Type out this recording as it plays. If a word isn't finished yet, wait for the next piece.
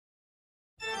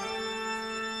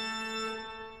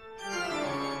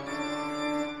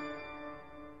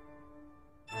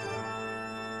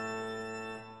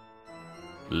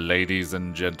Ladies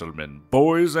and gentlemen,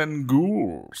 boys and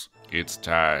ghouls, it's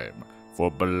time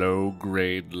for below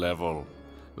grade level.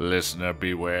 Listener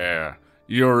beware,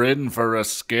 you're in for a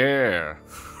scare.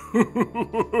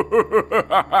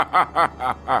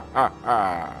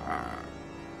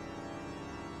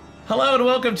 Hello and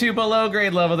welcome to Below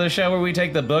Grade Level, the show where we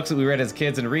take the books that we read as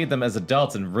kids and read them as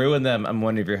adults and ruin them. I'm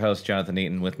one of your hosts, Jonathan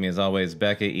Eaton. With me as always,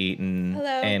 Bekah Eaton. Hello.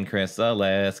 And Kris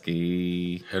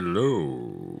Zaleski.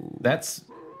 Hello. That's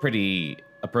pretty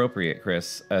appropriate,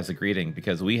 Kris, as a greeting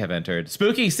because we have entered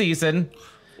spooky season.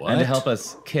 What? And to help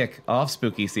us kick off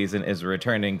spooky season is a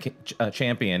returning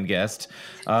champion guest,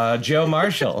 Joe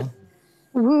Marshall.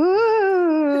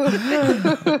 Woo!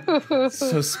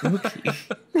 So spooky.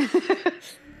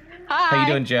 Hi. How you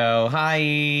doing, Joe?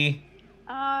 Hi.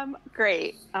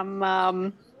 Great.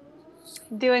 I'm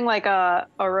doing like a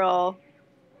real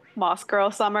Moss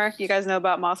Girl summer. You guys know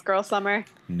about Moss Girl summer?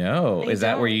 No. I Is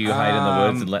that where don't. you hide in the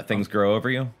woods and let things grow over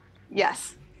you?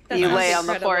 Yes. That You sounds lay on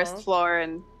the incredible. forest floor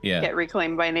and Yeah. get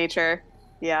reclaimed by nature.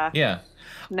 Yeah. Yeah.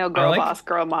 No girl like- boss,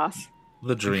 girl moss.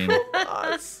 The dream.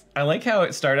 I like how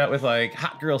it started out with like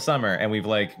hot girl summer, and we've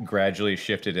like gradually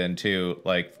shifted into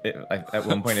like at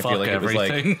one point I feel Fuck like it was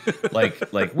everything.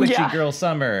 like witchy Yeah. girl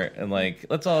summer, and like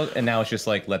let's all, and now it's just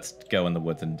like let's go in the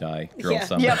woods and die girl Yeah.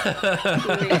 summer. Yep.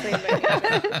 Reclaimed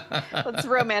Let's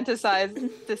romanticize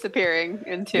disappearing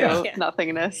into Yeah. Yeah.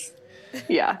 nothingness.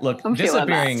 Yeah. Look, I'm feeling that.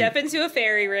 disappearing. Step into a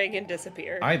fairy ring and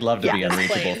disappear. I'd love to be Yeah.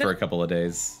 unreachable Plain. for a couple of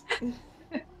days.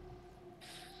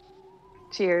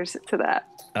 Cheers to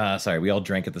that. Sorry, we all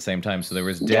drank at the same time, so there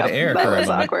was dead Yep, air that for a was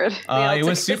moment. awkward. all It took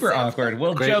was a super sip. awkward.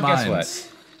 Well, Great Joe, minds. guess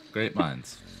what? Great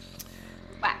minds.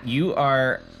 You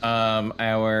are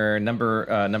our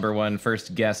number one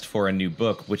first guest for a new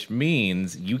book, which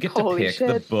means you get to Holy pick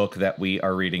the shit. book that we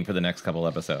are reading for the next couple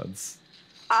episodes.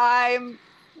 I'm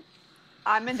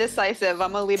indecisive.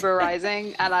 I'm a Libra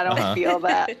rising, and I don't Uh-huh. feel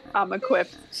that I'm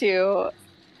equipped to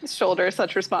shoulder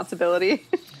such responsibility.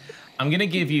 I'm gonna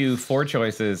give you 4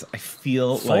 choices. I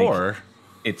feel like Four.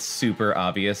 it's super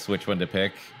obvious which one to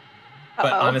pick, but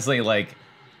Uh-oh. honestly, like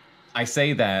I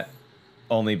say that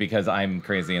only because I'm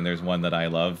crazy and there's one that I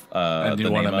love. And you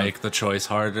the want to name of- make the choice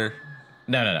harder?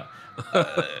 No.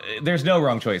 There's no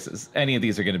wrong choices. Any of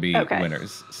these are going to be Okay.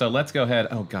 winners. So let's go ahead.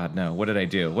 Oh God, no! What did I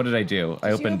do? I Did you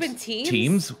opened open Teams?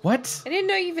 Teams. What? I didn't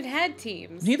know you even had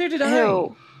teams. Neither did Ew. I.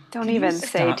 Don't Can you even say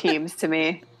stop? teams to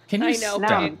me. Can you I know, stop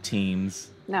Brain. Teams?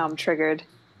 Now I'm triggered.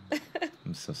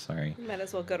 I'm so sorry. You might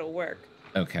as well go to work.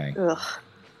 Okay. Ugh.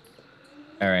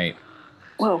 All right.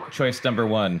 Whoa. Choice number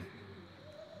 1.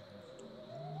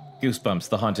 Goosebumps: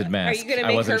 The Haunted Mask. Are you gonna I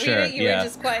make wasn't her sure. read it? You yeah. were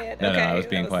just quiet. No, okay, I was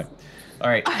that being quiet. All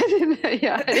right. I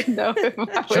didn't know if I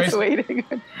was Choice- waiting.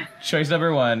 Choice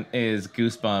number 1 is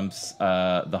Goosebumps: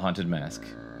 The Haunted Mask.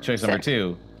 Choice number Sick.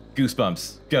 2,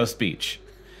 Goosebumps: Ghost Beach.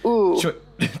 Ooh.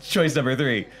 Choice number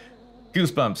 3,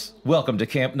 Goosebumps: Welcome to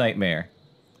Camp Nightmare.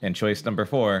 And choice number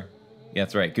 4, yeah,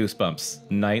 that's right, Goosebumps: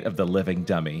 Night of the Living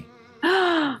Dummy.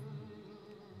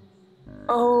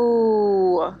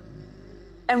 Oh.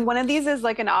 And one of these is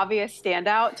like an obvious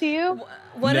standout to you?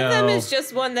 One of them No. is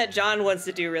just one that John wants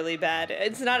to do really bad.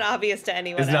 It's not obvious to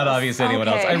anyone It's else. not obvious to anyone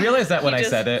else. Okay. I realized that when You I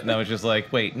just- said it, and I was just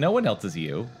like, wait, no one else is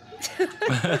you.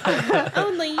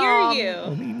 Only you're you.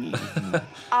 Only me.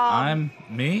 I'm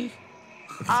me?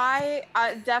 I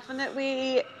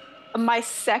definitely, my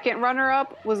second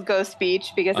runner-up was Ghost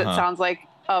Beach because it Uh-huh. sounds like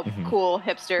a cool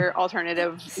hipster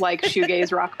alternative like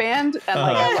shoegaze rock band, and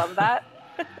like I love that.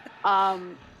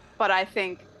 But I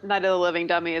think Night of the Living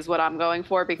Dummy is what I'm going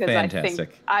for because I Fantastic.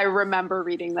 think I remember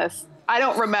reading this. I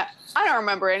don't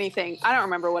remember anything. I don't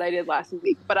remember what I did last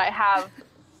week, but I have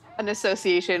an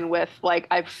association with like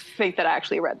I think that I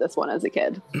actually read this one as a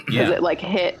kid because Yeah. it like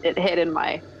hit in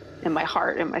my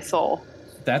heart, in my soul.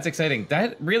 That's exciting.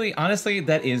 That really, honestly,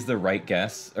 that is the right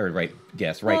guess, or right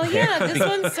Well, pick. yeah, this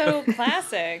one's so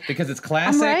classic. Because it's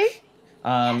classic.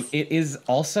 right? It is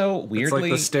also It's weirdly.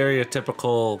 like the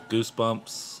stereotypical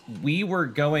Goosebumps. We were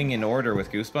going in order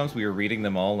with Goosebumps. We were reading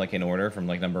them all like in order from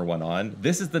like number 1 on.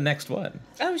 This is the next one.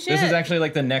 Oh shit! This is actually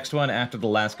like the next one after the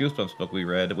last Goosebumps book we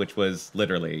read, which was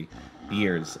literally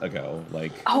years ago.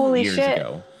 Like Holy years shit.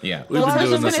 ago. Yeah. We've Well, been I was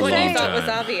doing just this a gonna What long I thought was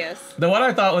time. obvious.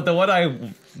 The one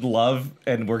I love,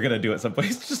 and we're gonna do at some point,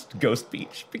 is just Ghost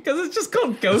Beach because it's just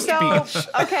called Ghost Beach.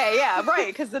 Okay, yeah, right,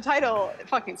 because the title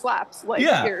fucking slaps, like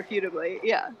Yeah. irrefutably.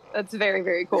 Yeah, that's very,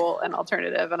 very cool and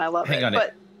alternative, and I love Hang it. on,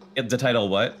 But the title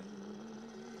what?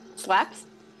 slaps?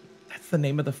 That's the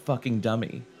name of the fucking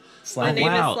dummy. The Slap. name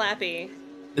wow. is Slappy. Is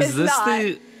It's this not.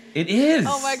 the... It is.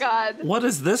 Oh my god. What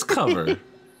is this cover?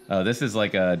 Oh, this is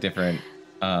like a different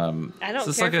I don't Is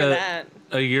this care like for that.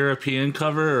 a European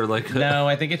cover or like? No,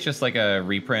 I think it's just like a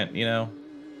reprint. You know.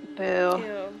 Boo.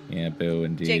 Ew. Yeah, boo,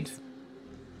 indeed. Jinx.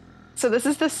 So this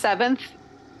is the 7th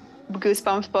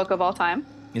Goosebumps book of all time.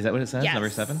 Is that what it says? Yes. Number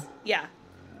 7. Yeah.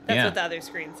 That's Yeah. what the other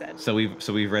screen said. So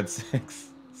we've read six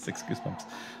Goosebumps.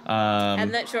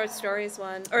 And that short stories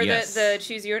one. Or yes. the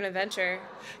Choose Your Own Adventure.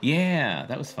 Yeah,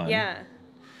 that was fun. Yeah.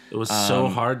 It was so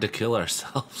hard to kill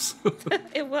ourselves.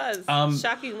 It was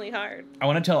shockingly hard. I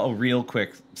want to tell a real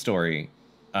quick story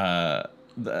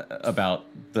about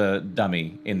the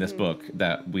dummy in this book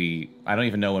that I don't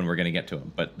even know when we're going to get to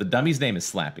him, but the dummy's name is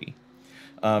Slappy.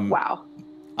 Wow.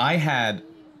 I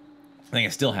think I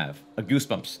still have a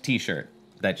Goosebumps t-shirt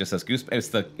that just says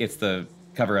Goosebumps. It's the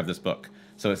cover of this book.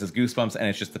 So it says Goosebumps and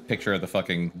it's just the picture of the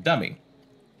fucking dummy.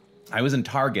 I was in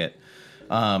Target,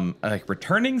 like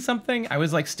returning something. I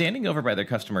was like standing over by their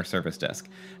customer service desk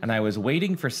and I was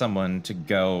waiting for someone to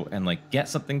go and like get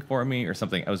something for me or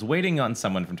something. I was waiting on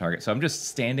someone from Target. So I'm just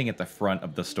standing at the front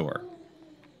of the store.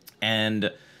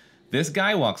 And this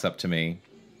guy walks up to me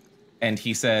and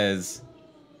he says,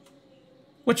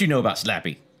 "What you know about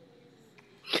Slappy?"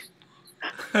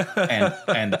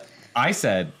 and I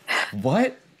said,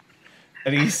 "What?"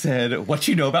 And he said, "What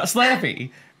you know about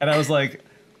Slappy?" And I was like,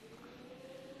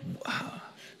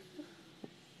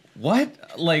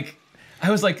 "What?" Like,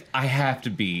 I was like, I have to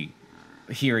be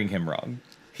hearing him wrong.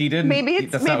 He didn't. Maybe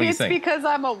that's not what he's it's saying. because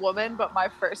I'm a woman, but my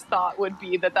first thought would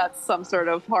be that that's some sort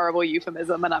of horrible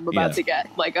euphemism, and I'm about to get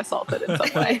like assaulted in some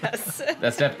way. Yes.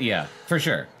 That's definitely, yeah, for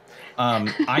sure.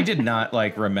 I did not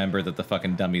like remember that the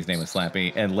fucking dummy's name was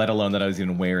Slappy, and let alone that I was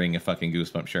even wearing a fucking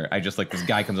Goosebump shirt. I just like this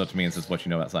guy comes up to me and says, "What you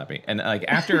know about Slappy?" And like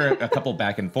after a couple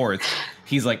back and forths,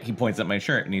 he points at my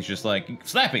shirt and he's just like,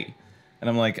 "Slappy," and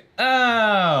I'm like,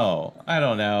 "Oh, I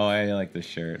don't know. I like this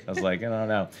shirt." I was like, "I don't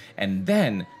know." And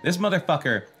then this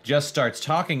motherfucker just starts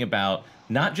talking about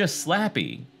not just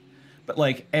Slappy, but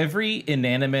like every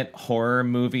inanimate horror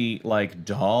movie like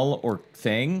doll or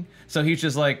thing. So he's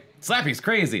just like, Slappy's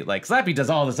crazy. Like Slappy does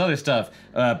all this other stuff,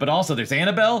 but also there's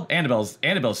Annabelle.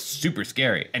 Annabelle's super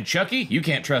scary, and Chucky, you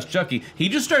can't trust Chucky. He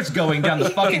just starts going down the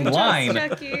fucking line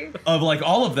Chucky. of like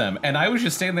all of them, and I was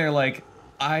just standing there like,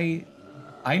 I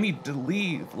need to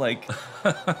leave. Like,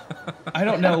 I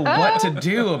don't know what to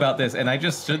do about this, and I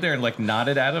just stood there and like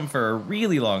nodded at him for a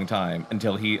really long time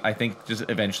until he, I think, just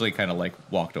eventually kind of like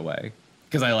walked away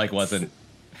because I like wasn't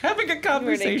having a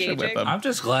conversation with him. I'm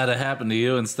just glad it happened to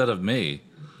you instead of me.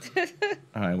 Oh,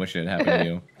 I wish it had happened to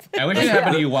you. I wish it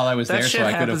happened to you while I was That there, shit so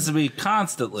I could happens have. to me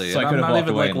constantly. So I and could I'm have not walked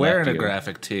even away like and wearing left a you.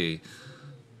 graphic tee.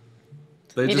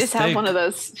 They You just have think- one of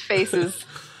those faces.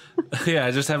 Yeah,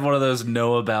 I just have one of those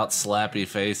know about Slappy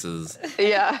faces.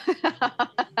 Yeah.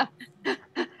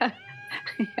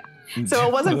 So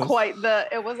it wasn't quite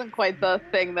the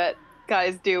thing that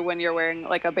guys do when you're wearing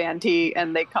like a band tee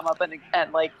and they come up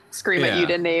and like scream at Yeah. you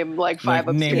to name like 5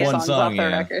 Like, name obscure one songs song, off their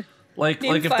yeah. record. Like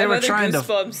Name if 5 they were other trying to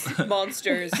Goosebumps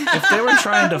monsters. if they were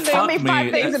trying to Tell fuck me 5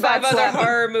 me, things And about 5 other Slappy.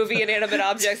 horror movie inanimate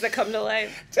objects that come to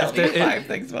life. Tell me If they- 5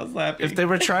 things about Slappy. if they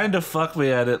were trying to fuck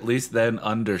me, I'd at least then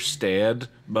understand.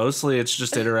 Mostly it's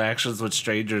just interactions with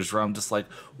strangers where I'm just like,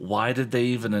 why did they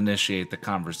even initiate the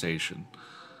conversation?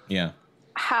 Yeah.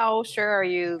 How sure are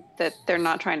you that they're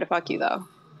not trying to fuck you though?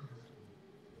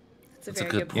 It's a That's a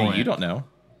very good good Yeah, point. you don't know.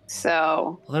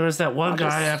 So Well, there was that one I'll guy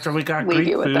just after we got leave Greek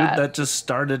you with food that. that just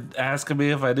started asking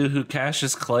me if I knew who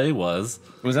Cassius Clay was.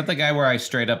 Was that the guy where I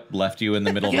straight up left you in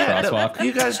the middle of the crosswalk?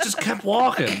 You guys just kept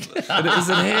walking. And it was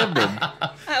in Hamden.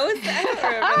 I don't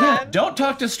remember that. Don't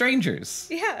talk to strangers.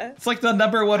 Yeah. It's like the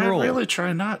number one I rule. really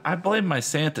try not. I blame my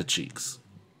Santa cheeks.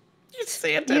 You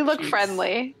Santa. you look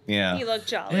friendly. Yeah. You look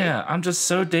jolly. Yeah, I'm just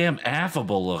so damn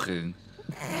affable looking.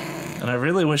 And I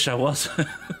really wish I wasn't.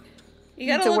 You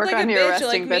gotta to look work like on a your bitch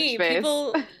resting like me. bitch face.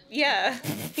 People, yeah,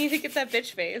 you need to get that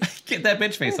bitch face. Get that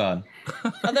bitch face on.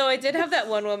 Although I did have that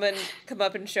one woman come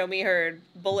up and show me her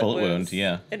bullet Bullet wound, wounds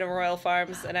yeah. in a Royal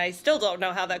Farms, and I still don't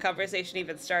know how that conversation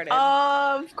even started.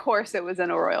 Of course it was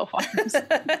in a Royal Farms.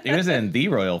 It was in the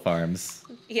Royal Farms.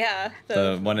 Yeah,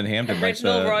 The one in Hamden.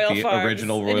 original like the, Royal the Farms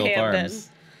original in Royal Hamden. Farms.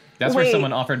 That's where Wait.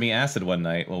 someone offered me acid one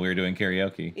night while we were doing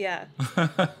karaoke. Yeah.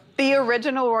 The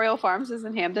original Royal Farms is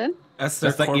in Hamden. That's their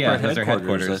That's like- corporate yeah, that's their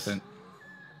headquarters, headquarters. I think.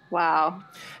 Wow.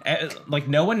 Like,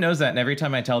 no one knows that, and every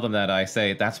time I tell them that, I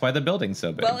say, that's why the building's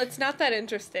so big. Well, it's not that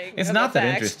interesting. It's of not a that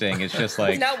fact. interesting. It's just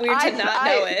like... It's not weird to not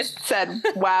know it. Said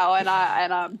wow, and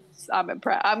I'm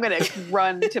impressed. I'm gonna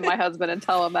run to my husband and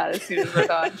tell him that as soon as we're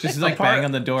done. Just like bang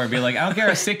on the door and be like, I don't care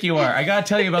how sick you are. I gotta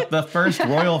tell you about the first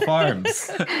Royal Farms.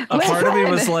 A part of me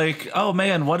was like, oh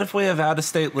man, what if we have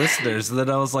out-of-state listeners? And then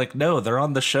I was like, no, they're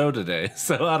on the show today,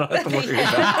 so I don't have to worry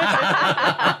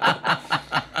about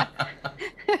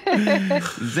it.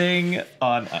 Zing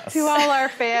on us. To all our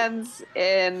fans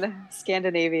in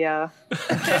Scandinavia.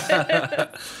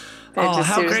 Oh,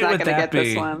 how great would that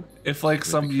this be one. if, like, be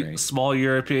some great. small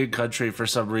European country, for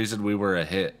some reason, we were a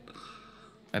hit?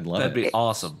 I'd love That'd it. be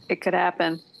awesome. It could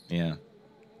happen. Yeah.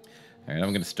 All right,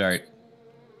 I'm gonna start.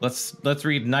 Let's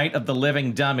read Night of the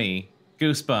Living Dummy,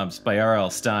 Goosebumps by R.L.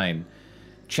 Stine,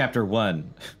 Chapter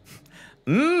 1.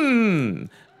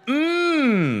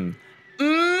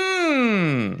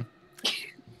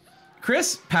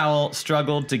 Kris Powell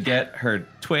struggled to get her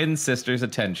twin sister's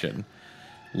attention.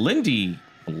 Lindy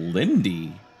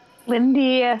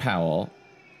Powell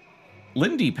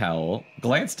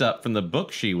glanced up from the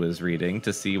book she was reading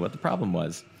to see what the problem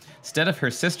was. Instead of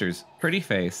her sister's pretty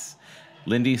face,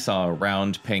 Lindy saw a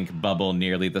round pink bubble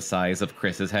nearly the size of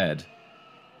Kris's head.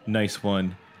 Nice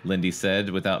one, Lindy said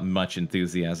without much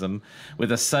enthusiasm.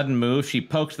 With a sudden move, she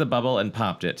poked the bubble and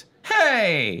popped it.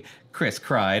 Hey! Kris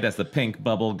cried as the pink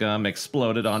bubble gum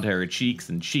exploded onto her cheeks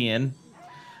and chin.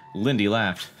 Lindy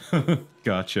laughed.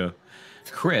 Gotcha.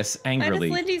 Kris angrily...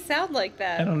 Why does Lindy sound like I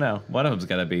that? don't know. One of them's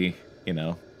got to be,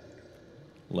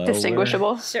 lower.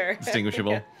 Distinguishable. Sure.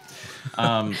 Distinguishable.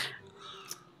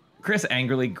 Kris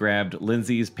angrily grabbed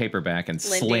Lindsay's paperback and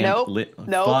Lindy. slammed...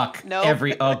 Nope. Fuck.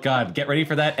 Nope. Oh, God. Get ready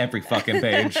for that every fucking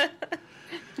page.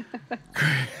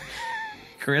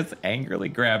 Kris angrily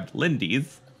grabbed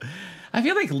Lindy's. I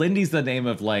feel like Lindy's the name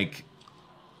of, like,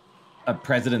 a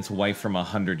president's wife from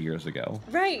 100 years ago.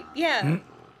 Right, yeah.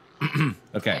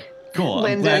 Okay, cool. I'm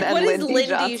Lyndon glad- and What is Lindy Lindy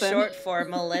Johnson. short for?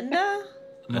 Melinda?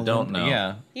 I don't know.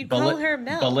 Yeah. You'd call her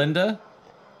Mel. Belinda?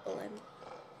 Belinda.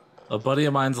 A buddy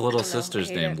of mine's little I don't know, sister's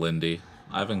hate named it. Lindy.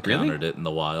 I've encountered it in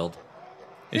the wild.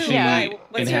 Is Who? she Yeah.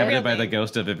 What's her inhabited real by the name?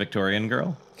 ghost of a Victorian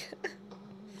girl?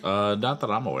 Not that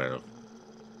I'm aware of.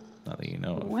 Not that you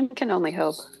know of. One can only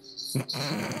hope.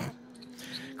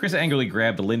 Kris angrily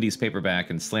grabbed Lindy's paperback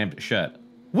and slammed it shut.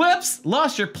 Whoops!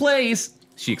 Lost your place!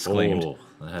 She exclaimed. Oh,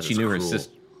 that She is knew her cruel.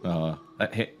 sister...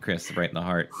 that hit Kris right in the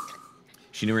heart.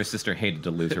 She knew her sister hated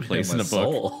to lose her place In in my a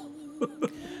book. soul.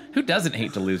 Who doesn't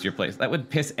hate to lose your place? That would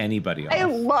piss anybody I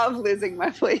off. love losing my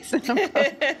place in a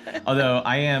book. Although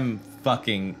I am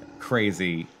fucking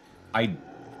crazy. I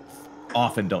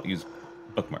often don't use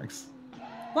bookmarks.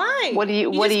 Why? What do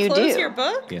you just close do? your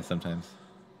book? Yeah, sometimes.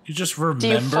 You just Do you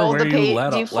remember fold where the you page?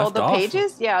 left Do you fold the off.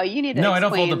 pages? Yeah, you need to. No, I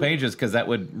don't fold the explain- pages because that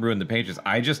would ruin the pages.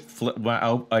 I just flip.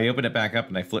 Well, I open it back up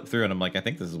and I flip through and I'm like, I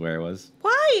think this is where it was.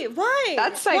 Why? Why?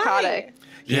 That's Why? I psychotic.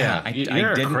 You're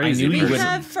a didn't. crazy I knew We you person. wouldn't.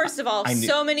 have, first of all, I knew-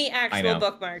 so many I actual know.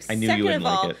 bookmarks. I knew you Second wouldn't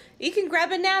of all, like it. you can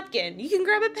grab a napkin. You can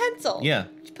grab a pencil. Yeah.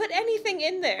 Put anything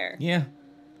in there. Yeah.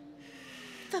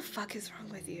 What the fuck is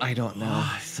wrong with you? I don't know.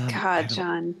 God,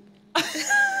 John.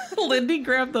 Lindy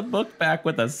grabbed the book back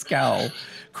with a scowl.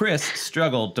 Kris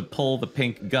struggled to pull the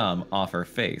pink gum off her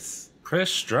face. Kris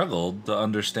struggled to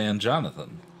understand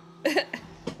Jonathan.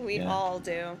 We Yeah. all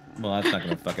do. Well, that's not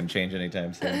going to fucking change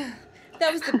anytime soon.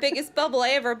 That was the biggest bubble I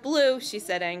ever blew, she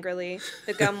said angrily.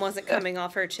 The gum wasn't coming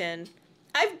off her chin.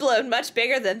 I've blown much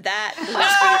bigger than that.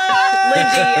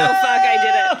 Lindy, oh fuck, I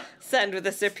did it. Said with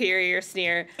a superior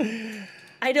sneer.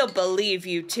 I don't believe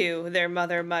you two, their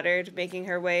mother muttered, making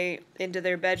her way into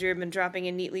their bedroom and dropping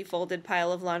a neatly folded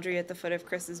pile of laundry at the foot of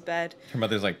Kris's bed. Her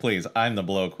mother's like, please, I'm the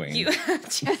blow queen. You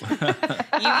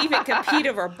even compete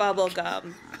over bubble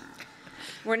gum.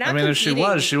 We're not I mean, if she competing.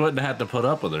 was, she wouldn't have to put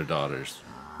up with her daughters.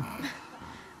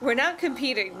 We're not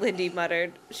competing, Lindy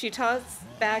muttered. She tossed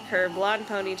back her blonde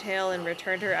ponytail and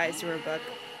returned her eyes to her book.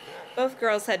 Both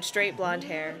girls had straight blonde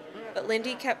hair, but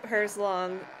Lindy kept hers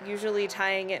long, usually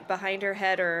tying it behind her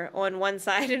head or on one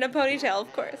side in a ponytail,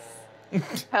 of course.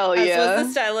 Hell As yeah. was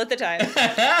the style at the time.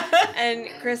 And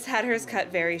Kris had hers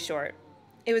cut very short.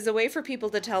 It was a way for people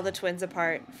to tell the twins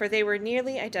apart, for they were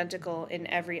nearly identical in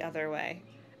every other way.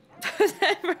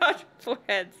 Broad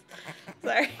foreheads.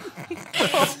 Sorry.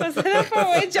 Was that a far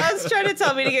away? John's trying to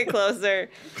tell me to get closer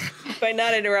by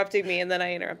not interrupting me, and then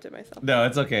I interrupted myself. No,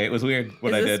 it's okay. It was weird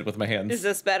what Is I this- did with my hands. Is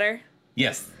this better?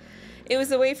 Yes. It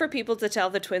was a way for people to tell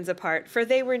the twins apart, for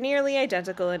they were nearly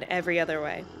identical in every other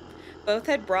way. Both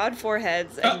had broad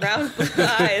foreheads and round blue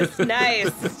eyes.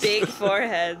 Nice, big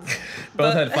foreheads.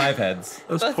 Both had 5 heads.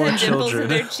 Those Both poor had dimples in children.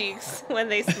 their cheeks when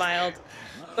they smiled.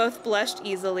 Both blushed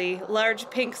easily, large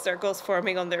pink circles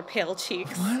forming on their pale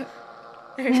cheeks. What?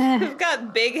 They've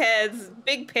got big heads,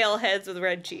 big pale heads with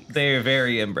red cheeks. They're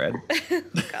very inbred.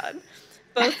 God.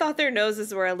 Both thought their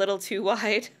noses were a little too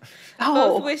wide.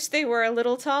 Oh. Both wished they were a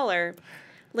little taller.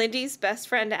 Lindy's best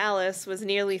friend Alice was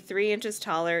nearly 3 inches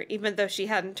taller, even though she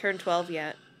hadn't turned 12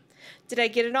 yet. Did I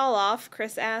get it all off?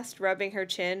 Kris asked, rubbing her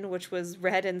chin, which was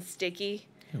red and sticky.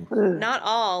 Not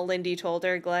all, Lindy told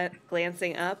her,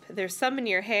 glancing up. There's some in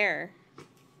your hair.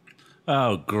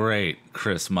 Oh, great,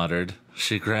 Kris muttered.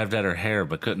 She grabbed at her hair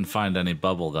but couldn't find any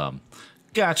bubble gum.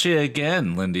 Gotcha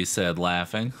again, Lindy said,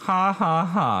 laughing. Ha ha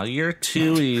ha, you're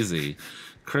too easy.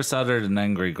 Kris uttered an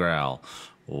angry growl.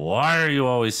 Why are you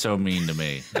always so mean to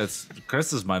me?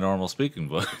 Kris is my normal speaking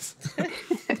voice.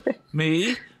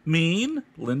 Me? Mean?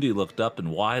 Lindy looked up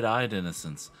in wide-eyed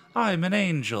innocence. I'm an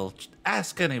angel.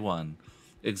 Ask anyone.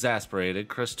 Exasperated,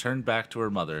 Kris turned back to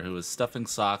her mother, who was stuffing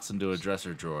socks into a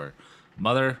dresser drawer.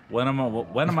 Mother, when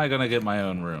am I going to get my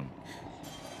own room?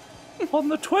 On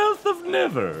the 12th of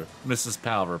never, Mrs.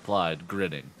 Powell replied,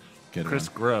 grinning. Kris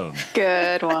groaned.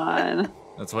 Good one.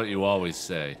 That's what you always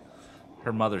say.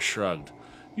 Her mother shrugged.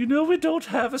 You know we don't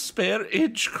have a spare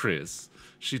inch, Kris.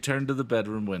 She turned to the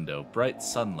bedroom window. Bright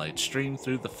sunlight streamed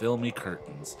through the filmy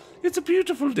curtains. It's a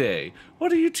beautiful day.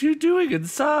 What are you two doing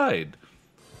inside?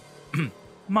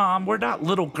 Mom, we're not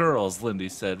little girls, Lindy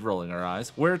said, rolling her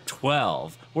eyes. We're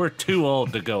 12. We're too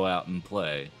old to go out and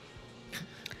play.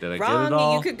 Did I Wrong, get it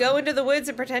all? you could go into the woods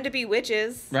and pretend to be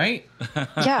witches. Right?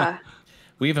 Yeah.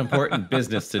 We have important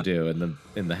business to do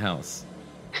in the house.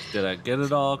 Did I get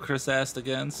it all? Kris asked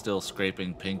again, still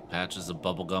scraping pink patches of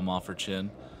bubblegum off her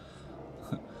chin.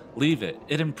 Leave it.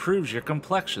 It improves your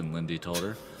complexion, Lindy told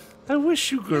her. I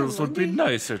wish you girls would be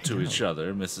nicer to each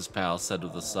other, Mrs. Powell said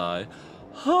with a sigh.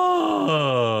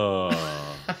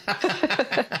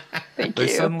 Thank They you.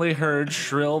 suddenly heard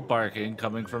shrill barking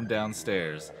coming from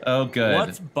downstairs. Oh, good.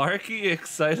 What's Barky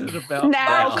excited about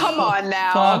Now, come on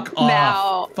now. Fuck off.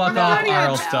 Now. Fuck No, off, you're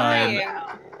Arlstein. trying.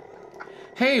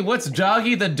 Hey, what's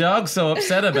Doggy the dog so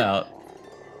upset about?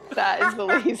 That is the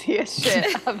laziest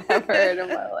shit I've ever heard in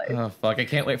my life. Oh, fuck. I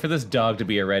can't wait for this dog to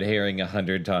be a red herring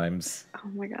 100 times. Oh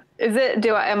my god. Is it?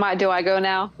 Do I go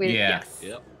now? Yeah.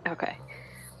 Yep. Okay.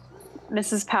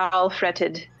 Mrs. Powell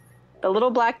fretted. The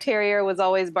little black terrier was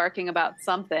always barking about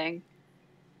something.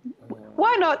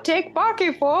 Why not take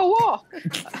Barky for a walk?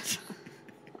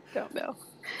 Don't know.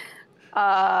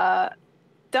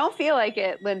 Don't feel like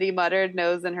it, Lindy muttered,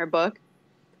 nose in her book.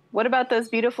 What about those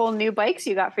beautiful new bikes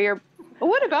you got for your...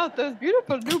 What about those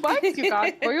beautiful new bikes you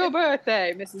got for your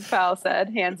birthday? Mrs. Powell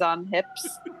said, hands on hips.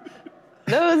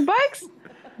 Those bikes?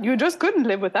 You just couldn't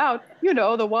live without. You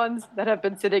know, the ones that have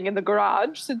been sitting in the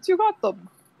garage since you got them.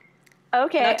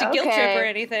 Okay, Not to guilt trip or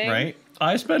anything. Right?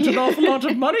 I spent an awful lot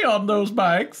of money on those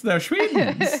bikes. They're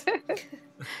Sweden's.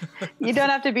 You don't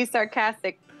have to be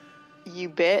sarcastic, you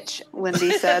bitch,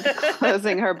 Lindy said,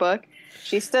 closing her book.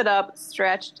 She stood up,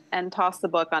 stretched, and tossed the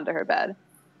book onto her bed.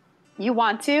 You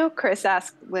want to? Kris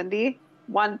asked Lindy.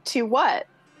 Want to what?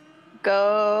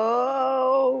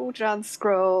 Go, John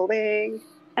scrolling.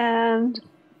 And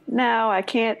now I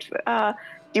can't. Do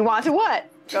you want to what?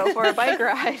 Go for a bike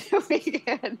ride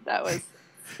weekend. That was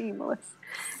seamless.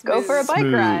 Go for a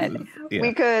bike ride. Yeah.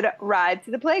 We could ride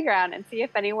to the playground and see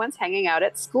if anyone's hanging out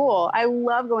at school. I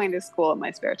love going to school in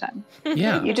my spare time.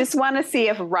 Yeah. You just want to see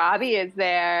if Robbie is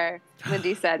there,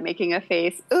 Lindy said, making a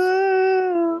face.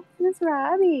 Ooh, Miss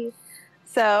Robbie.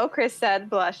 So Kris said,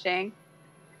 blushing.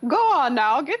 Go on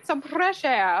now, get some fresh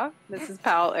air, Mrs.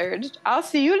 Powell urged. I'll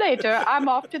see you later. I'm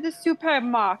off to the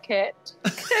supermarket.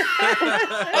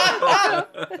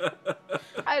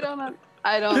 I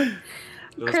don't.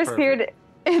 Kris peered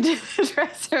into the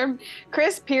dresser.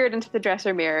 Kris peered into the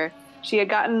dresser mirror. She had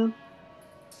gotten.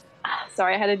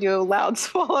 Sorry, I had to do a loud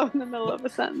swallow in the middle of a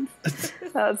sentence.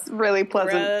 That was really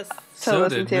pleasant Gross. to So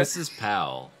listen did to. Mrs.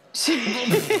 Powell. She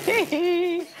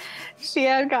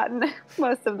had gotten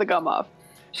most of the gum off.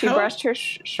 She How- brushed her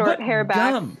short What hair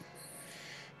back. gum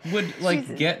would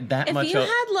get that If much you out?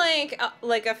 had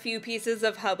like a few pieces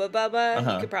of Hubba Bubba,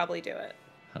 Uh-huh. you could probably do it.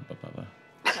 Hubba bubba.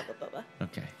 Hubba Bubba.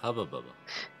 Okay. Hubba bubba.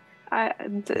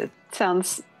 It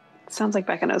sounds like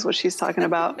Bekah knows what she's talking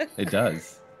about. It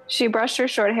does. She brushed her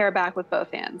short hair back with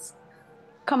both hands.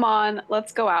 Come on,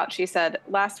 let's go out, she said.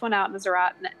 Last one out is a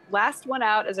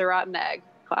rotten egg.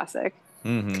 Classic.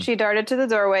 Mm-hmm. She darted to the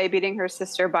doorway, beating her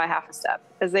sister by half a step.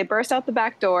 As they burst out the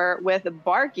back door with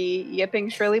Barky yipping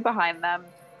shrilly behind them,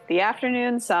 the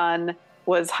afternoon sun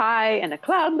was high in a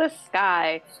cloudless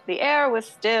sky. The air was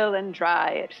still and dry.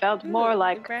 It felt more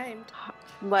It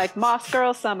like Moss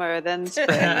Girl summer than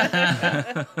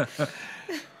spring.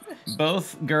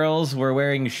 Both girls were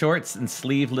wearing shorts and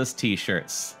sleeveless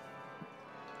t-shirts.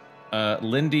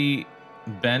 Lindy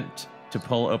bent to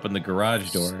pull open the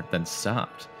garage door, then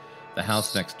stopped. The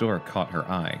house next door caught her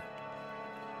eye.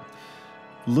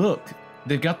 Look,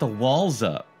 they've got the walls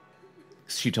up,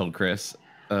 she told Kris.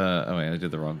 Oh wait, I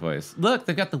did the wrong voice. Look,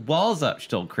 they've got the walls up, she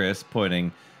told Kris,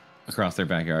 pointing across their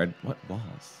backyard. What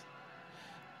walls?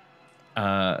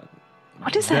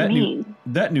 What does that mean?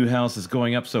 That new house is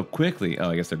going up so quickly.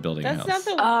 Oh, I guess they're building a house. That's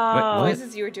not the What?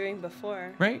 noises you were doing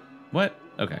before. Right? What?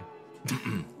 Okay.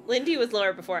 Lindy was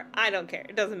lower before. I don't care.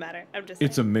 It doesn't matter. I'm just saying.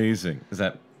 It's amazing. Is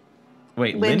that...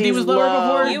 Wait, Lindy's Lindy was lower low.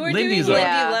 before? You were Lindy's doing lower.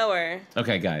 Lindy lower.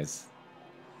 Okay, guys.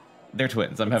 They're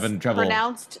twins. I'm having trouble.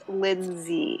 Pronounced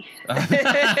Lindsay.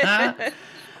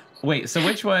 Wait, so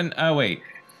which one? Oh, wait.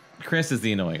 Kris is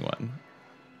the annoying one.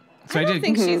 So I don't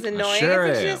think she's annoying. Sure I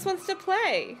think she am. just wants to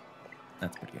play.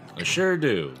 That's pretty good. I sure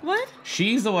do. What?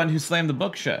 She's the one who slammed the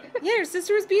book shut. Yeah, her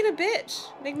sister was being a bitch.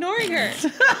 I'm ignoring her.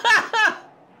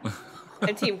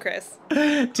 I'm Team Kris.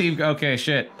 Team, okay,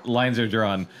 shit. Lines are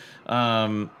drawn.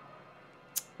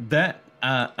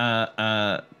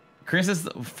 Kris is,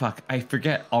 fuck, I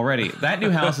forget already. That new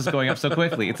house is going up so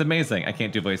quickly. It's amazing. I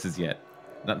can't do voices yet.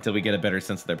 Not until we get a better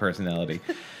sense of their personality.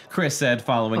 Kris said,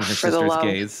 following her For the sister's love.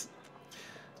 gaze.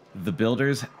 The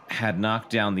builders had knocked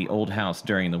down the old house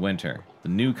during the winter. The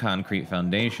new concrete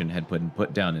foundation had been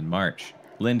put down in March.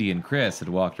 Lindy and Kris had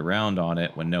walked around on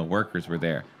it when no workers were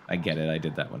there. I get it. I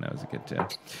did that when I was a kid, too.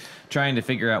 Trying to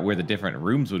figure out where the different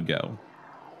rooms would go.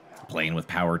 Playing with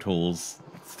power tools,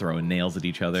 throwing nails at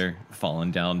each other,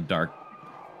 falling down dark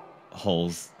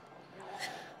holes.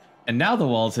 And now the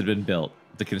walls had been built.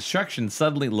 The construction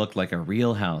suddenly looked like a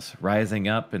real house, rising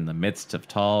up in the midst of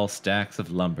tall stacks of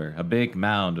lumber, a big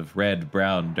mound of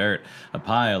red-brown dirt, a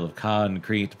pile of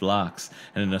concrete blocks,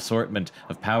 and an assortment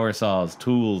of power saws,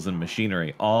 tools, and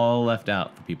machinery, all left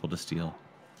out for people to steal.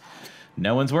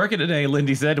 No one's working today,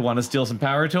 Lindy said. Want to steal some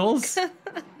power tools?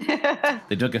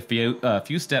 They took a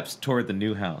few steps toward the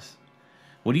new house.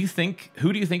 What do you think?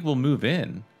 Who do you think will move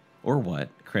in? Or what?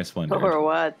 Kris wondered. Or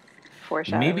what?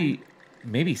 Foreshadowing.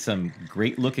 Maybe some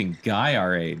great-looking guy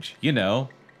our age. You know,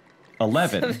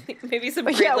 11. Maybe some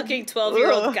great-looking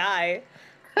 12-year-old guy.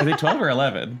 Are they 12 or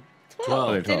 11? 12.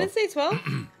 Oh, they're Did it say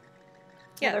 12?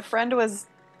 Yeah, their friend was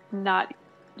not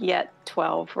yet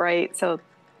 12, right? So,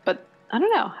 but I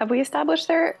don't know. Have we established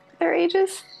their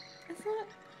ages? It's not.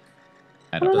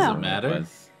 I don't Does it know. matter? What it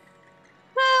was.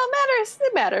 Well, it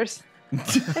matters.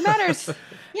 It matters.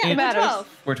 Yeah, It we're matters. 12.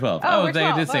 We're 12. Oh, Oh, we're they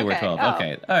 12. did say we're Okay. 12. Oh.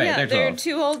 Okay. All right, Yeah, they're 12.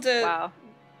 too old to Wow.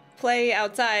 play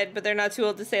outside, but they're not too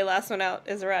old to say last one out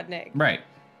is a Rodnik. Right.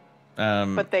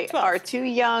 But they 12. are too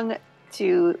young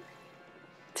to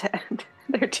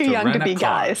they're too To young to rent a be car.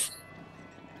 guys.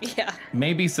 Yeah.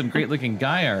 Maybe some great-looking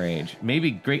guy our age.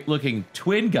 Maybe great-looking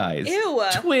twin guys. Ew.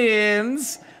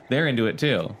 Twins. They're into it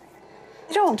too.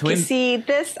 I don't Twin- see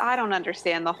this. I don't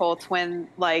understand the whole twin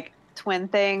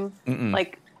thing. Mm-mm.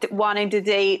 Like wanting to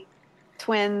date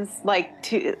twins,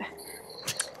 because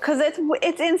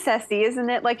it's incesty, isn't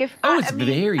it? Like if Oh, it's I mean,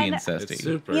 very I know- incesty. It's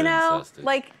super You know, incesty.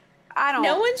 like I don't.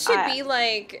 No one should I- be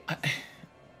like,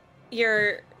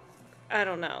 I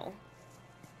don't know.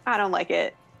 I don't like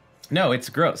it. No, it's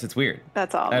gross. It's weird.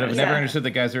 That's all. I've I'm never gonna understood the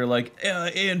guys who are like,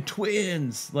 and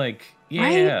twins. Like,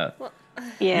 yeah. Well, say.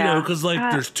 Yeah. You know, because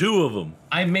there's two of them.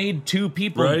 I made two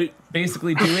people Right.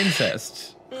 basically do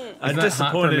incest. I Isn't that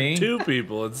hot for me? disappointed two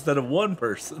people instead of one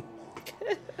person.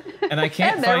 And I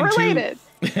can't And they're find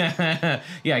related.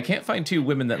 Yeah, I can't find two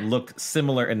women that look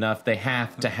similar enough. They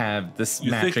have to have this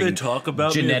You think matching they talk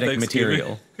about me at genetic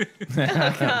Thanksgiving? material.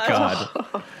 God.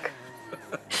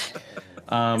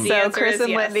 The So answer Kris is and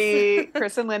yes.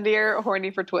 Lindy are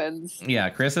horny for twins, Yeah,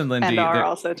 Kris and Lindy and are they're-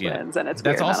 also yeah. twins, and it's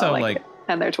That's weird. and I also don't like it.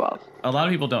 And they're 12. a lot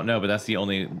of people don't know, but that's the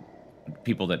only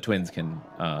people that twins can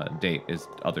date is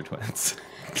other twins.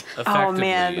 Oh,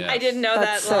 man. Yes. I didn't know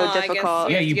That's that so law. difficult. I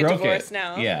guess Yeah, have you to get broke divorced it.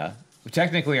 now. Yeah,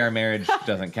 technically our marriage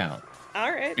doesn't count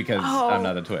All right. because Oh. I'm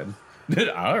not a twin.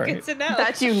 All right. Good to know.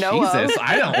 That you know Jesus, of.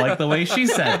 I don't like the way she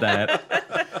said that.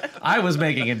 I was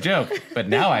making a joke, but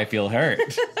now I feel hurt.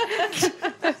 It's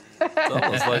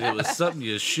almost like it was something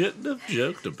you shouldn't have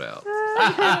joked about.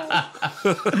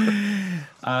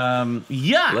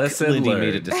 Yuck! Lesson Lindy learned.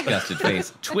 made a disgusted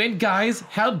face. Twin guys,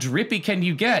 how drippy can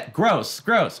you get? Gross,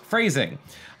 gross. Phrasing.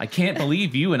 I can't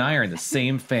believe you and I are in the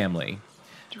same family.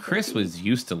 Kris was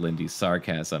used to Lindy's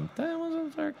sarcasm. That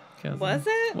wasn't sarcasm. sarcasm. Was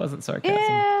it? Wasn't sarcasm.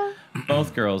 Yeah.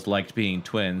 Both girls liked being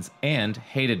twins and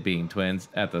hated being twins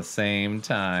at the same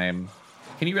time.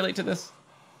 Can you relate to this?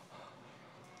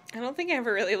 I don't think I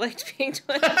ever really liked being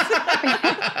twins.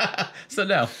 So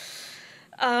no.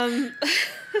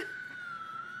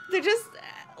 They're just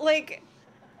like,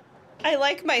 I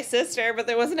like my sister, but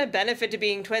there wasn't a benefit to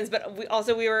being twins. But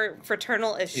we were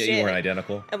fraternal as shit. Yeah, you weren't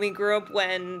identical. And we grew up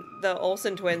when the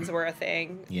Olsen twins were a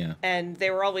thing. Yeah. And they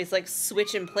were always like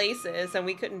switching places, and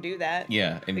we couldn't do that.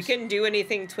 Yeah. And We couldn't do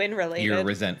anything twin related. you're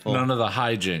resentful. None of the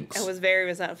hijinks. I was very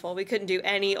resentful. We couldn't do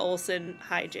any Olsen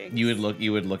hijinks. You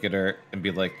would look at her and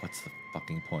be like, "What's the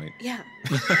fucking point?" Yeah.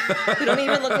 We don't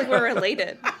even look like we're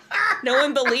related. No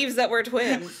one believes that we're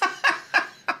twins.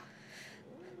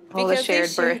 All the Because they shared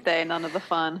shared- birthday, none of the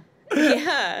fun.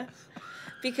 Yeah.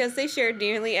 Because they shared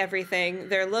nearly everything.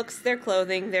 Their looks, their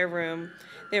clothing, their room.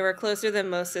 They were closer than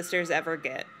most sisters ever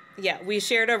get. Yeah, we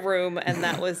shared a room, and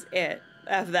that was it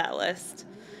of that list.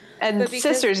 And But because-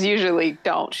 sisters usually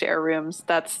don't share rooms.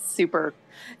 That's super.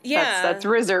 Yeah. That's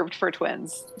reserved for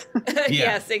twins.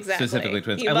 Yes, exactly. Specifically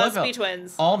twins. You I must love be how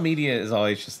twins. All media is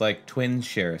always just like twins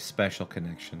share a special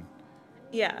connection.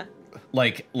 Yeah.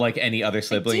 Like any other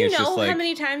sibling, Do you it's know just like how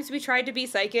many times we tried to be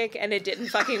psychic and it didn't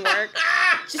fucking work?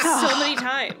 Just so many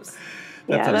times.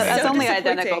 Yeah, that's So only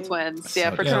disappointing. identical twins. Yeah,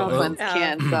 So fraternal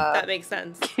disappointing. twins That makes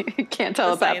sense. can't science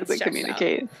telepathically checks out.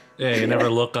 communicate. Yeah, you never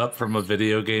look up from a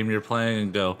video game you're playing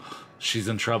and go, "She's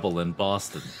in trouble in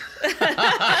Boston." That's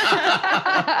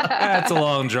a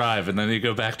long drive, and then you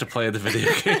go back to play the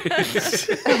video game.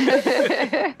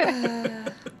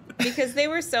 Because they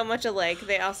were so much alike,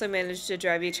 they also managed to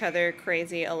drive each other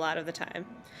crazy a lot of the time.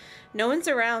 "No one's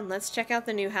around. Let's check out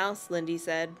the new house," Lindy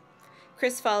said.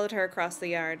 Kris followed her across the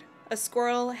yard. A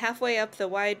squirrel, halfway up the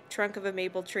wide trunk of a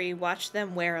maple tree, watched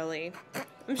them warily.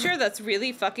 I'm sure that's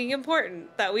really fucking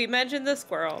important that we mentioned the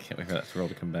squirrel. can't wait for that squirrel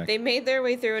to come back. They made their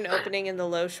way through an opening in the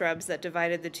low shrubs that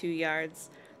divided the 2 yards.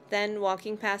 Then,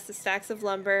 walking past the stacks of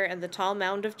lumber and the tall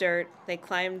mound of dirt, they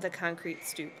climbed the concrete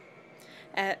stoop.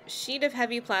 A sheet of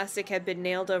heavy plastic had been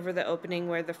nailed over the opening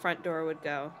where the front door would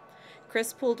go.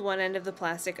 Kris pulled one end of the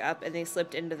plastic up and they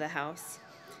slipped into the house.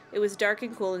 It was dark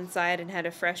and cool inside and had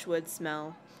a fresh wood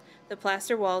smell. The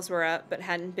plaster walls were up but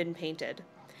hadn't been painted.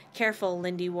 "Careful,"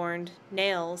 Lindy warned.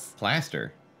 "Nails."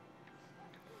 Plaster.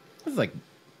 This is like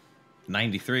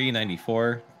 93,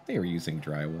 94. They were using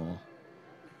drywall.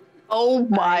 Oh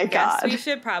my Guess god. we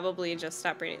should probably just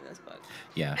stop reading this book.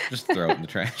 Yeah, just throw it in the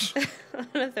trash. I'm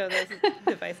gonna throw this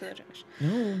device in the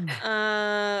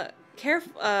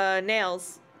trash.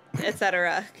 Nails,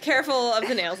 etc. Careful of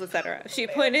the nails, etc. She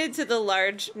pointed to the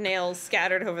large nails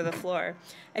scattered over the floor.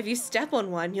 "If you step on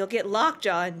one, you'll get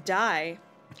lockjaw and die."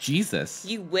 Jesus.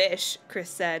 "You wish," Kris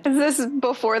said. Is this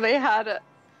before they had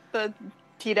the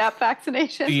Tdap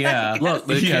vaccination? Yeah. Look,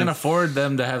 they Yes. can't afford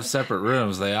them to have separate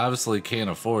rooms. They obviously can't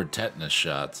afford tetanus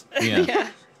shots. Yeah.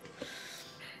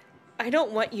 "I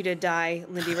don't want you to die,"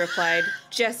 Lindy replied.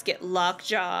 "Just get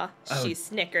lockjaw," she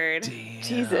snickered.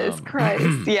 Jesus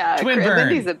Christ. Yeah, Twin burn.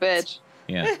 Lindy's a bitch.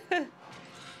 Yeah.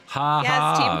 Ha Yes,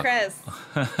 ha. Team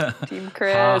Kris. Team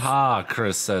Kris. Ha ha,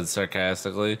 Kris said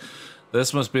sarcastically.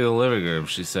 "This must be the living room,"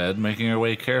 she said, making her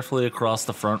way carefully across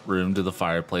the front room to the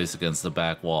fireplace against the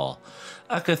back wall.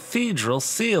 "A cathedral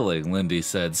ceiling," Lindy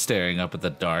said, staring up at the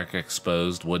dark,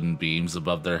 exposed wooden beams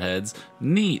above their heads.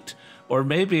 "Neat. Or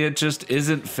maybe it just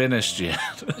isn't finished yet."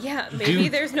 Yeah, maybe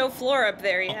there's no floor up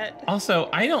there yet. Also,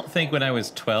 I don't think when I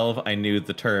was 12 I knew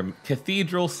the term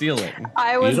cathedral ceiling.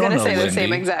 I was You don't going to know, say the Lindy.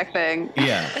 same exact thing.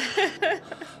 Yeah.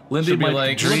 Lindy She'll be might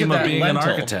like, dream "Look at of that being an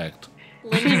lentil." architect.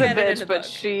 Lindy She's a read it in bitch, the but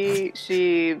book.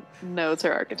 she knows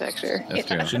her architecture. That's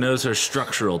true. She knows her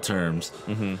structural terms.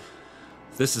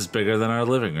 "This is bigger than our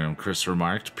living room," Kris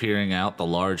remarked, peering out the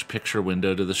large picture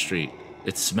window to the street.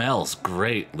 "It smells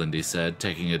great," Lindy said,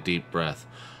 taking a deep breath.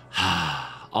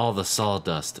 "All the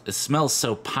sawdust. It smells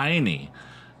so piney."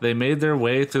 They made their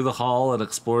way through the hall and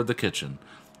explored the kitchen.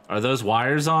 "Are those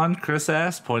wires on?" Kris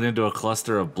asked, pointing to a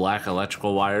cluster of black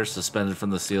electrical wires suspended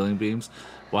from the ceiling beams.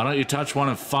 "Why don't you touch one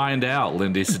and find out?"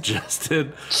 Lindy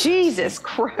suggested. Jesus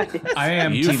Christ. I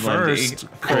am You Team first, Lindy.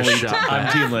 Kris Fully- shot I'm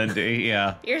back. Team Lindy,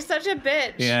 yeah. You're such a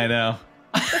bitch. Yeah, I know.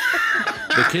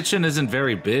 "The kitchen isn't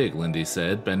very big," Lindy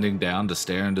said, bending down to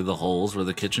stare into the holes where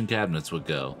the kitchen cabinets would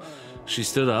go. She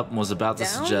stood up and was about to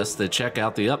Down? suggest they check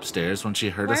out the upstairs when she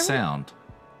heard Why a would- sound.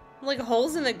 Like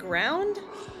holes in the ground?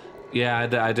 Yeah,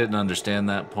 I didn't understand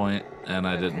that point, and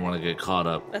I didn't want to get caught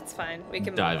up That's fine. We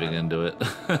can diving move on. into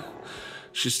it.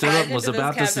 She stood Dive up and was into those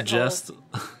about to cabinet suggest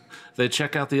they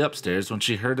check out the upstairs when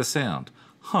she heard a sound.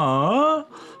 "Huh?"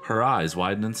 Her eyes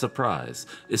widened in surprise.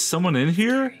 "Is someone in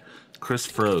here?" Kris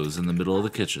froze in the middle of the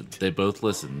kitchen. They both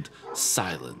listened.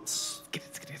 Silence.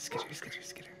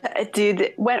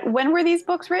 Dude, when were these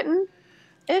books written?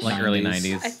 Ish? Like early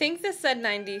 90s. 90s. I think this said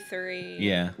 93.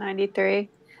 Yeah. 93.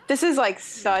 This is like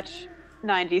such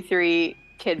 93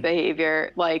 kid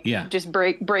behavior, like Yeah. just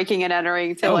breaking and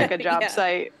entering to like a job Yeah.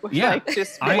 site with Yeah. like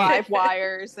just live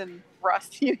wires and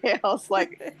rusty nails.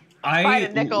 Like I find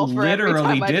a nickel for every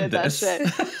literally time I did that this.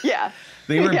 shit. Yeah.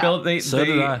 They were Yeah. built. So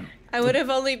did I. I would have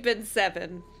only been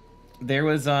 7, There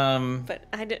was but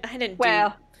I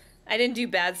didn't do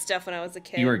bad stuff when I was a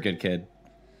kid. You were a good kid.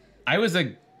 I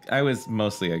was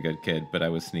mostly a good kid, but I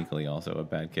was sneakily also a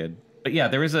bad kid. But yeah,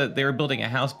 they were building a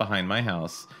house behind my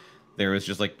house. There was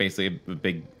just like basically a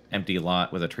big empty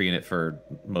lot with a tree in it for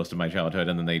most of my childhood,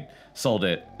 and then they sold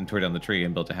it and tore down the tree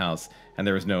and built a house. And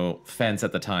there was no fence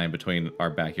at the time between our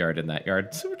backyard and that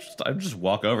yard, so I would just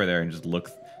walk over there and just look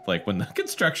like when the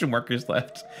construction workers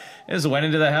left. I just went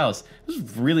into the house. It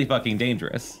was really fucking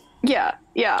dangerous. Yeah.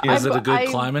 Is it a good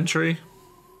climbing tree?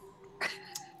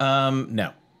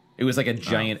 No, it was like a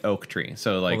giant oak tree.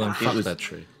 So like Well, then fuck it was that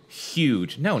tree.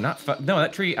 huge. No, no,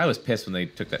 that tree. I was pissed when they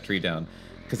took that tree down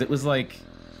because it was like,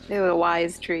 It was a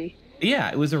wise tree. yeah,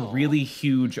 it was a really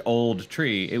huge old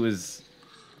tree. It was,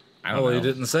 I don't know. you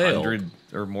didn't say 100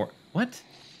 or more. What?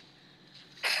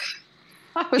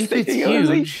 I was If it's thinking it was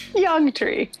huge. a young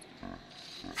tree.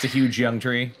 It's a huge young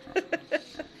tree.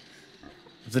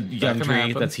 It's a young can tree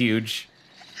happen. that's huge.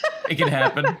 It can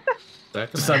happen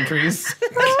That to can some trees.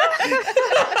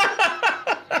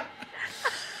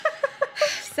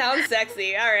 Sounds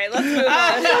sexy. All right, let's move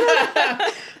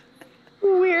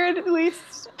on. Weirdly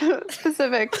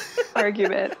specific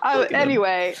argument.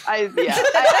 Anyway, I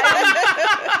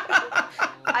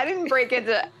didn't break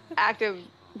into active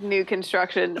new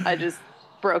construction. I just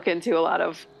broke into a lot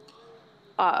of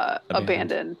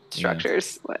abandoned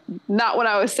structures. Not when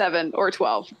I was 7 or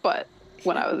 12, but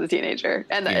when I was a teenager.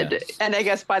 And I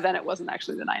guess by then it wasn't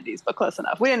actually the 90s, but close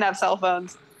enough. We didn't have cell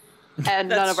phones, and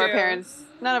none of our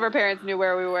parents knew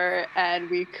where we were, and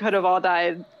we could have all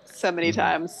died so many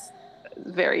times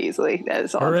very easily. That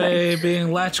is all I'm saying. Hooray,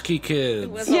 being latchkey It kids.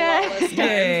 was a lawless time.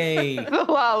 Yay! The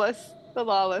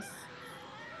lawless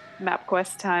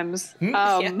MapQuest times.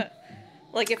 Yeah.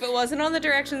 Like if it wasn't on the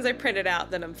directions I printed out,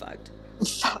 then I'm fucked.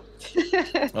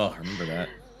 Oh, I remember that.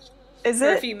 Is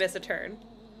Or it? if you miss a turn.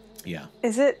 Yeah.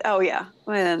 Is it? Oh yeah.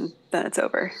 Well, then it's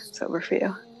over. It's over for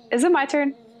you. Is it my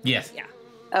turn? Yes. Yeah.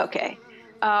 Okay.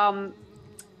 All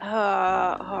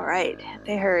right.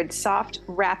 They heard soft,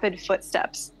 rapid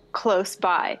footsteps close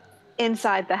by,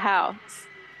 inside the house.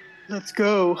 Let's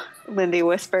go, Lindy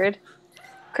whispered.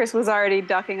 Kris was already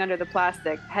ducking under the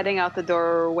plastic, heading out the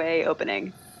doorway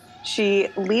opening. She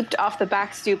leaped off the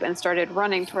back stoop and started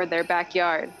running toward their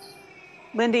backyard.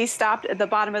 Lindy stopped at the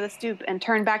bottom of the stoop and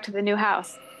turned back to the new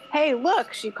house. Hey,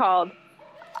 look, she called.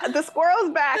 The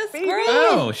squirrel's back, The baby. squirrel.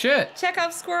 Oh shit! Check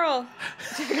out squirrel.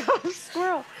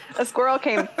 Squirrel. A squirrel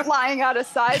came flying out a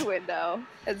side window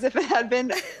as if it had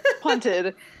been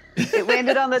punted. It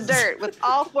landed on the dirt with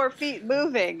all 4 feet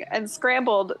moving and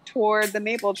scrambled toward the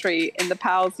maple tree in the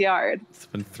pal's yard. It's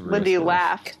been through. Lindy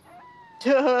laughed.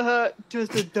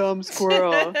 Just a dumb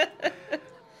squirrel.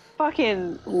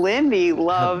 Fucking Lindy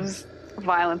loves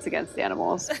violence against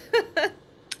animals.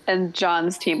 And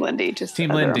John's Team Lindy, just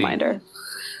Team as a Lindy. reminder.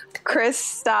 Kris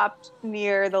stopped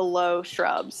near the low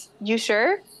shrubs. You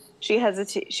sure? She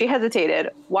hesitated,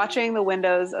 watching the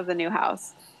windows of the new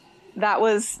house. That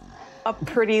was a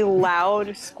pretty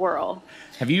loud squirrel.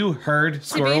 Have you heard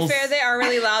squirrels? To be fair, they are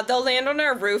really loud. They'll land on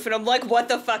our roof, and I'm like, what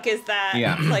the fuck is that?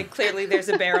 Yeah. Like, clearly there's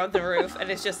a bear on the roof, and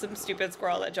it's just some stupid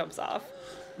squirrel that jumps off.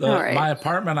 All right. My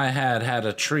apartment I had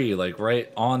a tree like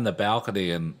right on the balcony,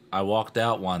 and I walked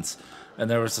out once, and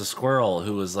there was a squirrel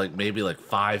who was like maybe like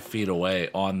 5 feet away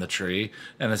on the tree,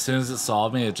 and as soon as it saw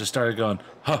me, it just started going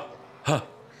huh, huh,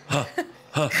 huh,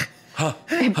 huh, huh.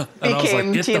 And I was Became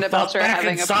like, get Tina the fuck Belcher back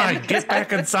having a inside! panic Get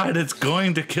back inside! It's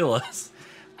going to kill us.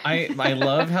 I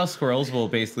love how squirrels will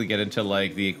basically get into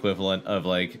like the equivalent of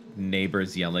like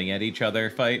neighbors yelling at each other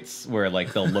fights, where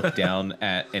like they'll look down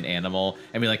at an animal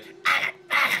and be like,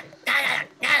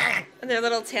 And their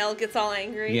little tail gets all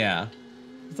angry. yeah.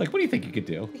 It's like, what do you think you could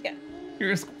do? Yeah.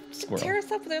 You're a squirrel. Tear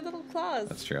us up with their little claws.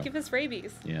 That's true. Give us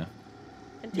rabies. Yeah.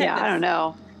 And Yeah, I tetanus. don't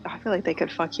know. I feel like they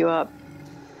could fuck you up.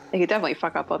 They could definitely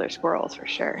fuck up other squirrels for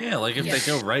sure. Yeah, like if they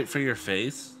go right for your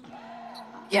face.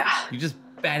 Yeah. You just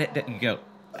bat it down. You go,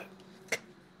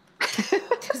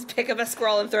 Just pick up a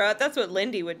squirrel and throw it. That's what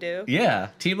Lindy would do. yeah,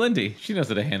 Team Lindy. She knows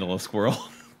how to handle a squirrel.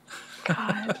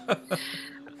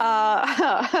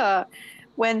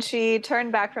 When she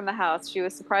turned back from the house, she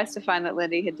was surprised to find that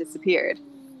Lindy had disappeared.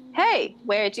 Hey,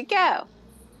 where'd you go?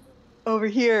 Over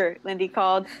here, Lindy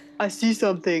called. I see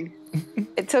something.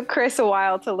 It took Kris a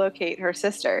while to locate her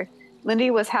sister.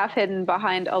 Lindy was half hidden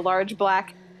behind a large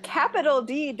black capital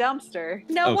D dumpster.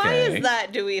 Now, why Okay. is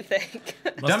that, do we think?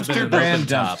 Dumpster brand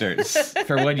dumpsters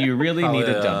for when you really need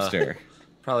a dumpster.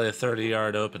 Probably a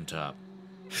 30-yard open top.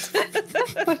 What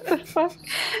the fuck?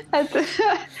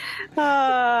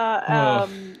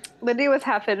 Lindy was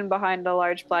half hidden behind a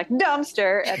large black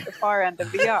dumpster at the far end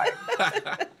of the yard.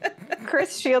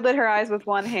 Kris shielded her eyes with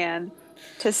one hand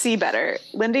to see better.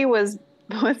 Lindy was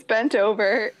bent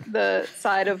over the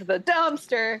side of the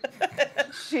dumpster.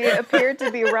 She appeared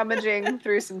to be rummaging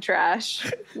through some trash.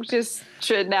 She's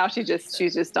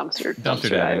just dumpster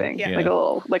diving. Yeah.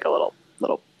 Like a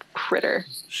little critter.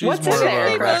 She's What's more in of there? a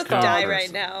They both raccoon die person.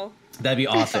 right now, That'd be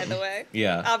awesome. by the way.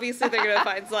 Yeah. Obviously, they're going to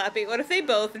find Slappy. What if they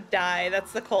both die?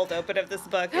 That's the cold open of this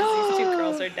book, is these two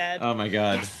girls are dead. Oh my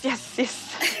god. Yes.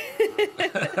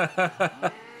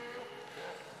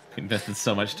 Invested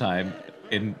so much time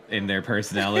in their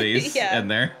personalities Yeah. and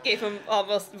their Gave them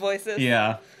almost voices.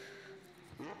 yeah.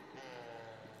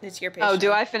 It's your page. Oh,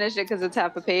 do I finish it because it's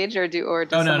half a page, or does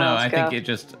Oh someone no, else I go? think it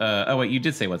just. Oh wait, you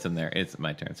did say what's in there. It's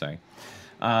my turn. Sorry.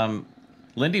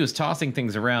 Lindy was tossing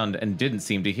things around and didn't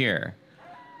seem to hear.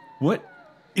 What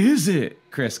is it?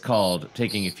 Kris called,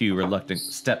 taking a few reluctant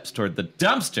steps toward the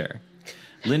dumpster.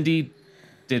 Lindy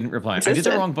didn't reply. I did the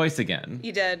Insisted. wrong voice again.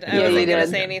 You did. Yeah, I you wasn't going to did.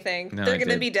 say anything. No, They're I going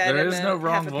to did. be dead There in is no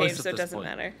wrong half a voice page, at so it this doesn't point.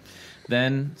 matter.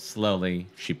 Then, slowly,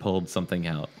 she pulled something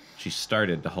out. She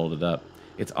started to hold it up.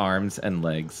 Its arms and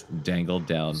legs dangled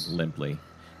down limply.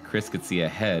 Kris could see a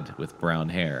head with brown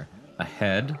hair. A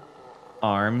head,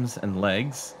 arms, and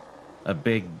legs. A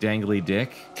big dangly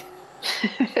dick.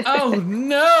 Oh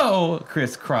no!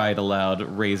 Kris cried aloud,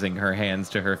 raising her hands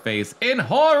to her face in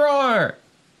horror!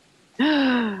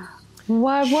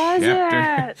 What was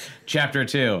it? Chapter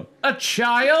 2. A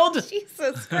child?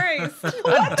 Jesus Christ.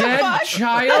 A dead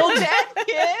child? Dead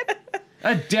kid?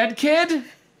 A dead kid?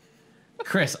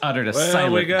 Kris uttered a Well,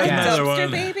 silent we got gasp. another Dumpster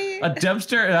one. baby. A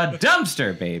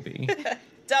dumpster baby.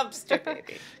 Dumpster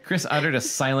baby. Kris uttered a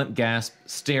silent gasp,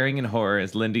 staring in horror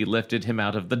as Lindy lifted him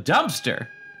out of the dumpster.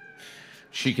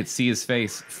 She could see his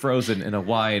face, frozen in a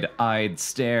wide-eyed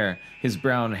stare. His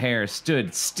brown hair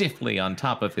stood stiffly on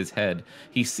top of his head.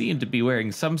 He seemed to be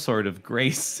wearing some sort of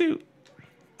gray suit.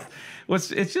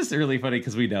 It's just really funny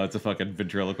because we know it's a fucking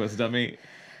ventriloquist dummy.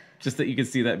 Just that you can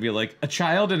see that and be like, a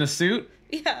child in a suit?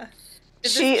 Yeah.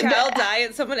 Did this child die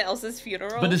at someone else's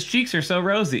funeral? But his cheeks are so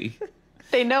rosy.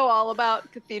 They know all about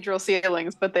cathedral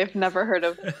ceilings, but they've never heard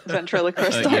of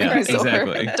ventriloquist Yeah, dummies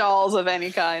exactly. or dolls of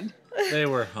any kind. They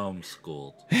were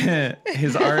homeschooled.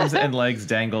 His arms and legs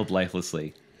dangled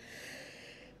lifelessly.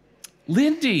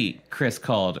 Lindy, Kris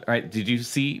called. All right, did you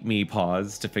see me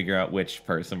pause to figure out which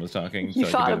person was talking? You I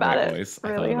could thought do the about right it voice?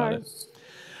 really I thought about hard. it.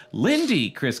 Lindy,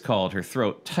 Kris called, her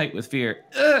throat tight with fear.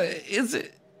 Is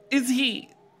he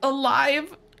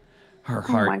alive? Her my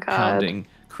heart God. pounding.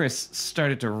 Kris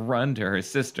started to run to her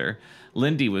sister.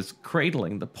 Lindy was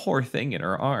cradling the poor thing in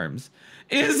her arms.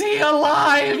 Is he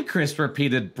alive? Kris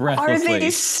repeated Are breathlessly.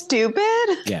 they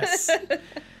stupid? Yes.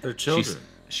 They're children.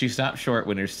 She stopped short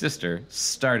when her sister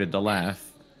started to laugh.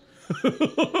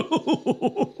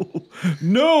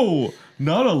 No,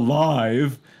 not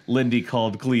alive, Lindy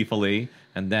called gleefully.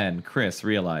 And then Kris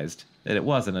realized that it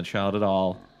wasn't a child at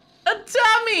all. A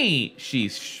dummy! She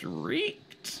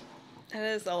shrieked. That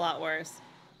is a lot worse.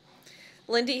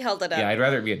 Lindy held it up. Yeah, I'd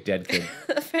rather it be a dead kid.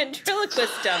 A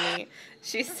ventriloquist dummy.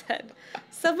 She said,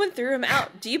 "Someone threw him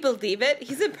out. Do you believe it?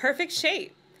 He's in perfect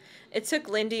shape." It took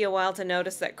Lindy a while to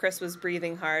notice that Kris was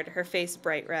breathing hard, her face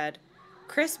bright red.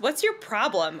 "Kris, what's your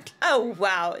problem?" "Oh,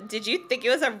 wow. Did you think it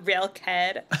was a real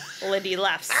kid?" Lindy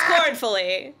laughed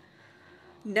scornfully.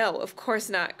 "No, of course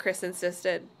not," Kris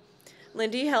insisted.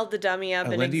 Lindy held the dummy up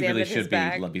and Lindy examined really his should be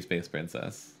bag. Lumpy Space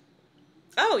Princess.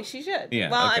 Oh, she should. Yeah,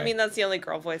 Well, okay. I mean, that's the only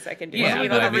girl voice I can do. Yeah, you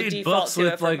but don't I have mean, a read default books to it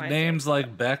with for like my names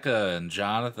like Bekah and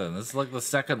Jonathan. This is like the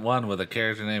second one with a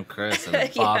character named Kris, and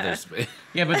it Yeah. bothers me.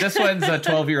 Yeah, but this one's a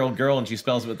 12-year-old girl and she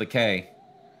spells it with a K.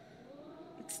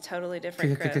 It's totally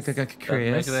different, Kris. Doesn't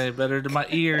make it any better to my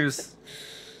ears.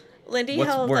 Lindy What's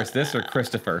held worse, this or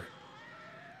Christopher?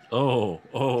 Oh,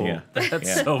 Yeah. that's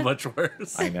Yeah. so much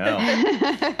worse. I know.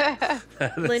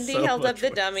 That is Lindy so held up much the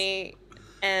worse. dummy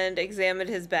and examined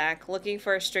his back, looking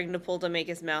for a string to pull to make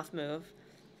his mouth move.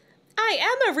 "I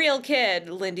am a real kid,"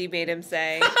 Lindy made him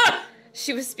say.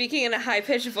 She was speaking in a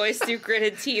high-pitched voice through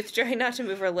gritted teeth, trying not to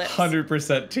move her lips.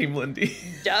 100% Team Lindy.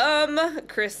 "Dumb,"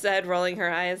 Kris said, rolling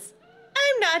her eyes.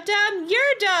 "I'm not dumb, you're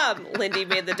dumb," Lindy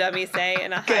made the dummy say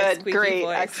in a high, Good, squeaky great,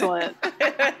 voice. excellent.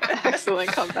 Excellent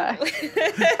comeback.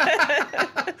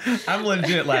 I'm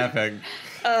legit laughing.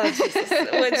 Oh, Jesus.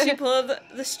 When she pulled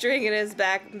the string in his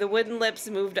back, the wooden lips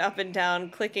moved up and down,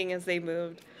 clicking as they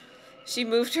moved. She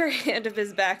moved her hand up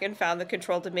his back and found the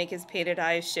control to make his painted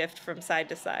eyes shift from side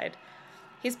to side.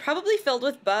 He's probably filled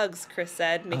with bugs, Kris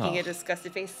said, making a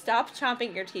disgusted face. Stop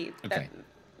chomping your teeth. Okay.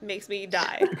 That makes me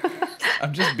die.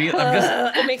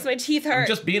 It makes my teeth hurt. I'm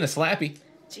just being a slappy.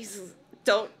 Jesus,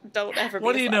 don't ever be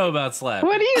What do you know about Slappy?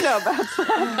 What do you know about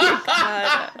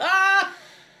that?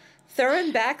 Throw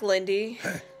him back, Lindy.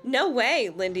 No way,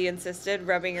 Lindy insisted,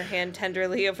 rubbing her hand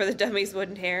tenderly over the dummy's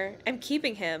wooden hair. I'm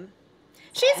keeping him.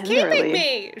 She's keeping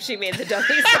me, she made the dummy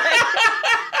say.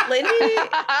 Lindy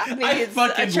needs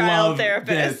a child therapist.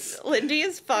 This. Lindy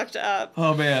is fucked up.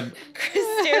 Oh, man. Kris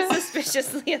stared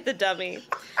suspiciously at the dummy.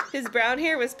 His brown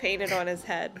hair was painted on his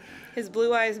head. His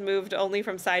blue eyes moved only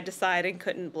from side to side and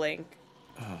couldn't blink.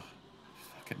 Oh,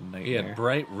 fucking nightmare. He had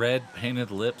bright red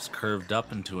painted lips curved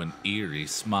up into an eerie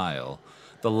smile.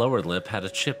 The lower lip had a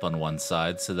chip on one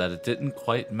side so that it didn't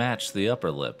quite match the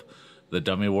upper lip. The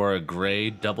dummy wore a gray,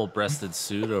 double-breasted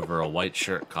suit over a white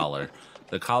shirt collar.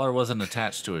 The collar wasn't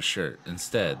attached to a shirt.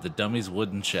 Instead, the dummy's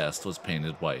wooden chest was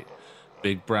painted white.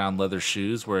 Big brown leather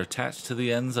shoes were attached to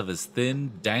the ends of his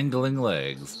thin, dangling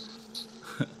legs.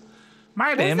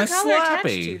 My name is What was the collar attached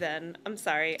to Slappy. then? I'm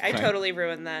sorry, I Sorry. totally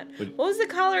ruined that. What was the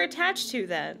collar attached to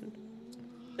then?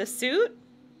 The suit?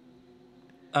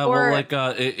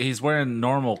 He's wearing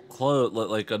normal clothes,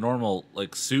 like a normal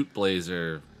suit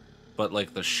blazer, but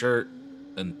like the shirt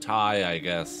and tie, I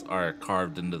guess, are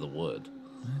carved into the wood.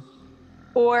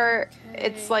 Or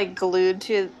it's like glued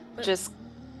to just,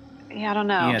 I don't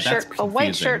know. Yeah, that's a white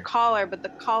confusing. shirt collar, but the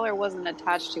collar wasn't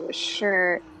attached to a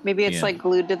shirt. Maybe it's Yeah. like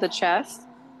glued to the chest,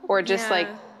 or just like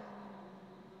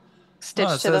stitched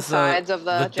No, it to the says, sides of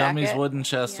the jacket. dummy's wooden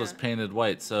chest was Yeah. painted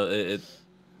white, so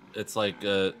it's like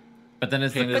But then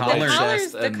is the Painted collar white collar's,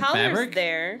 chest the and collar's fabric?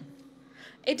 there.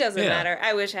 It doesn't Yeah. matter.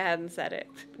 I wish I hadn't said it.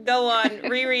 Go on,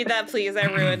 reread that, please. I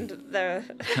ruined the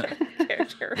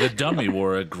character. the dummy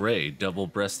wore a gray,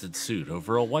 double-breasted suit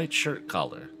over a white shirt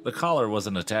collar. The collar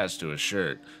wasn't attached to a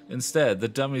shirt. Instead, the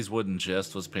dummy's wooden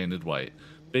chest was painted white.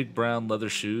 Big brown leather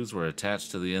shoes were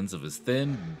attached to the ends of his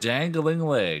thin, dangling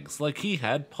legs, like he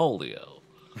had polio.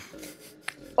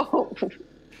 Oh,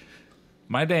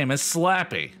 My name is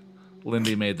Slappy,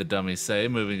 Lindy made the dummy say,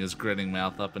 moving his grinning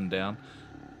mouth up and down.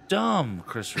 Dumb,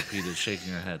 Kris repeated,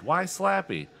 shaking her head. Why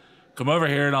Slappy? Come over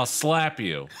here and I'll slap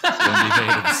you, Lindy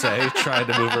made him say, trying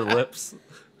to move her lips.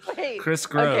 wait. Kris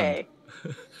groaned. Okay.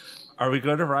 Are we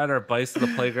going to ride our bikes to the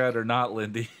playground or not,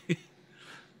 Lindy?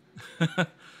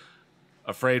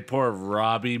 Afraid poor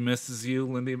Robbie misses you,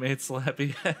 Lindy made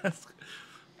Slappy ask.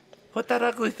 Put that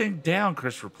ugly thing down,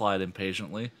 Kris replied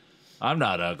impatiently. I'm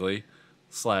not ugly,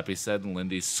 Slappy said in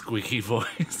Lindy's squeaky voice,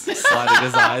 sliding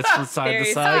his eyes from side Very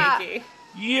to side. squeaky.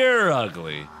 You're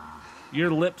ugly. Your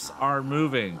lips are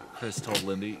moving, Kris told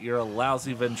Lindy. You're a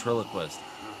lousy ventriloquist.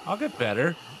 I'll get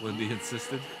better, Lindy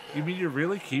insisted. You mean you're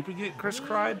really keeping it? Kris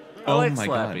cried. I Oh like my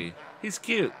Slappy. He's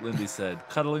cute, Lindy said,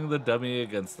 cuddling the dummy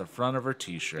against the front of her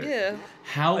t-shirt. Ew.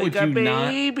 How would Like a you not?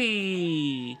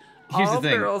 baby. Here's the All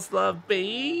thing. girls love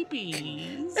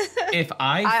babies. If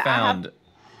I found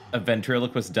a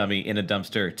ventriloquist dummy in a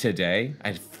dumpster today,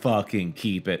 I'd fucking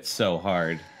keep it so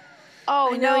hard.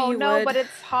 Oh I know you no, would. but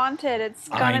it's haunted. It's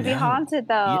I gonna be know. haunted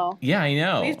though. Yeah, I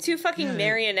know. We have two fucking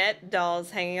marionette dolls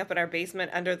hanging up in our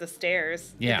basement under the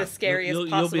stairs. Yeah. The scariest you'll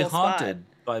possible be haunted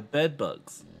by bed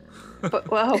bugs. But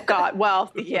oh god,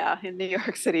 well, yeah, in New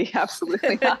York City,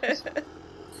 absolutely not. The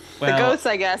Well, ghosts,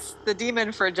 I guess. The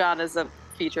demon for John is a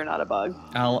feature, not a bug.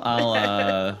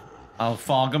 I'll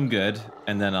fog them good,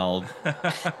 and then I'll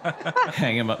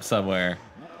hang him up somewhere.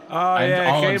 Oh, all I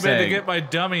I'm came in to saying- get my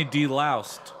dummy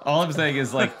deloused. All I'm saying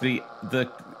is like the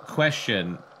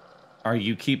question, are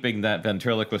you keeping that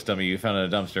ventriloquist dummy you found in a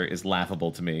dumpster, is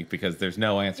laughable to me because there's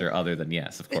no answer other than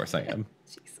yes, of course I am.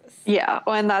 Jesus. Yeah,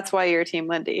 and that's why you're Team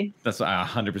Lindy. That's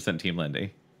 100% Team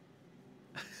Lindy.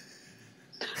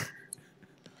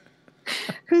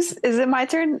 Is it my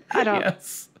turn? I don't.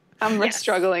 Yes. I'm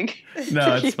struggling.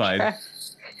 No, it's fine.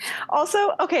 Also,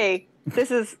 okay, this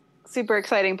is super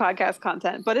exciting podcast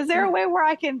content, but is there a way where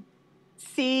I can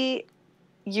see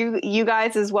you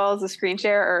guys as well as the screen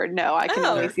share, or no? I can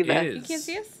only see that. Is. You can't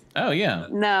see us? Oh yeah.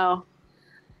 No.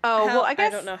 Oh well, I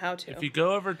guess don't know how to. If you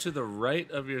go over to the right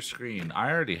of your screen, I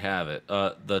already have it.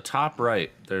 The top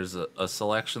right, there's a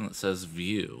selection that says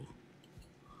View.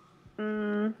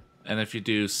 And if you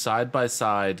do side by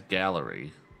side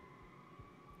gallery,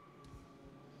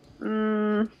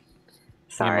 Yeah,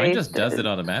 Sorry. mine just does it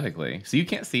automatically. So you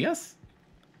can't see us?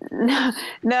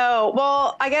 No.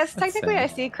 Well, I guess That's technically sad. I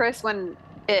see Kris when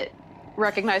it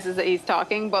recognizes that he's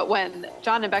talking, but when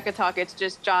John and Bekah talk, it's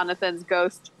just Jonathan's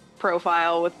ghost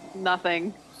profile with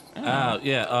nothing. Yeah.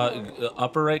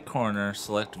 Upper right corner,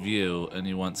 select view, and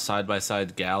you want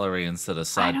side-by-side gallery instead of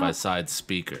side-by-side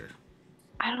speaker.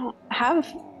 I don't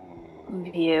have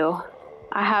view.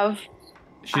 I have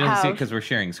She doesn't see it because we're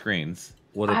sharing screens.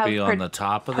 Would I it have be on the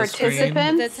top of the screen?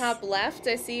 participants. The top left,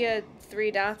 I see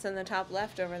 3 dots in the top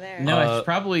left over there. No, it's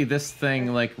probably this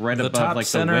thing like right The above top like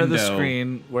center the of window. the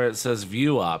screen where it says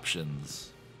view options.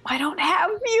 I don't have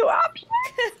view options.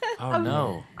 Oh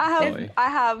no. Boy. I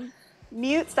have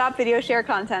mute, stop video, share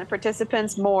content,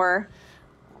 participants, more,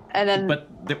 and then But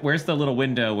where's the little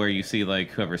window where you see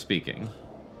like whoever's speaking?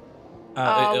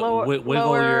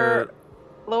 Wiggle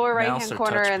lower your right mouse hand or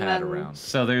corner, and touchpad then around.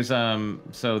 So there's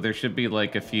so there should be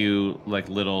like a few like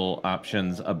little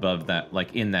options above that,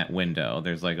 like in that window.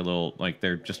 There's like a little like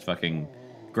they're just fucking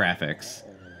graphics,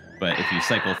 but if you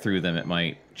cycle through them, it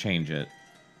might change it.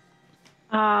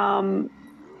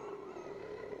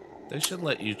 They should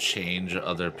let you change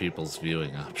other people's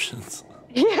viewing options.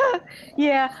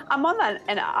 yeah. I'm on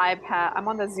an iPad. I'm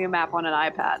on the Zoom app on an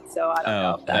iPad, so I don't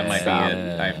know Oh, if that that's might be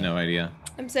it. I have no idea.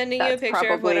 I'm sending you a That's picture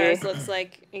of what probably- ours looks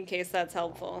like in case that's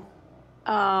helpful.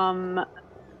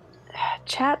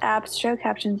 Chat apps, show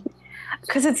captions,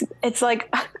 because it's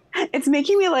like it's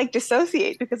making me like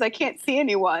dissociate because I can't see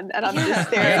anyone and I'm just It's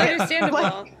staring at understandable.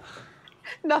 like,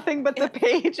 nothing but the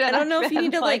page. And I don't know if you been,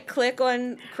 need to like click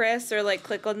on Kris or like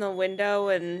click on the window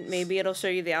and maybe it'll show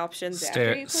you the options after you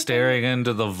click on it. Staring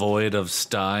into the void of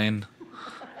Stine.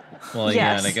 Well,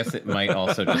 yeah, and I guess it might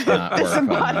also just not work on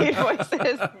disembodied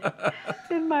voices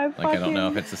in my like I don't know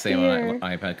if it's the same ear. on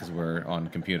iPad because we're on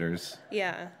computers.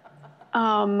 Yeah.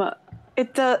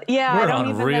 It does. Yeah, I We're don't on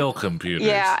even real know- computers.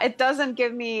 Yeah, it doesn't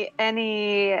give me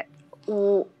any.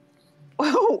 Oh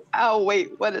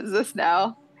wait, what is this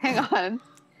now? Hang on.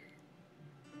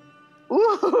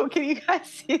 Ooh, can you guys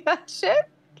see that shit?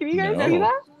 Can you guys No. see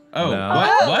that? Oh,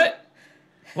 No. what?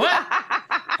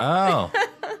 Oh.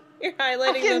 You're I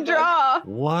highlighting can the draw.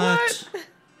 What?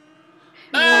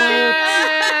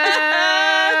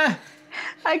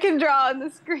 I can draw on the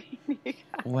screen.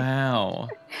 Wow.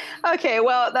 Okay,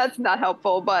 well that's not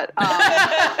helpful, but What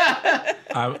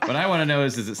I want to know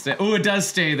is it stay? Oh, it does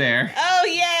stay there. Oh,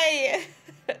 yay!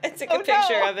 I took a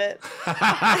picture no. of it.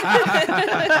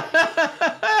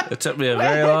 It took me a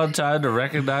very long time to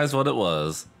recognize what it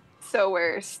was. so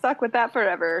we're stuck with that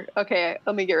forever. Okay,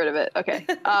 let me get rid of it. Okay.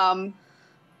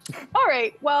 All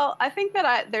right. Well, I think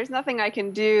that there's nothing I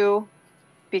can do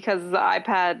because the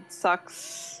iPad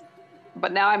sucks.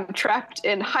 But now I'm trapped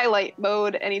in highlight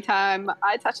mode anytime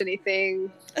I touch anything,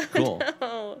 Cool.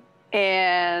 Oh.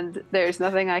 and there's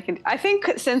nothing I can. I think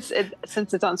since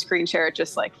it's on screen share, it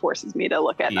just like forces me to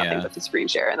look at nothing Yeah. but the screen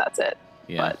share, and that's it.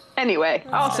 Yeah. But anyway,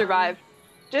 I'll survive.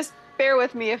 Just bear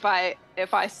with me if I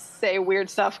say weird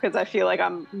stuff because I feel like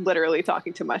I'm literally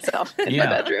talking to myself in my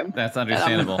bedroom, That's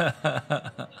understandable.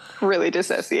 really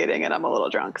dissociating, and I'm a little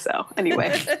drunk. So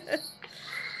anyway,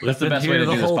 That's the been best way here to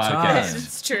the do this whole podcast. time.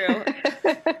 It's true.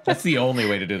 That's the only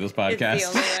way to do this podcast.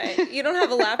 It's the only way. You don't have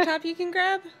a laptop you can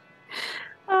grab?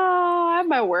 oh, I have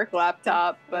my work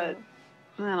laptop, but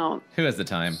I Who has the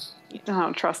time?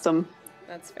 don't trust them.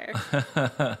 That's fair.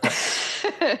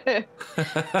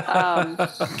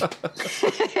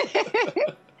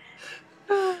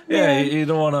 Yeah, you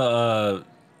don't want to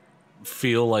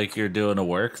feel like you're doing a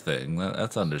work thing.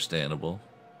 That's understandable.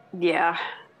 Yeah,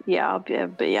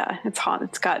 but yeah, it's hot.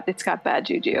 It's got bad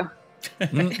juju.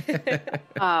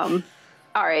 All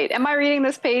right, am I reading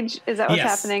this page? Is that what's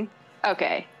Yes. happening?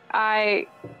 Okay, I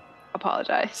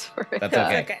apologize for That's the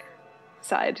okay. Okay.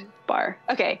 sidebar.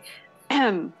 Okay,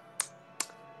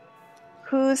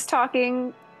 who's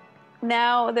talking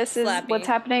now? This is Slappy. what's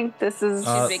happening. This is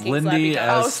making Lindy Slappy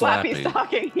as Slappy's Slappy.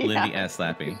 talking. Lindy Yeah. as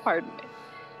Slappy. Pardon me.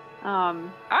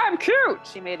 I'm cute,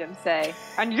 she made him say.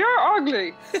 And you're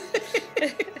ugly.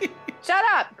 Shut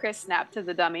up, Kris snapped to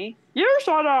the dummy. You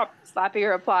shut up, Slappy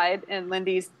replied in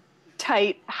Lindy's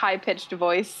tight, high-pitched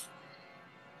voice.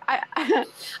 I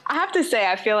have to say,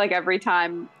 I feel like every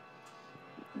time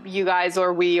you guys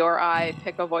or we or I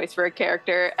pick a voice for a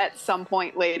character, at some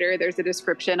point later, there's a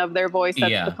description of their voice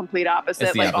that's Yeah. the complete opposite,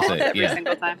 It's the like opposite, almost every yeah.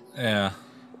 single time. Yeah.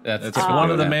 That's It's typically one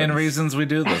of what the main happens. reasons we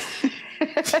do this.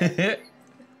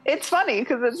 It's funny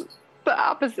because it's the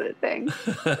opposite thing.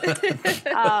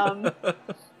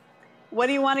 What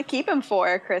do you want to keep him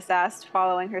for? Kris asked,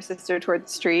 following her sister toward the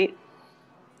street.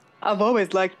 I've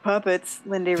always liked puppets,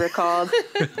 Lindy recalled.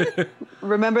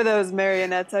 Remember those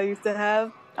marionettes I used to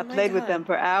have? I Oh my played with God. them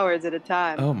for hours at a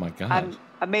time. Oh my god.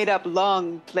 I made up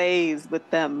long plays with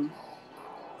them.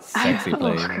 Sexy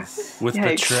plays. With Yikes.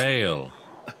 betrayal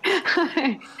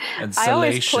and I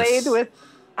always salacious. played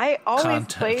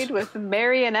content. with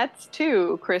marionettes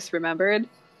too, Kris remembered.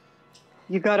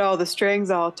 You got all the strings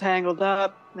all tangled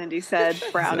up, Lindy said,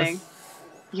 frowning.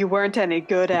 You weren't any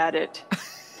good at it.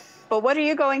 But what are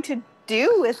you going to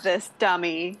do with this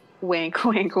dummy? Wink,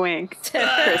 wink, wink,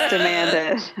 Kris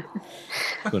demanded.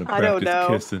 I don't know.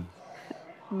 Kissing.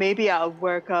 Maybe I'll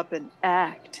work up an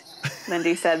act,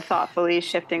 Lindy said thoughtfully,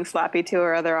 shifting Slappy to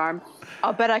her other arm.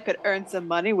 I'll bet I could earn some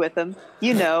money with them.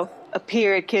 You know,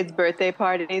 appear at kids' birthday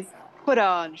parties, put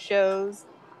on shows.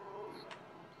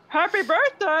 Happy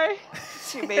birthday,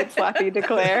 she made Slappy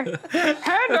declare.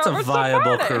 That's a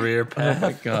viable career Oh my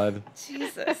path. god.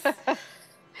 Jesus.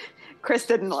 Kris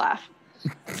didn't laugh.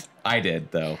 I did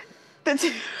though. The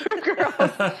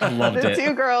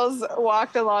two girls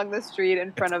walked along the street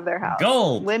in front of their house.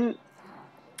 Gold.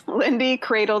 Lindy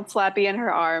cradled Slappy in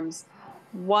her arms,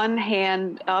 one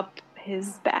hand up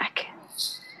his back.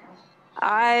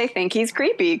 I think he's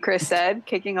creepy, Kris said,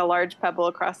 kicking a large pebble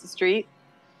across the street.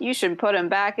 You should put him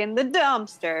back in the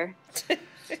dumpster.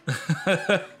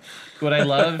 What I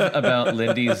love about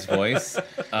Lindy's voice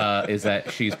is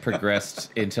that she's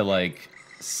progressed into like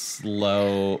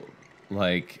slow,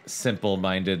 like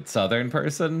simple-minded Southern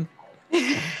person.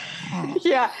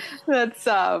 Yeah, that's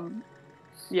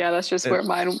just where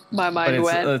my mind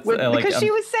went. Because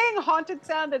she was saying haunted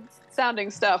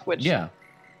sounding stuff, which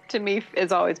to me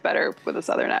is always better with a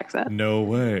Southern accent. No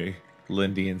way,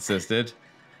 Lindy insisted.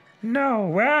 No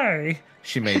way,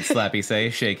 she made Slappy say,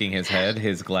 shaking his head,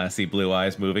 his glassy blue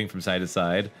eyes moving from side to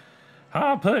side.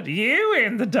 I'll put you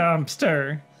in the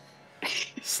dumpster.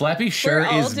 Slappy sure We're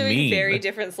all is doing mean. very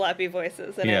different Slappy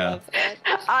voices, and I love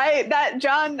that.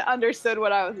 John understood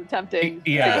what I was attempting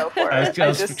to go for. I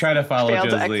was just trying to follow failed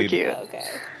Joe's to lead. execute. Okay.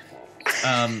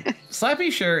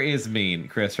 Slappy sure is mean,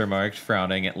 Kris remarked,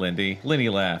 frowning at Lindy. Lindy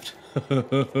laughed.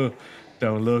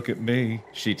 Don't look at me,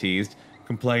 she teased.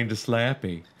 Complained to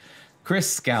Slappy. Kris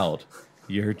scowled.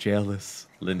 You're jealous,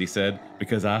 Lindy said,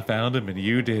 because I found him and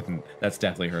you didn't. That's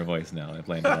definitely her voice now. I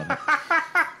blamed it on her.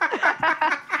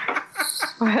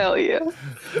 Hell yeah.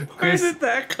 Where did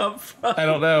that come from? I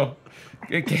don't know.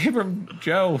 It came from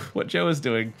Joe, what Joe is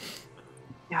doing.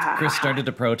 Kris started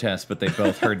to protest, but they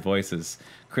both heard voices.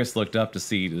 Kris looked up to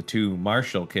see the two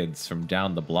Marshall kids from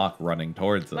down the block running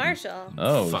towards them. Marshall.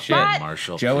 Oh, Fuck shit. that,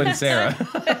 Marshall. Joe and Sarah.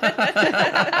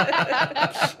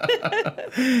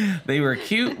 They were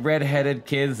cute, red-headed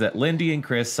kids that Lindy and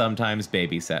Kris sometimes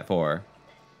babysat for.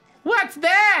 What's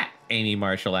that? Amy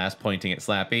Marshall asked, pointing at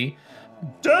Slappy.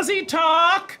 Does he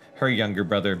talk? Her younger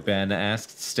brother Ben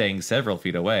asked, staying several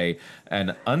feet away,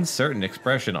 an uncertain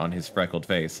expression on his freckled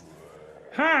face.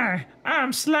 Hi,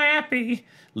 I'm Slappy.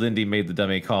 Lindy made the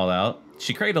dummy call out.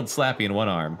 She cradled Slappy in one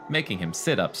arm, making him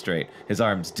sit up straight. His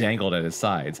arms dangled at his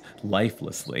sides,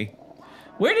 lifelessly.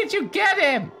 Where did you get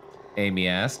him? Amy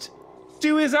asked.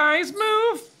 Do his eyes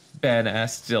move? Ben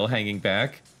asked, still hanging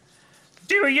back.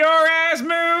 Do your eyes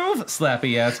move?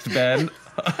 Slappy asked Ben.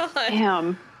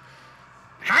 Damn.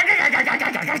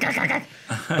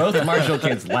 Both Marshall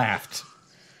kids laughed.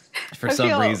 For I some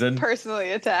feel reason.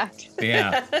 personally attacked.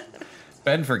 Yeah.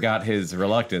 Ben forgot his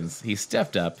reluctance. He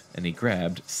stepped up and he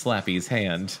grabbed Slappy's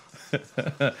hand.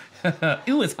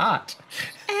 It was hot.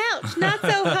 Ouch, not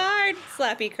so hard,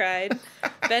 Slappy cried.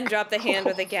 Ben dropped the hand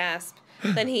with a gasp.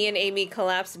 Then he and Amy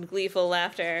collapsed in gleeful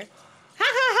laughter. Ha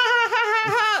ha ha ha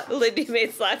ha ha! Lindy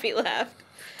made Slappy laugh,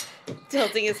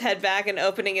 tilting his head back and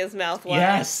opening his mouth wide.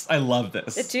 Yes, I love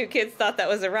this. The two kids thought that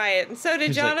was a riot, and so did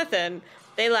He's like- Jonathan.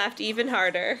 They laughed even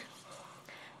harder.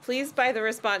 Pleased by the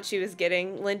response she was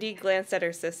getting, Lindy glanced at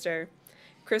her sister.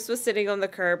 Kris was sitting on the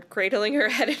curb, cradling her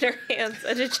head in her hands,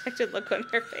 a dejected look on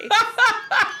her face.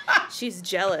 She's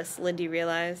jealous, Lindy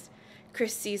realized.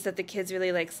 Kris sees that the kids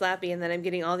really like Slappy and that I'm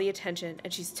getting all the attention,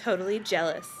 and she's totally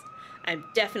jealous. I'm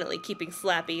definitely keeping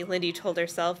Slappy, Lindy told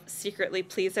herself, secretly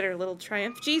pleased at her little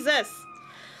triumph. Jesus!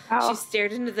 Oh. She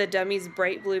stared into the dummy's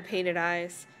bright blue painted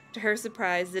eyes. To her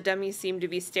surprise, the dummy seemed to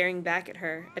be staring back at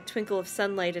her, a twinkle of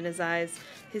sunlight in his eyes,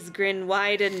 his grin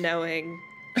wide and knowing.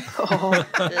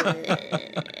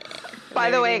 By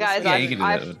the way, guys, Yeah, you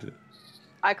can do that.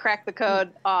 I cracked the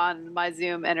code on my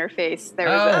Zoom interface. There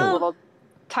was a little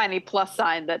tiny plus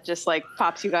sign that just like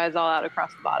pops you guys all out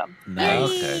across the bottom.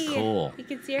 Okay, cool. You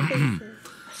can see our faces.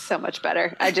 So much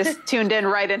better. I just tuned in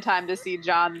right in time to see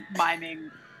John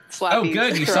miming Slappy. Oh,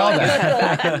 good, you saw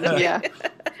that. Yeah.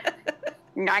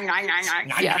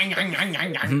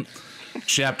 Yeah.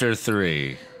 Chapter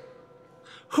 3.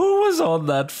 Who was on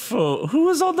that phone? Who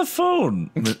was on the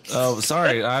phone? Oh,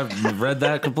 sorry, I read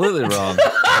that completely wrong.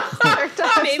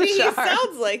 Maybe he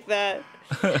sounds like that.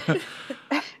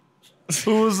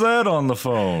 Who was that on the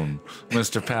phone?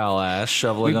 Mr. Powell asked,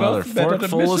 shoveling another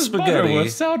forkful of spaghetti.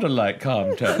 Sound-alike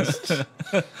contest.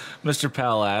 Mr.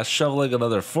 Powell asked, shoveling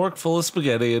another forkful of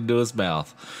spaghetti into his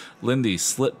mouth. Lindy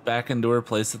slipped back into her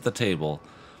place at the table.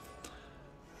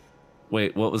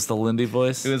 Wait, what was the Lindy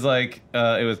voice? It was like,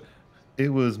 it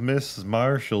was Mrs.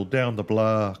 Marshall down the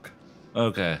block.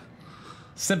 Okay. So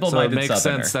it Simple-minded makes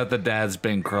Southerner. sense that the dad's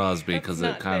Bing Crosby because it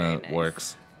not kind very of nice.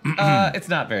 works. It's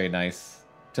not very nice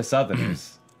to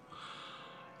Southerners.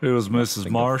 It was Mrs.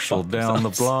 Marshall fuck down the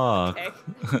themselves. block.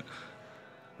 Okay.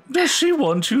 Does she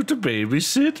want you to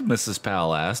babysit? Mrs.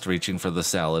 Powell asked, reaching for the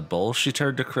salad bowl. She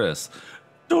turned to Kris.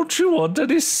 Don't you want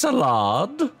any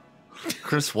salad?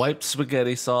 Kris wiped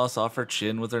spaghetti sauce off her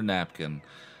chin with her napkin.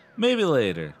 Maybe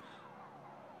later.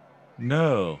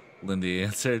 No, Lindy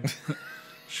answered.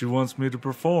 She wants me to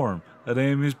perform at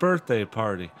Amy's birthday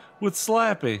party with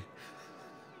Slappy.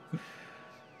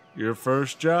 Your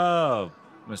first job,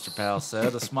 Mr. Powell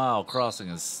said, a smile crossing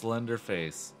his slender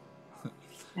face.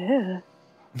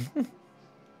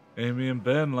 Amy and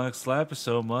Ben like Slappy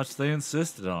so much they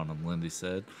insisted on him, Lindy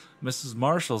said. Mrs.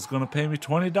 Marshall's going to pay me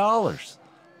 $20.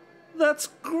 That's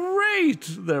great,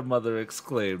 their mother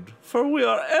exclaimed, for we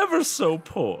are ever so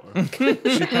poor.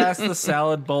 She passed the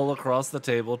salad bowl across the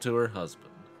table to her husband.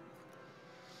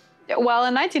 Well,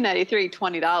 in 1993,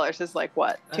 $20 is like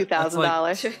what?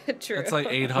 $2,000. True. That's like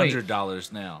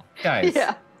 $800 now. Guys,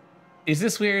 Yeah. is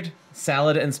this weird?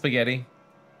 Salad and spaghetti?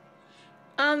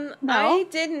 No. I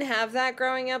didn't have that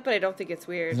growing up, but I don't think it's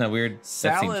weird. Isn't that weird? That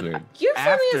seems Salad weird. You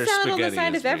have me after a salad on the spaghetti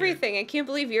side is of everything. I can't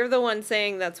believe you're the one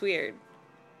saying that's weird.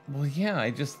 Well, yeah,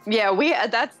 I just... Yeah,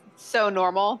 that's so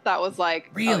normal. That was like,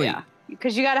 Really? oh, yeah.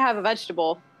 Because you got to have a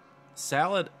vegetable.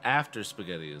 Salad after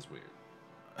spaghetti is weird.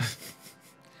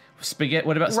 Spaghetti.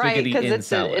 What about Right, spaghetti because in it's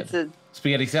salad? it's a,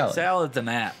 Spaghetti salad. Salad's an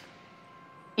app.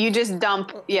 you just dump,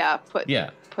 put it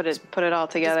all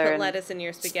Just together. put and lettuce in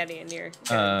your spaghetti and your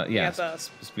Yeah, both.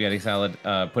 spaghetti salad.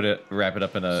 Wrap it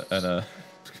up in a But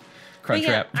crunch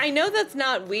yeah, wrap. I know that's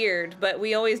not weird, but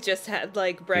we always just had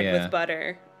like bread Yeah. with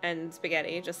butter and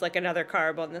spaghetti, just like another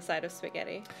carb on the side of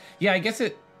spaghetti. Yeah, I guess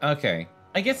it. Okay,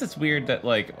 I guess it's weird that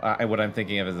like what I'm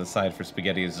thinking of as a side for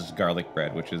spaghetti is just garlic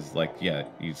bread, which is like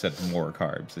you said more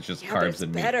carbs. It's just Yeah, but carbs it's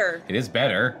and meat. better. It is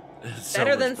better. It's so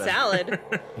Better much than salad.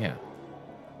 Yeah.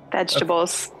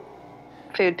 vegetables,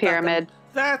 food pyramid.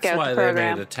 That's Go with why the they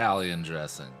program. made Italian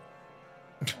dressing.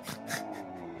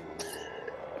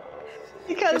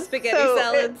 Because spaghetti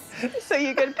salads. So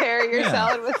you could pair your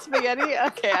salad with spaghetti?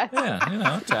 Okay.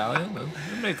 Yeah, Italian.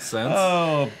 It makes sense.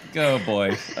 Oh, go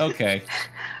boy. Okay.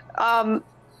 I'm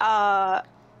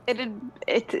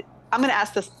going to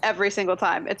ask this every single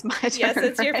time. It's my turn. Yes,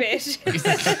 it's your right? fish.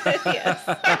 Yes.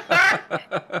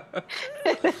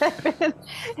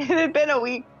 It had been a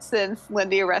week since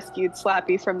Lindy rescued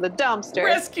Slappy from the dumpster.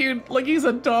 Rescued like he's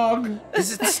a dog.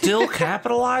 Is it still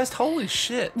capitalized? Holy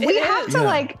shit. We It have is. to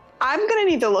Yeah. I'm going to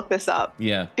need to look this up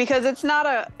Yeah. because it's not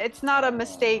a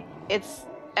mistake. It's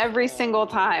every single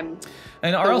time.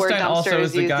 And The word Arlstein also dumpster is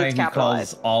is the used, guy it's who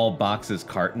capitalized. calls all boxes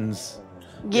cartons.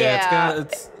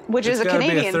 Which is a gotta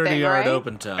Canadian be a 30 thing, yard right?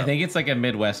 open top. I think it's like a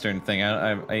Midwestern thing,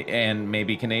 and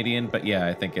maybe Canadian, but yeah,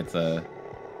 I think it's a.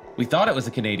 We thought it was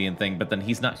a Canadian thing, but then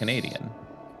he's not Canadian.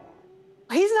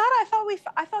 He's not.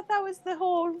 I thought that was the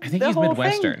whole. I think the he's whole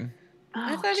Midwestern. Thing.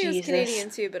 I Oh, thought he was Jesus. Canadian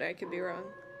too, but I could be wrong.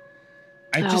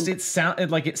 It sounded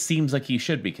like it seems like he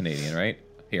should be Canadian, right?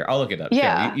 Here, I'll look it up.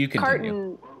 Yeah, you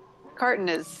continue. Carton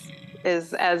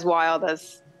is as wild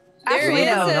as. There Actually,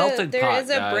 is no. a, Melting there pot, is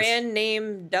a guys. brand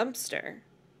name dumpster.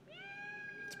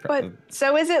 But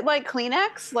so is it like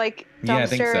Kleenex? Like dumpster Yeah, I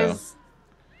think so. is.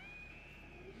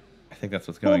 I think that's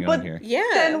what's going Well, on but- here. Yeah.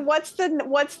 Then what's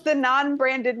the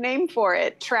non-branded name for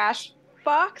it? Trash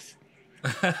box.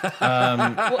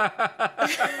 Um,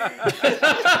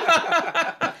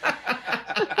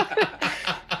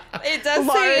 It does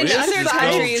say in Large other size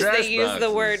countries trash they use the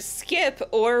boxes. word skip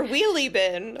or wheelie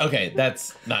bin. okay,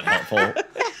 that's not helpful.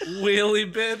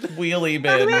 Wheelie bin. Wheelie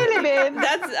bin. Really big.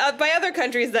 That's by other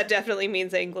countries that definitely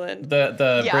means England. The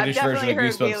Yeah, I've British version of definitely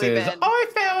heard Goosebumps wheelie is bin. I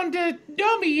found a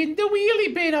dummy in the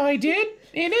wheelie bin. I did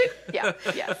in it. Yeah.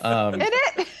 Yes. Um, In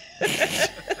it.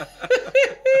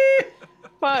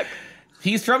 Fuck.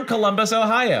 he's from Columbus,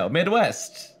 Ohio,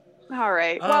 Midwest. All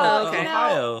right. Oh, Well, okay. you know,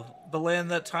 Ohio, the land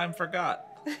that time forgot.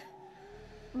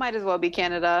 might as well be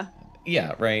Canada.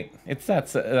 Yeah, right.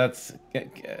 That's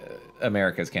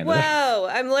America's Canada. Whoa,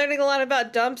 I'm learning a lot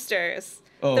about dumpsters.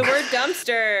 Oh. The word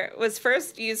dumpster was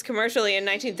first used commercially in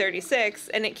 1936,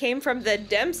 and it came from the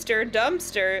Dempster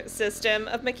dumpster system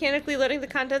of mechanically loading the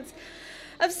contents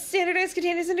of standardized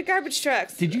containers into garbage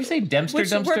trucks. Did you say Dempster which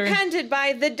dumpster? were patented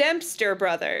by the Dempster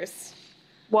brothers.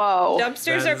 Whoa.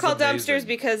 Dumpsters That are is called amazing. dumpsters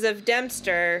because of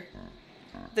Dempster.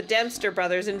 The Dempster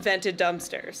brothers invented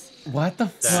dumpsters. What the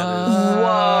fuck?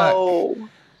 Whoa.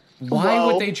 Why Whoa.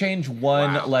 would they change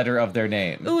one letter of their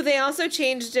name? Ooh, they also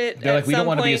changed it They're at like, we don't some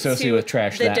want to be point associated with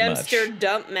trash the that Dempster much.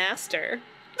 Dump Master.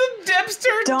 The Dempster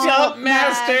Dump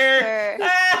Master.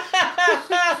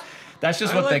 That's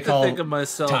just I what like they to call think of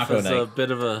myself taco as a night. bit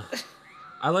of a.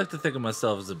 I like to think of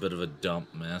myself as a bit of a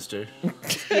dump master.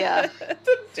 Yeah.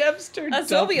 The Dempster That's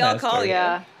Dump what we all Master. call you.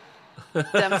 Yeah.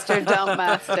 Dumpster Dump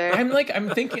Master. I'm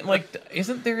thinking, like,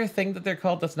 isn't there a thing that they're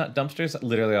called that's not dumpsters?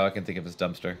 Literally all I can think of is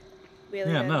dumpster.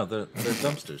 Really Yeah, good. no, they're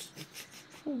dumpsters.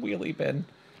 Wheelie bin.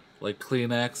 Like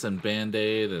Kleenex and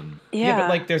Band-Aid and... Yeah, but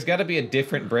like, there's got to be a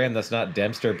different brand that's not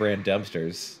Dempster brand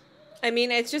dumpsters. I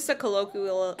mean, it's just a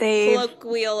colloquialism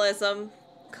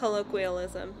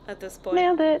at this point.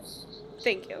 Nailed it.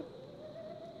 Thank you.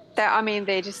 I mean,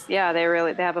 they just, they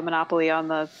have a monopoly on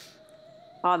the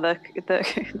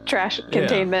trash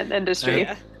containment industry.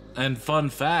 Yeah. And fun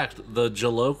fact, the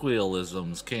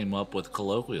jolloquialisms came up with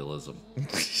colloquialism.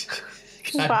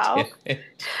 God Wow. damn it.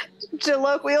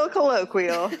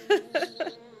 Colloquial.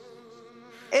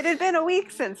 It had been a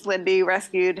week since Lindy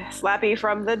rescued Slappy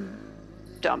from the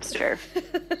dumpster.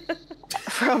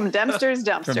 From Dempster's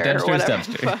dumpster. From or Dempster's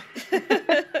whatever.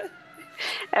 dumpster.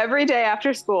 Every day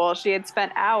after school, she had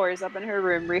spent hours up in her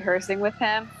room rehearsing with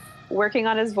him, working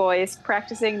on his voice,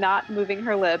 practicing not moving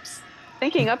her lips,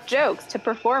 thinking up jokes to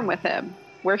perform with him,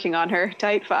 working on her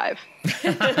tight five.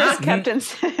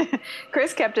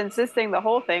 Kris kept insisting the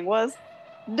whole thing was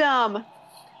dumb.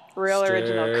 Real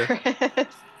original Kris.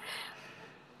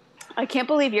 I can't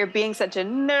believe you're being such a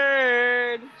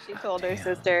nerd, she told her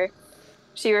sister.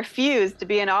 She refused to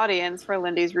be an audience for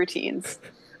Lindy's routines.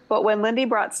 But when Lindy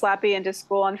brought Slappy into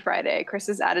school on Friday,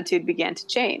 Kris's attitude began to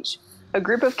change. A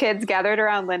group of kids gathered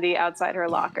around Lindy outside her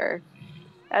locker.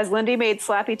 As Lindy made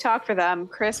Slappy talk for them,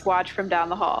 Kris watched from down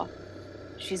the hall.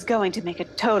 She's going to make a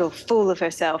total fool of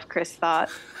herself, Kris thought.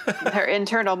 Her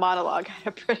internal monologue had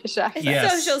a British accent.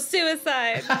 Yes. Social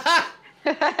suicide.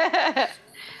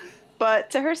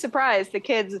 But to her surprise, the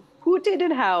kids hooted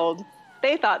and howled.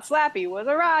 They thought Slappy was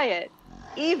a riot.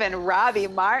 Even Robbie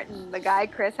Martin, the guy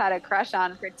Kris had a crush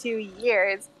on for 2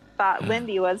 years, thought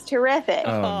Lindy was terrific.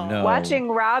 Oh, no. Watching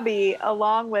Robbie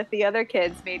along with the other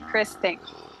kids made Kris think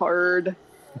hard.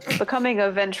 Becoming a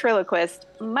ventriloquist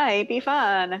might be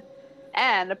fun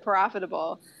and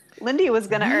profitable. Lindy was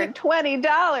going to earn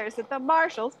 $20 at the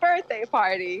Marshall's birthday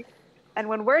party. And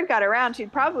when word got around,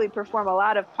 she'd probably perform a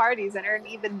lot of parties and earn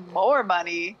even more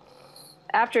money.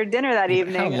 After dinner that How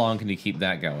evening, long can you keep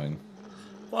that going?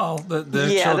 Well, they're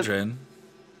Yeah, children.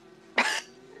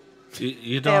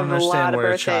 You They have don't a lot understand of where a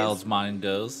birthdays. child's mind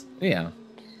goes. Yeah.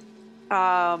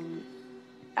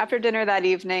 after dinner that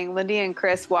evening, Lindy and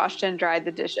Kris washed and dried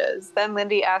the dishes. Then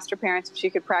Lindy asked her parents if she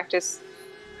could practice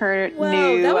her Whoa,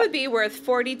 new that would be worth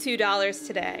 $42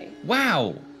 today.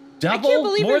 Wow. Double? I can't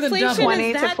believe More than inflation double. 20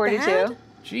 is to that 42. bad?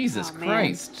 Jesus Oh, man.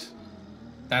 Christ.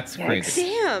 That's crazy.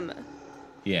 Damn.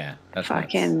 Yeah, that's nuts.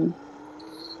 Fucking,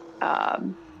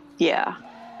 yeah.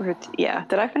 Yeah.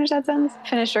 Did I finish that sentence?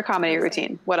 Finish her comedy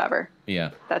routine. Whatever.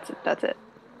 Yeah. That's it. That's it.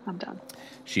 I'm done.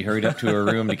 She hurried up to her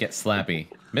room to get Slappy.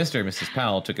 Mr. and Mrs.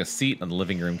 Powell took a seat on the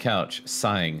living room couch,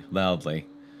 sighing loudly.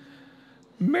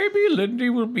 Maybe Lindy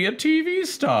will be a TV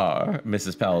star,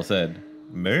 Mrs. Powell said.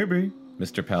 Maybe,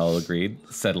 Mr. Powell agreed,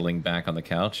 settling back on the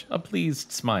couch, a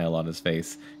pleased smile on his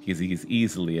face. He's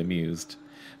easily amused.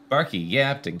 Barky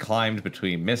yapped and climbed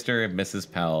between Mr. and Mrs.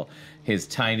 Powell, his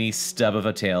tiny stub of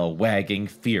a tail wagging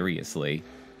furiously.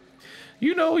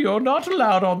 You know you're not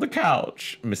allowed on the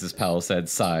couch, Mrs. Powell said,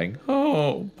 sighing.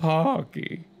 Oh,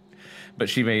 Barky. But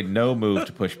she made no move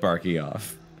to push Barky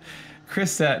off.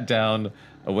 Kris sat down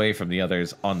away from the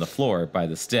others on the floor by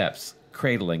the steps,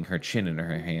 cradling her chin in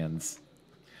her hands.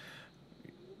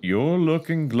 You're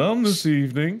looking glum this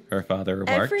evening, her father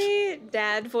remarked. Every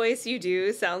dad voice you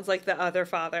do sounds like the other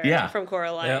father Yeah. from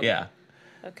Coraline. Yeah.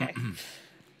 Okay.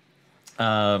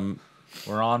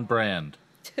 We're on brand.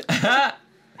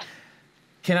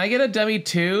 Can I get a dummy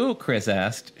too? Kris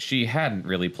asked. She hadn't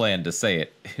really planned to say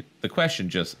it. The question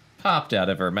just popped out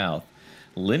of her mouth.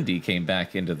 Lindy came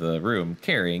back into the room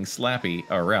carrying Slappy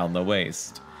around the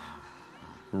waist.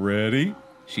 Ready?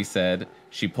 She said.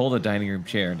 She pulled a dining room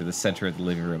chair into the center of the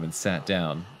living room and sat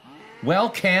down. Well,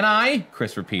 can I?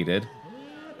 Kris repeated.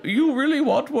 You really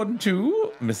want one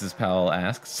too? Mrs. Powell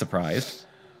asked, surprised.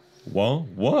 Well,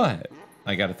 what?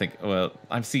 I gotta think. Well,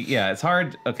 yeah, it's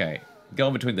hard. Okay.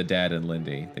 Going between the dad and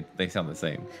Lindy. They sound the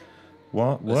same.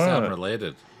 What? They sound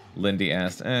related. Lindy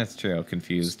asked. It's true.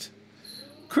 Confused.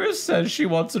 Kris says she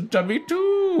wants a dummy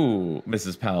too,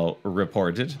 Mrs. Powell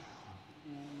reported.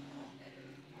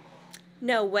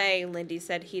 No way, Lindy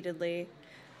said heatedly.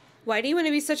 Why do you want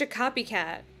to be such a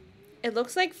copycat? It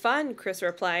looks like fun, Kris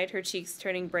replied, her cheeks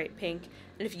turning bright pink.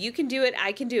 And if you can do it,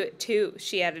 I can do it too,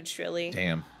 she added shrilly.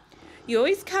 Damn. You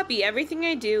always copy everything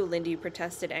I do, Lindy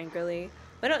protested angrily.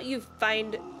 Why don't you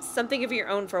find something of your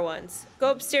own for once? Go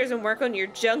upstairs and work on your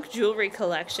junk jewelry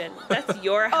collection. That's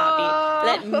your hobby.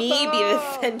 Let me be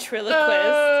the ventriloquist.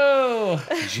 Oh,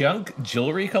 junk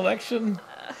jewelry collection?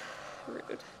 Rude.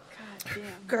 God damn.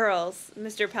 Girls,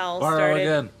 Mr. Powell Borrow started,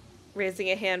 again. raising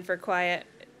a hand for quiet.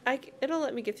 It'll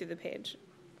let me get through the page.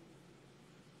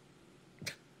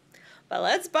 But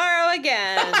let's borrow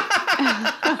again.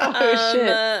 Oh,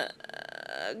 shit.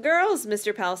 Girls,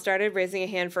 Mr. Powell started, raising a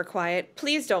hand for quiet.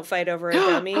 Please don't fight over a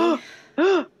dummy.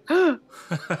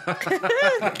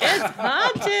 It's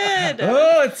haunted.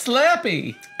 Oh, it's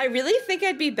Slappy. I really think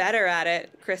I'd be better at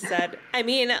it, Kris said. I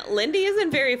mean, Lindy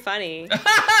isn't very funny.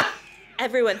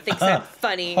 Everyone thinks I'm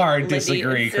funny. Hard Lindy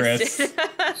disagree, insisted.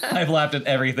 Chris. I've laughed at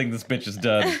everything this bitch has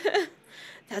done.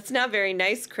 That's not very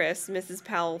nice, Kris, Mrs.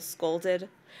 Powell scolded.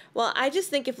 Well, I just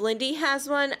think if Lindy has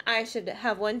one, I should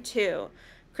have one too,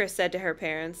 Kris said to her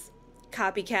parents.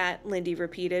 Copycat, Lindy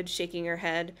repeated, shaking her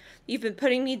head. You've been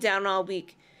putting me down all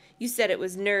week. You said it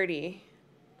was nerdy.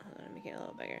 Hold on, I'm making it a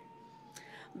little bigger.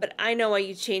 But I know why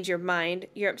you changed your mind.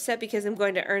 You're upset because I'm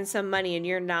going to earn some money and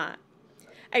you're not.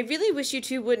 I really wish you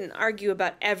two wouldn't argue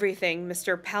about everything,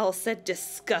 Mr. Powell said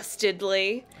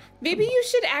disgustedly. Maybe you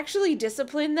should actually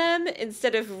discipline them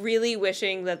instead of really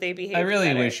wishing that they behave I really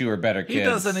better. wish you were better kids. He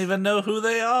doesn't even know who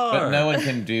they are. But no one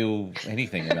can do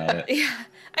anything about it. Yeah,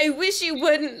 I wish you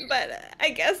wouldn't, but I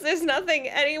guess there's nothing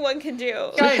anyone can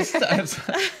do. Guys,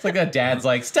 it's like a dad's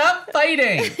like, stop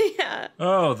fighting. Yeah.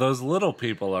 Oh, those little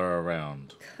people are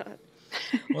around. What's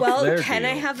Well, their can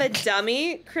I deal? have a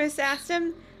dummy? Kris asked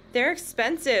him. They're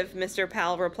expensive, Mr.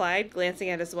 Powell replied, glancing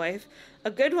at his wife.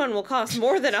 A good one will cost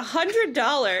more than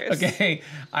 $100. Okay,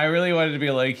 I really wanted to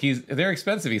be like, they're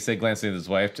expensive, he said, glancing at his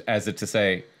wife, as if to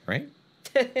say, right?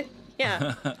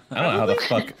 Yeah. I don't know how the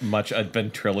fuck much a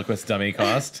ventriloquist dummy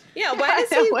cost. Yeah, why does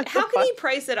he, how can he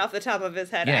price it off the top of his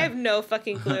head? Yeah. I have no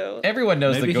fucking clue. Everyone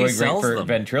knows Maybe the he going rate sells for them.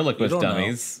 ventriloquist You don't know.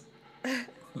 dummies.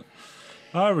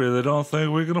 I really don't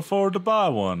think we can afford to buy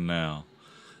one now.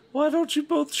 Why don't you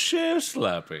both share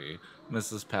Slappy?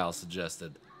 Mrs. Powell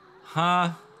suggested.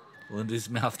 Huh? Lindy's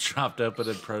mouth dropped open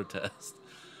in protest.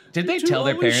 Did they Did you tell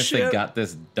their always parents share- they got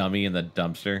this dummy in the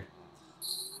dumpster?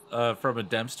 From a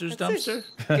Dempster's That's a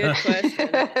dumpster? Good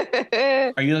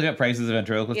question. Are you looking at prices of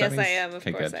ventriloquist Yes, dummies? I am. Of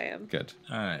Okay, course good. I am. Good.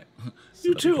 All right. So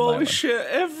You that we two can buy always one. share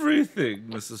everything,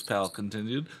 Mrs. Powell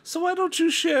continued. So why don't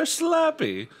you share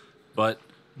Slappy? But,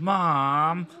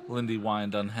 Mom, Lindy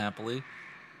whined unhappily.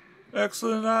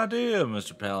 Excellent idea,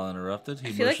 Mr. Powell interrupted. He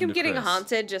I feel like I'm motioned to getting Kris.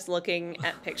 haunted just looking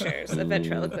at pictures of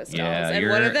ventriloquist dolls. yeah, And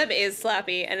one you're- of them is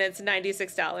Slappy, and it's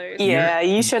 $96. Yeah,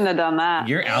 you shouldn't have done that.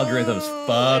 Your algorithm's Oh,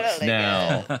 fucked I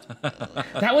now.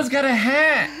 That one's got a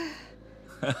hat.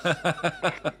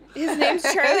 His name's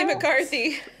Charlie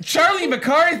McCarthy. Charlie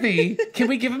McCarthy. Can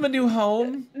we give him a new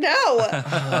home? No!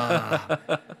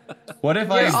 What if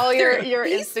All your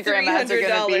He's Instagram ads are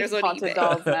going to $300 be on haunted eBay.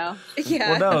 dolls now.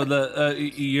 Yeah. Well, no,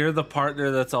 you're the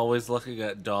partner that's always looking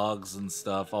at dogs and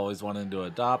stuff, always wanting to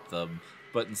adopt them.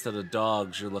 But instead of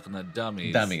dogs, you're looking at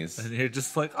dummies. Dummies. And you're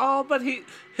just like, oh, but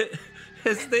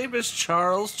his name is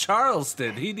Charles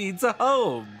Charleston. He needs a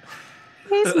home.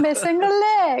 He's missing a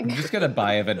I'm leg. just gonna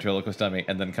buy a ventriloquist dummy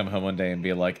and then come home one day and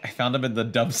be like, I found him in the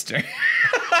dumpster.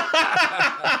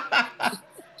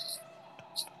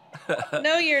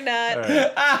 No, you're not.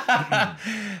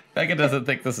 Bekah doesn't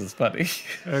think this is funny.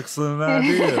 Excellent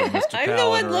idea, Mr. I'm Powell the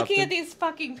one interrupted. looking at these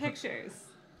fucking pictures.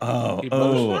 Oh, He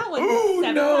oh, That one oh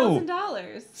is no!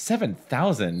 $7,000.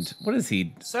 7,000. What is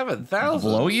he? 7,000.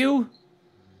 Blow you?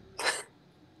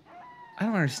 I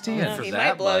don't No, understand. For he that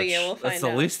might blow much, you. We'll That's find the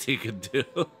out. least he could do.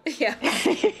 Yeah.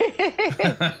 He's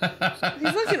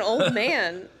like an old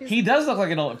man. He does look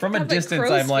like an old. From a Got, like, distance,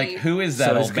 crow's I'm like, feet. who is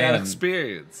that So he's old got man?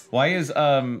 experience. Why is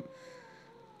fuck,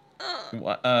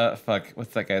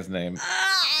 what's that guy's name?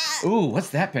 Ooh, what's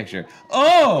that picture?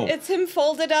 Oh, It's him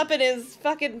folded up in his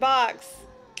fucking box.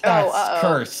 that's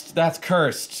cursed. That's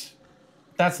cursed.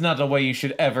 That's not the way you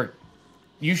should ever.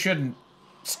 You shouldn't.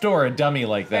 store a dummy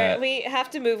like All right, that. we have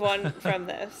to move on from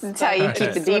this. That's how you keep the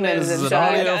Just wanna- demons This in is an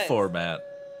check. audio Guys. format.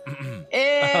 Ew,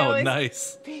 Oh,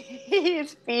 nice.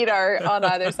 his feet are on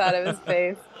either side of his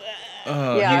face.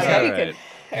 Oh, Yeah, he's okay. got you All could- right.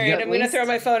 All right, I'm gonna throw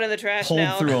my phone in the trash pulled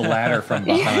now. through a ladder from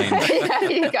behind.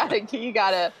 Yeah, you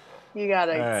gotta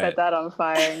right. set that on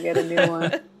fire and get a new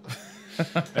one.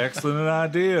 Excellent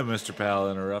idea, Mr.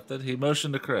 Powell interrupted. He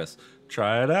motioned to Kris.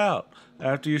 Try it out.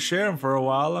 After you share them for a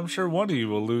while, I'm sure one of you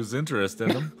will lose interest in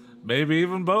them. Maybe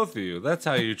even both of you. That's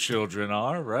how you children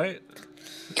are, right?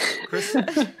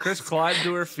 Kris climbed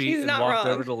to her feet He's and not walked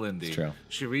wrong. over to Lindy. It's true.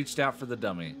 She reached out for the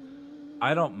dummy.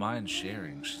 I don't mind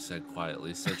sharing, she said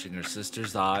quietly, searching her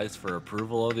sister's eyes for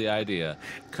approval of the idea.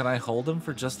 Can I hold him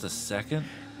for just a second?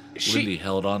 Lindy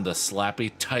held on to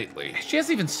Slappy tightly. She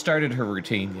hasn't even started her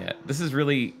routine yet. This is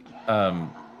really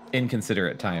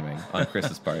inconsiderate timing on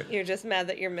Chris's part. You're just mad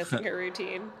that you're missing her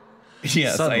routine.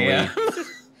 Yes, Suddenly- I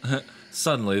am.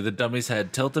 Suddenly, the dummy's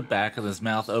head tilted back and his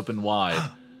mouth opened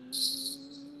wide.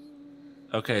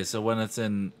 Okay, so when it's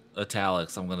in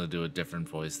italics, I'm going to do a different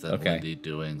voice than Okay. Lindy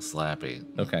doing Slappy.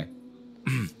 Okay.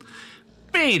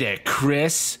 Beat it,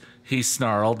 Kris, he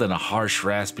snarled in a harsh,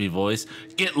 raspy voice.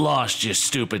 Get lost, you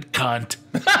stupid cunt.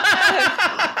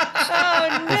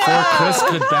 Before Kris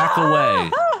could back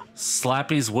away,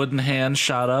 Slappy's wooden hand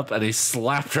shot up and he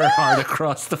slapped her hard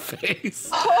across the face.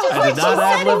 I did not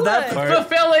ad-lib that part.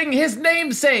 Fulfilling his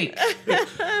namesake.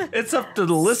 It's up to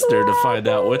the listener to find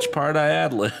out which part I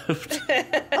ad-libbed.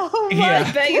 Oh my Yeah.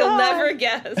 I bet you'll never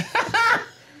guess.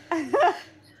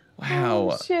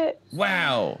 Wow. shit.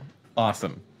 Wow.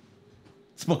 Awesome.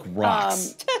 This book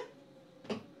rocks.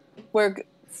 We're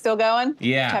still going?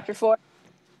 Yeah. Chapter 4.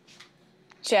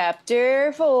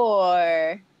 Chapter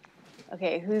 4.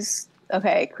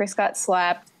 Okay, Kris got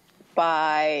slapped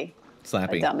by a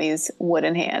Slappy. dummy's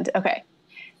wooden hand. Okay.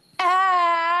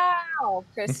 Ow!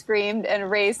 Kris screamed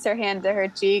and raised her hand to her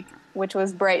cheek, which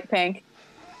was bright pink.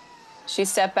 She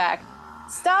stepped back.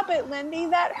 Stop it, Lindy,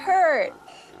 that hurt.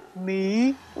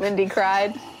 Me? Lindy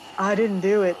cried. I didn't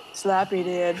do it. Slappy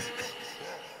did.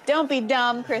 Don't be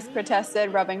dumb, Kris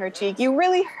protested, rubbing her cheek. You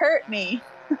really hurt me.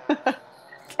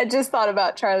 I just thought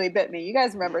about Charlie Bit Me. You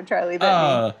guys remember Charlie Bit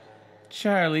Me?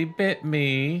 Charlie bit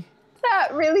me.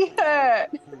 That really hurt.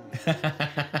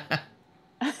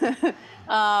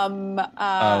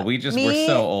 We just were me-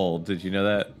 so old. Did you know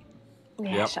that?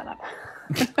 Yeah, Yep. shut up.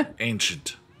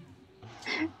 Ancient.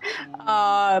 We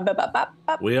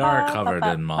We are covered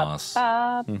in moss.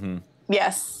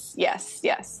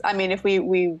 Yes. I mean, if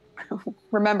we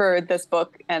remember this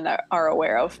book and are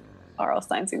aware of R.L.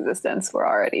 Stine's existence, we're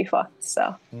already fucked.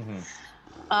 So,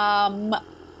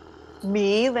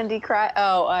 me, Lindy cried.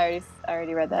 Oh, I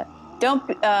already read that.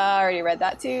 I already read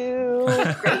that too.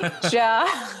 Great job.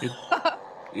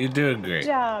 You're doing great.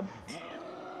 Job.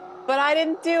 But I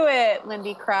didn't do it,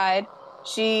 Lindy cried.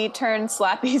 She turned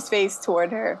Slappy's face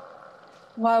toward her.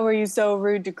 Why were you so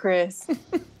rude to Kris?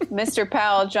 Mr.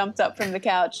 Powell jumped up from the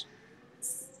couch.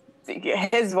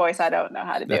 His voice, I don't know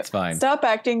how to do. That's fine. Stop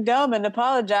acting dumb and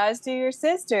apologize to your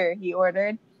sister, he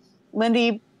ordered.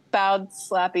 Lindy bowed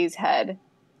Slappy's head.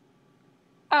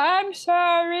 I'm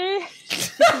sorry, make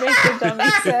the dummy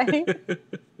say.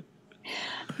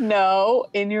 No,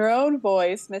 in your own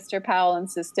voice, Mr. Powell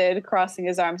insisted, crossing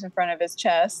his arms in front of his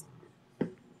chest.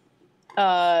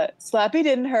 Slappy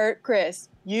didn't hurt Kris.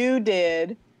 You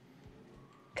did.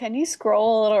 Can you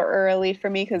scroll a little early for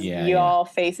me? Because y'all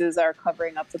faces are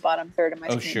covering up the bottom third of my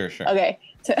screen. Sure. Okay.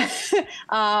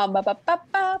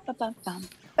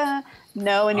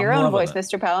 No, in your I'm own loving voice, it.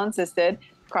 Mr. Powell insisted,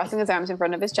 crossing his arms in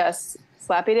front of his chest.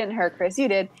 Slappy didn't hurt Kris. You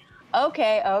did.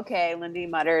 Okay, Lindy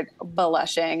muttered,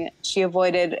 blushing. She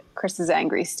avoided Kris's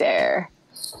angry stare.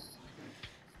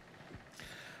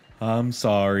 I'm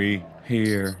sorry.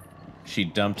 Here. She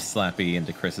dumped Slappy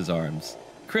into Chris's arms.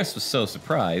 Kris was so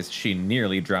surprised she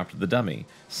nearly dropped the dummy.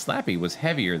 Slappy was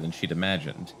heavier than she'd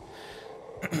imagined.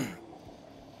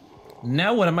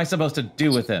 Now what am I supposed to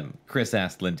do with him? Kris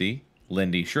asked Lindy.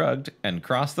 Lindy shrugged and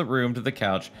crossed the room to the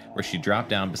couch where she dropped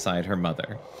down beside her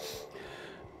mother.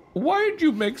 Why'd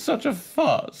you make such a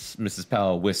fuss? Mrs.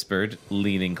 Powell whispered,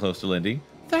 leaning close to Lindy.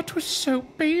 That was so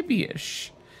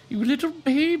babyish. You little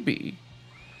baby.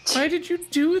 Why did you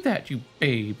do that, you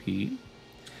baby?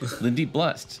 Lindy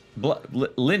blushed.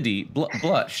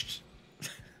 Blushed.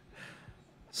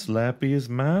 Slappy is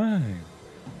mine.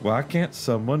 Why can't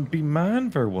someone be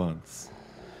mine for once?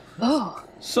 Oh.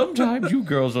 Sometimes you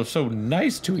girls are so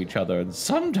nice to each other, and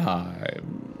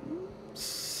sometimes...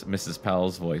 Mrs.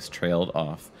 Powell's voice trailed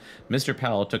off. Mr.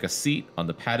 Powell took a seat on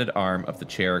the padded arm of the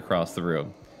chair across the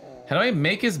room. How do I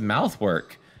make his mouth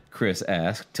work? Kris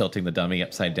asked, tilting the dummy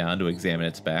upside down to examine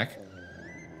its back.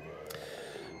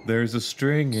 There's a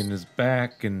string in his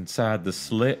back inside the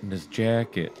slit in his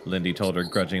jacket, Lindy told her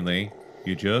grudgingly.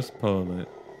 You just pull it.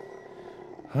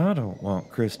 I don't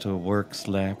want Kris to work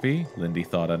Slappy, Lindy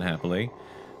thought unhappily.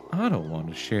 I don't want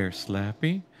to share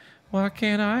Slappy. Why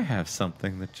can't I have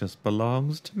something that just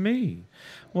belongs to me?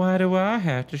 Why do I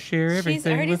have to share everything She's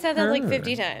already with said her? that like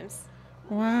 50 times.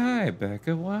 Why,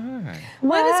 Bekah? Why?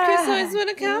 Why does Kris always want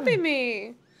to copy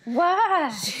me?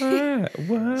 Why? Why?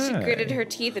 Why? She gritted her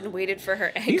teeth and waited for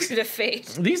her anger to fade.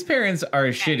 These parents are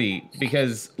shitty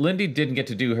because Lindy didn't get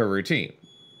to do her routine.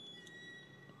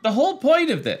 The whole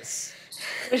point of this.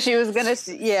 She was gonna,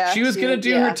 yeah. She was gonna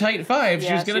do her tight five. She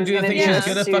Yeah, was gonna she was do the gonna thing do- she was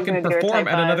yeah, gonna she was fucking gonna do her perform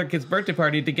tight at five. another kid's birthday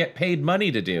party to get paid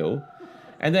money to do.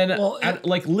 And then,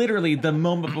 like, literally the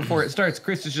moment before it starts,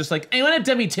 Kris is just like, I want a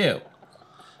dummy too.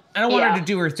 I don't want her to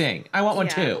do her thing. I want one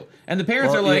Yeah. too. And the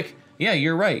parents are like, yeah,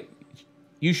 you're right.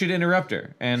 You should interrupt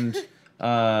her. And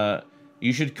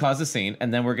you should cause a scene,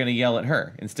 and then we're going to yell at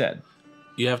her instead.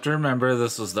 You have to remember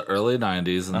this was the early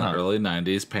 90s. In the early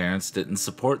 90s, parents didn't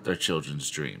support their children's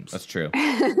dreams. That's true.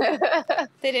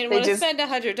 They didn't want to just- spend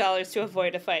 $100 to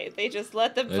avoid a fight. They just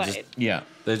let them fight. Yeah.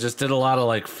 They just did a lot of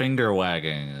like finger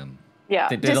wagging and Yeah.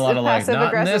 They did just a lot the of like,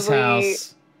 not in this passive-aggressively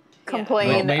house.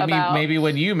 Complain Like, about. maybe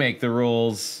when you make the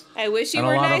rules. I wish you And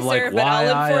a were lot of, nicer, like, but I'll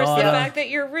why I enforce the oughta. fact that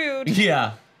you're rude.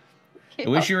 Yeah. I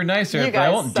wish you were nicer, You but I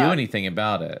guys won't do suck. anything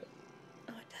about it.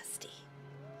 Oh, Dusty.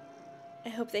 I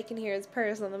hope they can hear his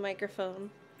purrs on the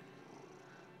microphone.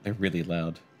 They're really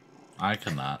loud. I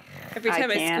cannot. Every I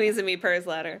time I can't. squeeze him, he purrs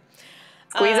louder.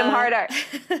 Squeeze him harder.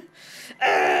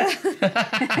 Later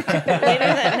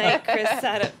that night,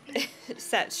 Kris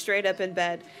sat straight up in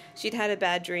bed. She'd had a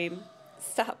bad dream.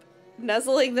 Stop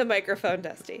nuzzling the microphone,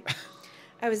 Dusty.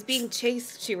 I was being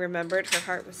chased, she remembered. Her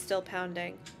heart was still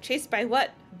pounding. Chased by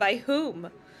what? By whom?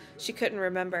 She couldn't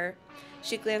remember.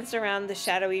 She glanced around the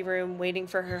shadowy room, waiting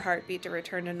for her heartbeat to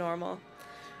return to normal.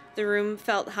 The room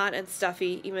felt hot and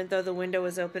stuffy, even though the window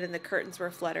was open and the curtains were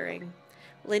fluttering.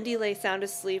 Lindy lay sound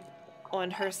asleep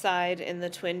on her side in the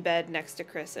twin bed next to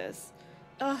Kris's.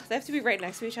 Oh, they have to be right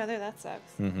next to each other? That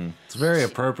sucks. It's very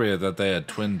appropriate that they had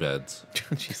twin beds.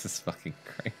 Jesus fucking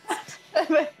Christ.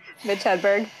 Mitch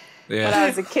Hedberg. When I Yeah.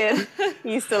 was a kid,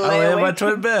 he used to I lay lay in my awake.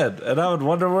 twin bed, and I would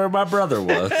wonder where my brother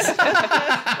was.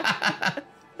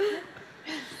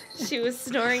 She was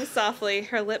snoring softly,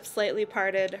 her lips slightly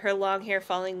parted, her long hair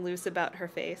falling loose about her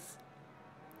face.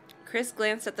 Kris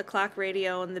glanced at the clock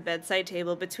radio on the bedside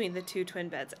table between the two twin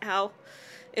beds. Ow.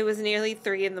 It was nearly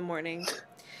 3 a.m.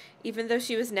 Even though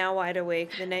she was now wide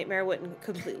awake, the nightmare wouldn't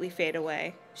completely fade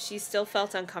away. She still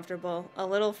felt uncomfortable, a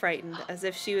little frightened, as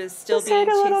if she was still Just being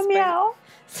heard a little chased by meow.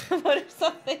 someone or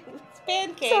something. It's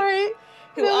Pancake, Sorry.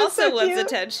 who That was also so wants cute.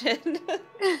 attention.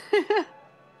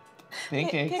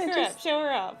 Pick her up, show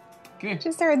her off.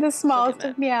 Just heard the smallest Look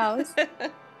at of meows.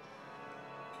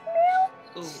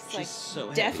 It's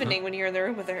like deafening when you're in the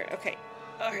room with her. Okay,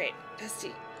 all right,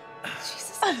 Dusty.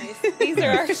 Jesus Christ, these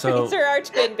are our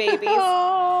twin babies.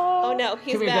 Oh no,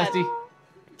 he's Come here, mad. Dusty.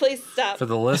 Please stop. For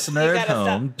the listener You at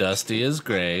gotta home, Dusty is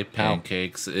gray,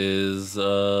 Pancakes is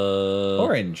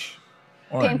Orange.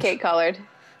 orange. Pancake colored.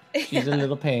 She's a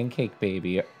little pancake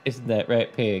baby. Isn't that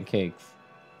right, Pancakes?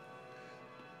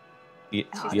 Yeah,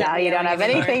 She's yeah. Now you don't have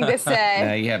anything to Now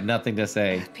say. you have nothing to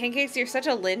say. Pancakes, you're such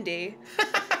a Lindy.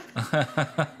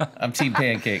 I'm Team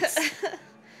Pancakes.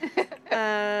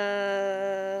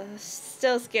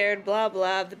 Still scared, blah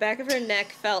blah. The back of her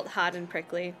neck felt hot and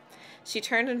prickly. She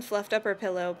turned and fluffed up her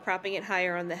pillow, propping it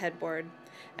higher on the headboard.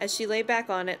 As she lay back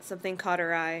on it, something caught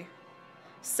her eye.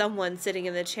 Someone sitting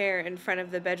in the chair in front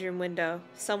of the bedroom window.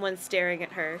 Someone staring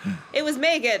at her. It was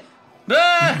Megan.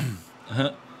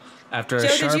 After a Joe,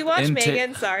 sharp did you watch intake,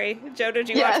 Megan? Sorry. Joe, did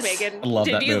you Yes. watch Megan? I love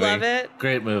did that you movie. love it?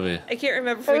 Great movie. I can't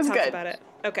remember if It we was talked good. about it.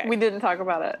 Okay. We didn't talk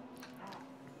about it.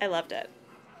 I loved it.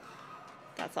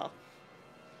 That's all.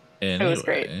 Anyway, was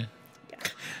great.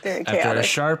 Very after a chaotic.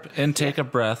 sharp intake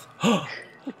of breath,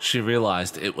 she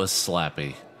realized it was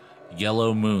Slappy.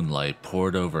 Yellow moonlight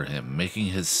poured over him, making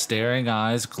his staring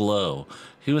eyes glow.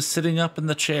 He was sitting up in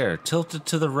the chair, tilted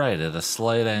to the right at a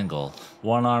slight angle,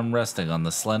 one arm resting on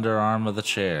the slender arm of the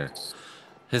chair.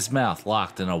 His mouth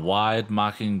locked in a wide,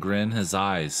 mocking grin, his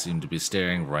eyes seemed to be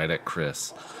staring right at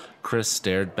Kris. Kris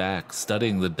stared back,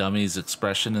 studying the dummy's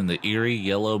expression in the eerie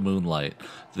yellow moonlight.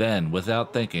 Then,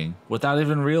 without thinking, without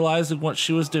even realizing what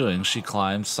she was doing, she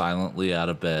climbed silently out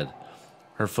of bed.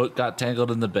 Her foot got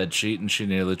tangled in the bedsheet and she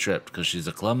nearly tripped because she's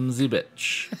a clumsy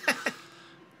bitch.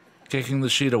 Kicking the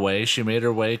sheet away, she made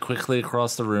her way quickly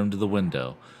across the room to the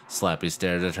window. Slappy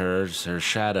stared at her as her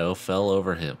shadow fell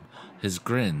over him. His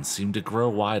grin seemed to grow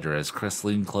wider as Kris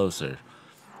leaned closer.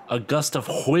 A gust of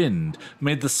wind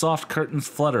made the soft curtains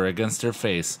flutter against her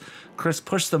face. Kris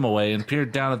pushed them away and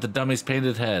peered down at the dummy's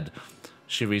painted head.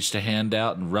 She reached a hand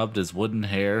out and rubbed his wooden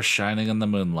hair, shining in the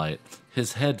moonlight.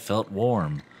 His head felt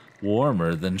warm,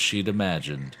 warmer than she'd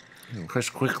imagined. Kris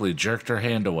quickly jerked her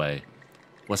hand away.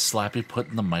 Was Slappy put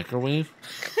in the microwave?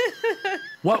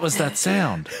 What was that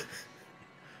sound?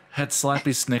 Had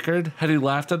Slappy snickered? Had he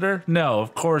laughed at her? No,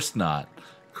 of course not.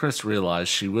 Kris realized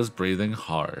she was breathing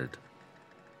hard.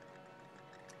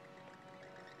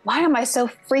 Why am I so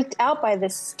freaked out by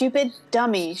this stupid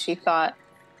dummy, she thought.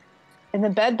 In the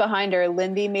bed behind her,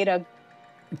 Lindy made a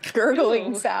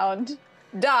gurgling sound,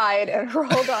 died, and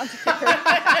rolled onto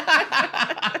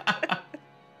her.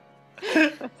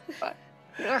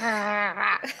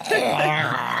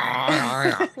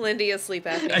 Lindy asleep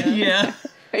after that. Yeah.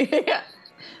 Yeah.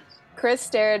 Kris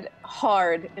stared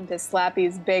hard into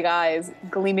Slappy's big eyes,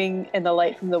 gleaming in the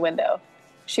light from the window.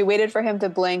 She waited for him to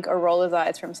blink or roll his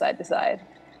eyes from side to side.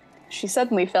 She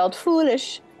suddenly felt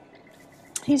foolish.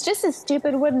 He's just a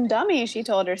stupid wooden dummy, she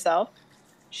told herself.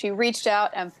 She reached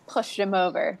out and pushed him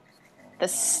over. The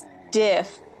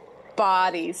stiff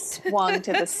body swung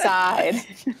to the side.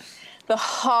 The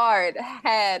hard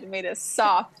head made a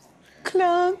soft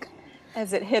clunk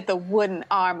as it hit the wooden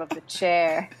arm of the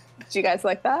chair. Did you guys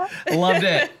like that? Loved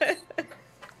it.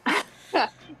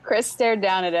 Kris stared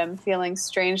down at him, feeling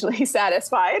strangely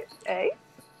satisfied.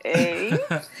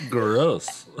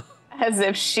 Gross. As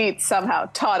if she'd somehow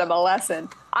taught him a lesson.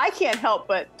 I can't help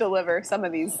but deliver some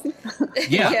of these.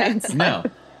 Yeah. Yes. No.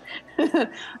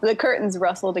 The curtains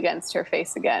rustled against her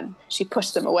face again. She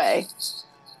pushed them away.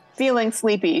 Feeling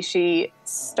sleepy, she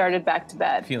started back to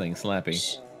bed. Feeling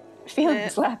slappy. Feeling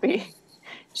Slappy.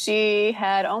 She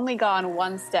had only gone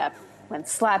one step when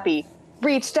Slappy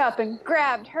reached up and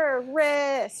grabbed her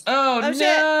wrist. Oh, Oh,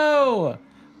 no!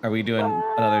 Are we doing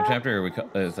another chapter,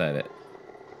 or is that it?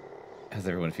 How's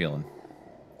everyone feeling?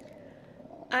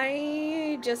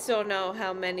 I just don't know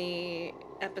how many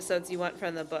episodes you want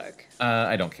from the book.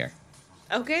 I don't care.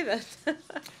 Okay, then.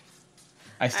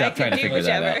 I stopped trying to can do figure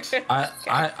that out.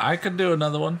 whichever. I could do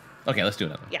another one. Okay, let's do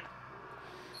another. Yeah.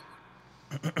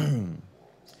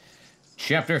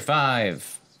 Chapter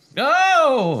 5.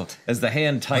 No! As the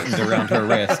hand tightened around her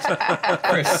wrist,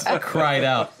 Kris cried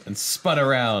out and spun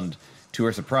around. To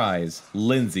her surprise,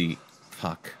 Lindsay...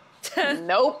 Fuck.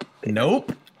 Nope.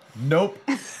 Nope.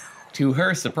 To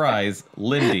her surprise,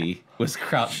 Lindy was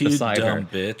crouched You beside her. dumb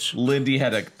bitch. Lindy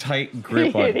had a tight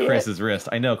grip on Idiot. Chris's wrist.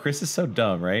 I know, Kris is so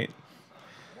dumb, right?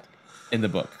 In the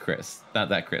book, Kris. Not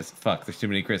that Kris. Fuck, there's too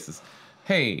many Chris's.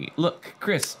 Hey, look,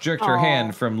 Kris jerked her Aw.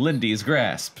 hand from Lindy's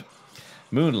grasp.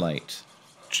 Moonlight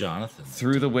Jonathan.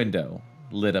 through the window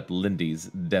lit up Lindy's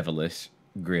devilish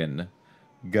grin.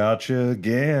 Gotcha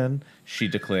again. She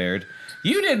declared.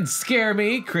 You didn't scare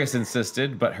me, Kris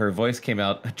insisted, but her voice came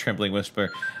out a trembling whisper.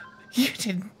 You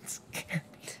didn't scare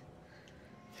me.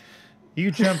 You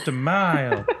jumped a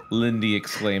mile. Lindy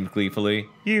exclaimed gleefully.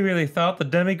 You really thought the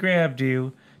dummy grabbed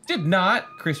you. Did not,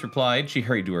 Kris replied. She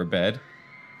hurried to her bed.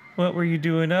 What were you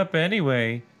doing up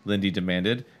anyway? Lindy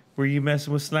demanded. Were you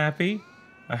messing with Slappy?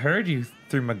 I heard you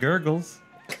through my gurgles.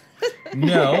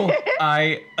 No,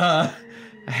 I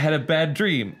had a bad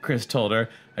dream, Kris told her.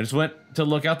 I just went to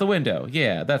look out the window.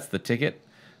 Yeah, that's the ticket.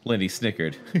 Lindy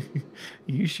snickered.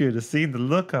 You should have seen the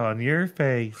look on your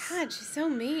face. God, she's so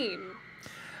mean.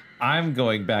 I'm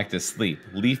going back to sleep.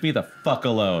 Leave me the fuck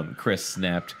alone, Kris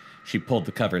snapped. She pulled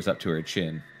the covers up to her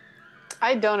chin.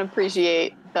 I don't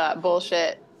appreciate that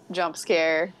bullshit jump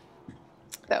scare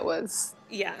that was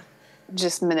Yeah.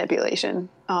 just manipulation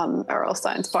on Earl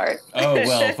Stine's part. Oh,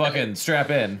 well, fucking strap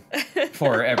in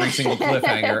for every single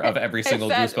cliffhanger of every single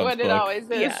Is that Goosebumps what it book. always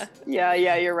is? Yeah,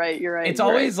 you're right. It's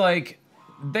always like,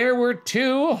 there were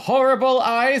two horrible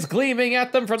eyes gleaming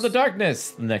at them from the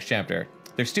darkness. The next chapter.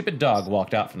 Their stupid dog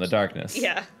walked out from the darkness.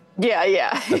 Yeah.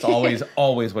 Yeah. That's always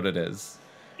what it is.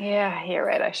 Yeah, you're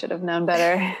right. I should have known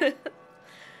better.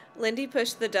 Lindy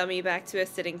pushed the dummy back to a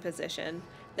sitting position.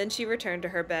 Then she returned to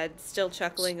her bed, still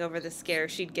chuckling over the scare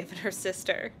she'd given her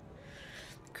sister.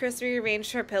 Kris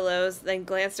rearranged her pillows, then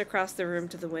glanced across the room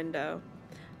to the window.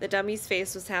 The dummy's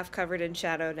face was half covered in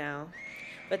shadow now,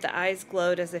 but the eyes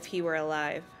glowed as if he were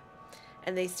alive,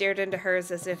 and they stared into hers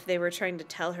as if they were trying to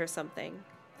tell her something.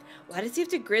 Why does he have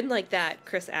to grin like that?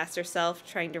 Kris asked herself,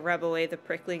 trying to rub away the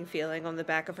prickling feeling on the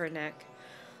back of her neck.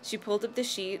 She pulled up the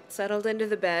sheet, settled into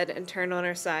the bed, and turned on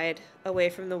her side, away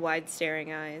from the wide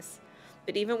staring eyes.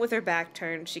 But even with her back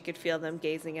turned, she could feel them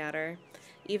gazing at her.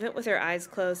 Even with her eyes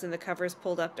closed and the covers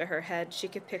pulled up to her head, she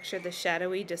could picture the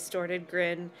shadowy, distorted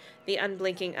grin, the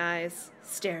unblinking eyes,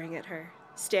 staring at her.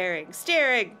 Staring.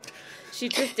 She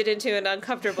drifted into an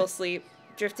uncomfortable sleep,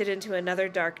 drifted into another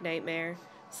dark nightmare.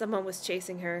 Someone was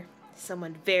chasing her.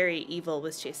 Someone very evil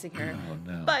was chasing her. Oh,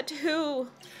 no. But who?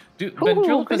 Dude,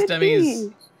 ventriloquist dummies.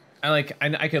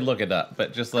 I could look it up,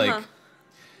 but just like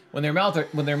when their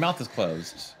mouth is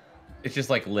closed, it's just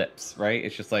like lips, right?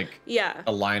 It's just like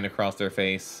a line across their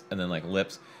face and then like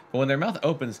lips. But when their mouth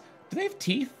opens, do they have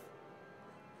teeth?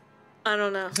 I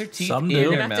don't know. Is there teeth Some in do. their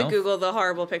You're gonna have mouth? to Google the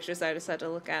horrible pictures I just had to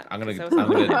look at. I'm gonna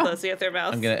closely at their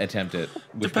mouths. I'm gonna attempt it.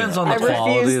 Depends on the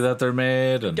quality that they're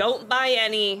made. And Don't buy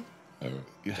any.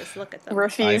 Just look at them.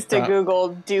 Refuse to Google,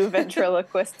 do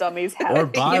ventriloquist dummies have or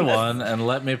buy one and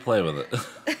let me play with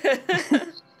it.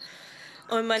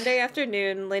 On Monday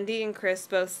afternoon, Lindy and Kris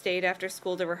both stayed after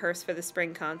school to rehearse for the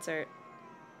spring concert.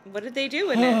 What did they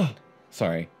do in it?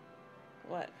 Sorry.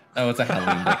 What? Oh, it's a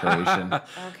Halloween decoration.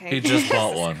 Okay. He just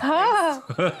bought one. Oh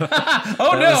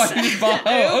no! I just bought.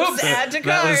 Oh, oops! Add to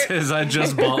That was cart. his I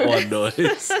just bought one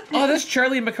noise. Oh, this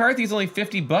Charlie McCarthy's only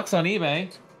 $50 on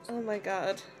eBay. Oh my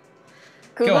god.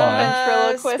 Google Go on.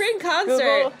 ventriloquist. Spring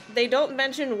concert. Google. They don't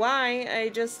mention why. I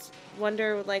just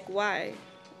wonder, like, why?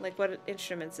 Like, what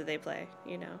instruments did they play?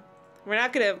 You know, we're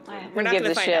not gonna gives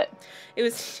a find shit? out. It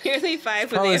was nearly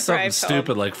 5 when Probably they something arrived stupid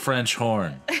home, like French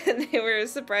horn. and they were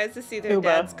surprised to see their Tuba.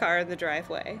 dad's car in the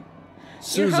driveway.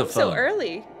 You're home so Sousaphone.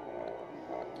 early.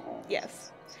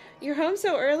 Yes. You're home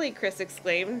so early, Kris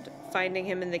exclaimed, finding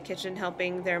him in the kitchen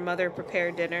helping their mother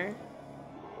prepare dinner.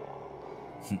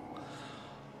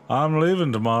 I'm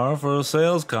leaving tomorrow for a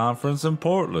sales conference in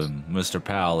Portland, Mr.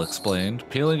 Powell explained,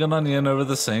 peeling an onion over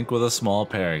the sink with a small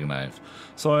paring knife.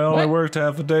 So I only worked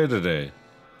half a day today.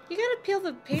 You gotta peel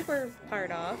the paper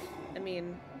part off. I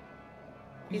mean,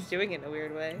 he's doing it in a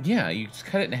weird way. Yeah, you just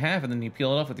cut it in half and then you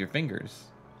peel it off with your fingers.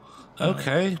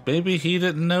 Okay, maybe he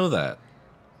didn't know that.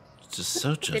 Just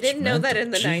so judgmental. They didn't know that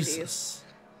in the Jesus.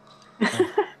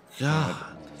 Oh, God.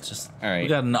 Just, All right. we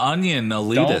got an onion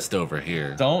elitist over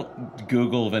here. Don't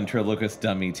Google ventriloquist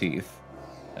dummy teeth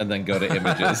and then go to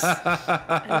images.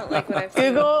 I don't like what I've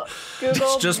seen. Google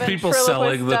It's just people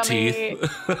selling the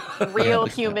ventriloquist dummy, real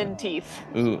human teeth.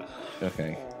 Ooh,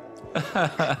 okay.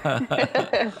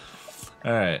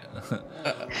 All right.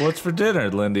 What's for dinner,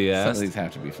 Lindy Some of asked. these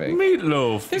have to be fake.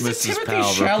 Meatloaf, There's Mrs. a Timothy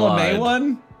Powell Chalamet replied.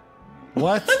 one?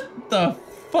 What? The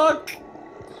fuck?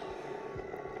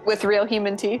 With real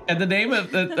human teeth. And the name of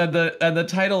the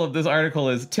title of this article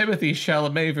is Timothy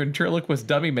Chalamet ventriloquist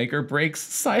dummy maker breaks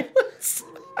silence.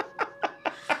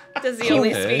 Does he only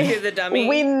Okay. speak through the dummy?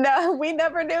 We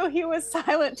never knew he was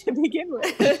silent to begin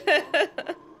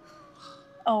with.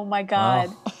 Oh my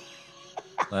god.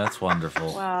 Oh, that's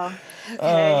wonderful. Wow. I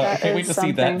that can't wait is to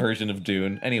see that something. version of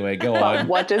Dune. Anyway, go on.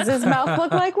 What does his mouth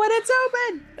look like when it's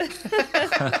open?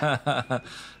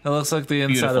 It looks like the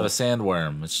inside Beautiful. of a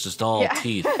sandworm. It's just all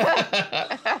teeth.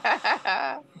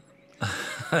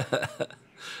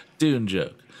 Dune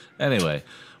joke. Anyway,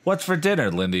 what's for dinner,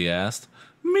 Lindy asked.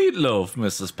 Meatloaf,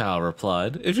 Mrs. Powell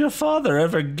replied. If your father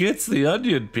ever gets the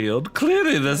onion peeled,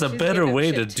 clearly there's a She's better making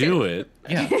way shit to too. do it.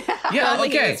 Yeah. Yeah, Only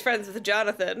he okay. was friends with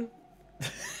Jonathan.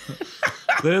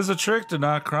 There's a trick to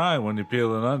not crying when you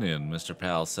peel an onion, Mr.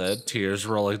 Powell said, tears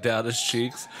rolling down his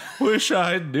cheeks. Wish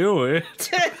I knew it.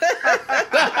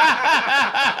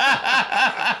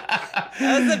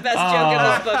 That was the best joke in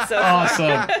this book so far.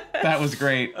 Awesome. That was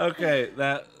great. Okay,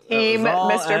 that Team was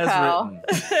all Mr. as Powell.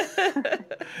 written.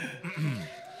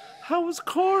 How was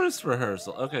chorus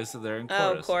rehearsal? Okay, so they're in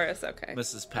Oh, chorus. chorus, okay.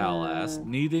 Mrs. Powell asked,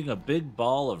 kneading a big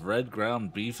ball of red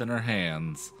ground beef in her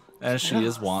hands, as she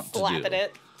is wont to do. Slapping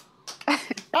it.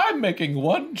 I'm making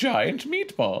one giant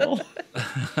meatball.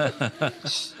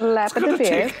 Slap at the It'll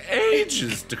beer. take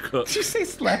ages to cook. Did you say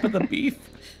slap of the beef?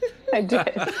 I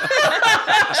did.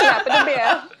 Slap at the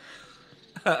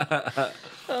beer.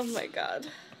 Oh my god.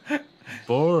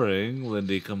 Boring,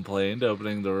 Lindy complained,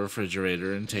 opening the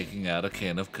refrigerator and taking out a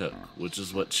can of Coke, which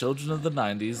is what children of the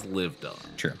 90s lived on.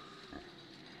 True.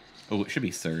 Oh, it should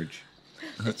be Surge.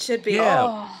 It should be.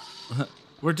 Yeah.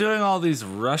 We're doing all these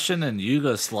Russian and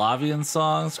Yugoslavian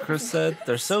songs, Kris said.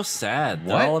 They're so sad.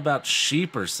 They're What? all about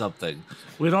sheep or something.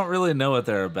 We don't really know what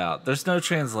they're about. There's no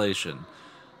translation.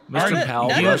 Mr. Powell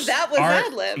none of rushed- that was Are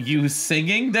ad-lib. you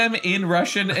singing them in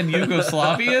Russian and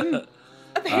Yugoslavian?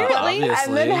 Apparently. obviously.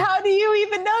 And then how do you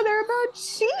even know they're about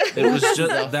sheep? It was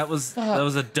just that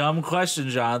was a dumb question,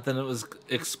 Jonathan. It was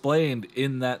explained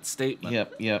in that statement.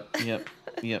 Yep.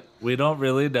 We don't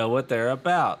really know what they're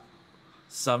about.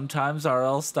 Sometimes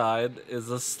R.L. Stine is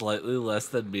a slightly less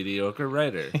than mediocre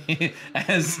writer.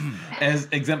 as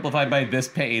exemplified by this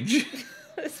page.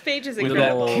 This page is With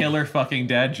incredible. that killer fucking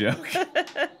dad joke.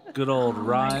 Good old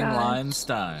Rhine God. Line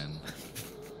Stein.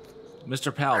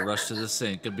 Mr. Powell rushed to the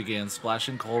sink and began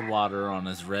splashing cold water on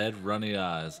his red, runny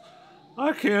eyes.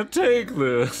 I can't take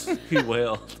this, he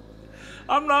wailed.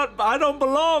 I don't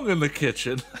belong in the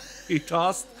kitchen. He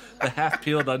tossed the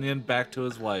half-peeled onion back to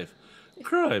his wife.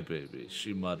 Cry, baby,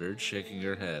 she muttered, shaking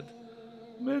her head.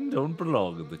 Men don't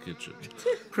belong in the kitchen.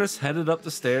 Kris headed up the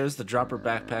stairs to drop her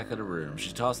backpack in her room.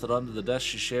 She tossed it onto the desk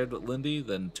she shared with Lindy,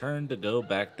 then turned to go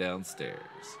back downstairs.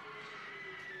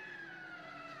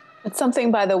 But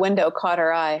something by the window caught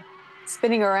her eye.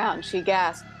 Spinning around, she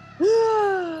gasped.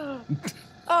 Oh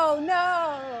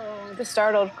no! The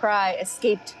startled cry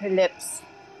escaped her lips.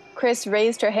 Kris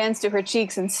raised her hands to her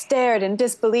cheeks and stared in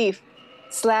disbelief.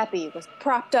 Slappy was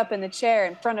propped up in the chair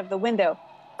in front of the window,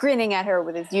 grinning at her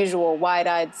with his usual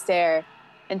wide-eyed stare.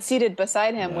 And seated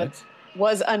beside him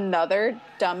was another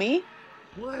dummy,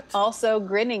 also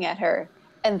grinning at her.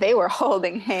 And they were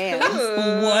holding hands.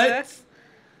 What?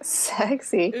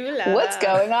 Sexy. Ooh la What's la.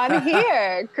 going on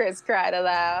here? Kris cried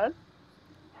aloud.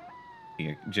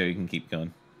 Here, Joe, you can keep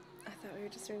going. I thought we were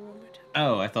just doing one more time.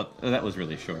 Oh, I thought that was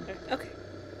really short. Okay.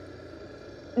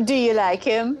 Do you like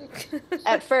him?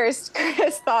 At first,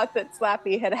 Kris thought that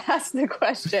Slappy had asked the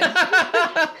question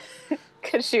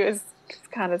because she was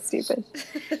kind of stupid.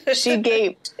 She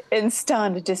gaped in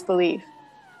stunned disbelief.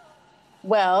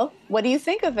 Well, what do you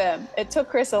think of him? It took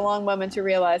Kris a long moment to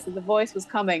realize that the voice was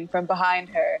coming from behind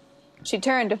her. She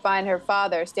turned to find her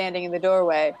father standing in the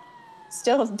doorway,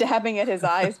 still dabbing at his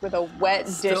eyes with a wet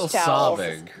Still dish towel,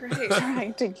 sobbing. Great.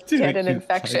 trying to get an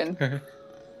infection.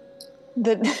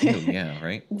 The Oh, yeah,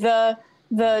 right?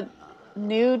 the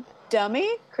new dummy?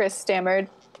 Kris stammered.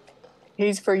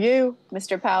 He's for you,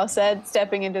 Mr. Powell said,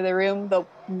 stepping into the room, the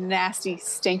nasty,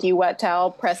 stinky wet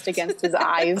towel pressed against his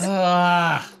eyes.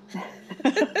 Ah!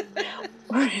 There's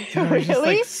Really? just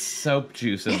like soap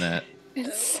juice in that.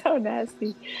 It's so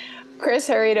nasty. Kris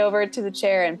hurried over to the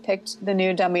chair and picked the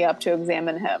new dummy up to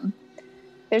examine him.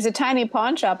 There's a tiny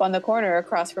pawn shop on the corner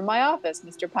across from my office,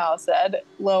 Mr. Powell said,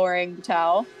 lowering the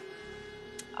towel.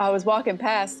 I was walking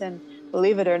past, and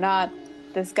believe it or not,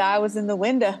 this guy was in the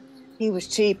window. He was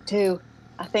cheap, too.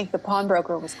 I think the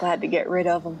pawnbroker was glad to get rid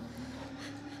of him.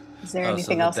 Is there Oh, so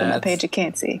anything the else on that dad's- page you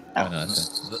can't see? Oh, no,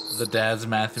 that's The dad's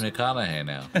Matthew McConaughey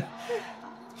now.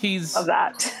 He's Of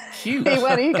that. cute.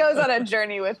 He goes on a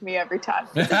journey with me every time.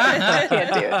 I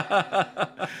can't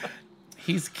do it.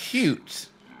 He's cute.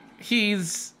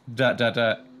 He's ...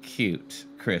 cute,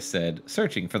 Kris said,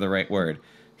 searching for the right word.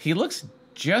 He looks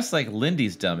just like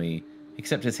Lindy's dummy,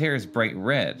 except his hair is bright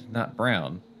red, not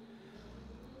brown.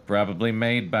 Probably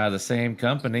made by the same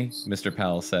company, Mr.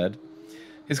 Powell said.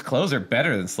 His clothes are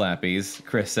better than Slappy's,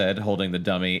 Kris said, holding the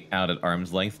dummy out at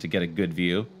arm's length to get a good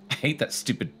view. I hate that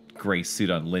stupid gray suit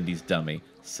on Lindy's dummy.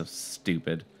 So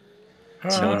stupid.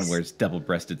 No one wears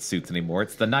double-breasted suits anymore.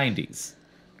 It's the 90s.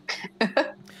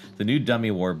 The new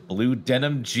dummy wore blue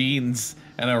denim jeans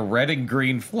and a red and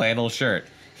green flannel shirt.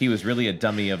 He was really a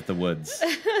dummy of the woods.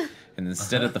 And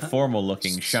instead of the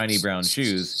formal-looking shiny brown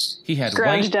shoes, he had Grunge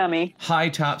white dummy.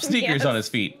 high-top sneakers Yes. on his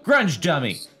feet. Grunge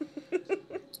dummy.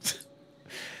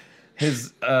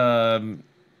 His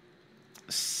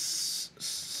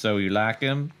so you like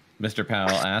him? Mr. Powell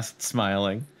asked,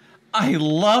 smiling. I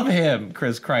love him,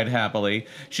 Kris cried happily.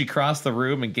 She crossed the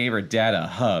room and gave her dad a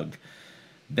hug.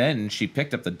 Then she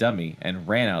picked up the dummy and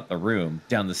ran out the room,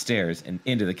 down the stairs, and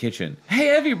into the kitchen. Hey,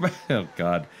 everybody! Oh,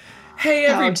 God. Hey,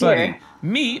 everybody! dear.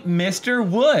 Meet Mr.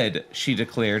 Wood, she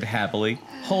declared happily,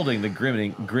 holding the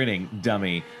grinning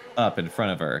dummy up in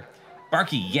front of her.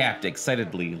 Barky yapped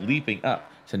excitedly, leaping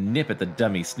up to nip at the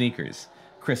dummy's sneakers.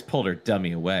 Kris pulled her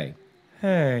dummy away.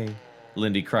 Hey,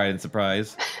 Lindy cried in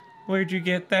surprise. where'd you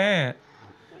get that?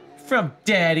 From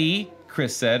Daddy,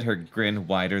 Kris said, her grin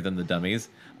wider than the dummy's.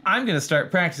 I'm going to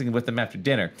start practicing with them after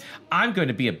dinner. I'm going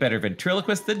to be a better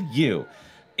ventriloquist than you.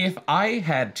 If I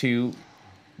had two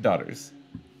daughters,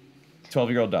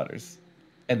 12-year-old daughters,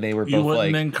 and they were You both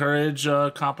wouldn't like... encourage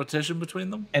competition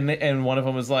between them? And one of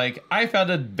them was like, I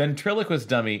found a ventriloquist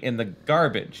dummy in the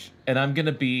garbage, and I'm going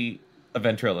to be a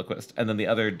ventriloquist. And then the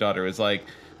other daughter was like,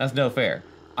 that's no fair.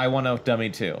 I want a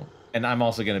dummy too. And I'm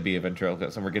also going to be a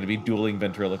ventriloquist, and we're going to be dueling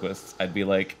ventriloquists. I'd be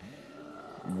like,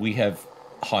 we have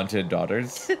haunted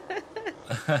daughters.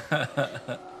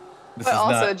 This But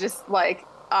also just like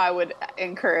I would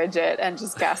encourage it and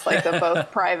just gaslight them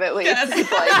both privately. Like,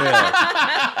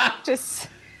 just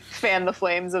fan the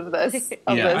flames of this.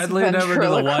 Yeah, I'd lean over to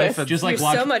the wife and Just like You're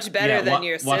watch, so much better than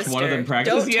your watch sister. one of them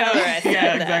practice. Don't tell her I said yeah,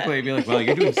 that. exactly. Be like, well,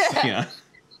 you're doing. Yeah.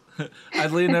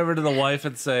 I'd lean over to the wife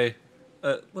and say,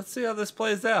 let's see how this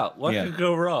plays out. What Yeah. could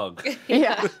go wrong?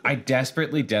 Yeah. I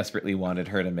desperately, desperately wanted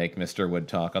her to make Mr. Wood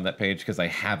talk on that page because I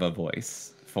have a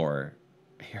voice for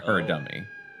her dummy.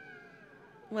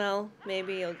 Well,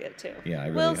 maybe you'll get to. Yeah, I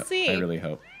really, We'll see. I really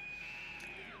hope.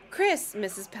 Kris,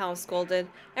 Mrs. Powell scolded.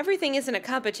 Everything isn't a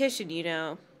competition, you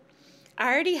know.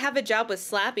 I already have a job with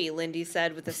Slappy, Lindy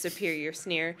said with a superior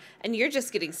sneer, and you're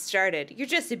just getting started. You're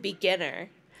just a beginner.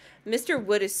 Mr.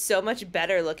 Wood is so much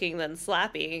better looking than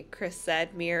Slappy, Kris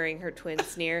said, mirroring her twin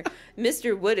sneer.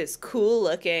 Mr. Wood is cool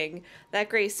looking. That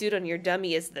gray suit on your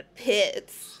dummy is the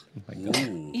pits. Oh my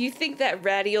God. You think that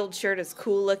ratty old shirt is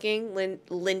cool looking?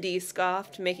 Lindy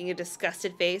scoffed, making a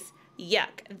disgusted face.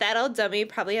 Yuck, that old dummy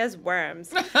probably has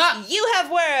worms. You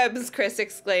have worms, Kris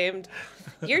exclaimed.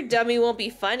 Your dummy won't be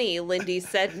funny, Lindy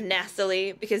said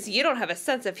nastily, because you don't have a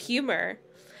sense of humor.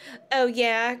 Oh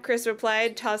yeah, Kris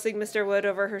replied, tossing Mr. Wood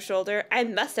over her shoulder. I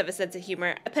must have a sense of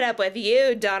humor. I put up with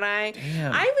you, don't I?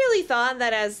 Damn. I really thought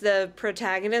that as the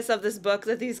protagonist of this book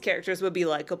that these characters would be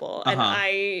likable, and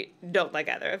I don't like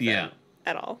either of them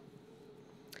at all.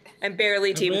 I'm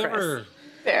barely Team Kris.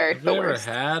 They're Have the you ever worst.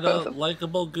 had Both a of them.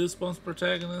 likable Goosebumps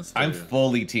protagonist? I'm or-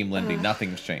 fully Team Lindy.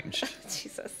 Nothing's changed.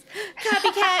 Jesus.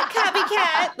 Copycat,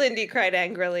 copycat, Lindy cried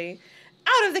angrily.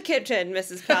 Out of the kitchen,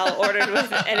 Mrs. Powell ordered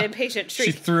with an impatient She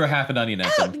shriek. threw a half an onion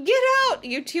at Out, them. get out!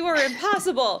 You two are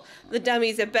impossible. The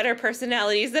dummies have better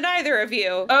personalities than either of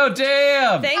you. Oh,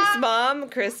 damn! Thanks, Mom,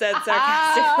 Kris said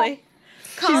sarcastically.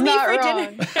 Call She's me not for wrong.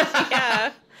 dinner.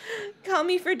 Yeah. Call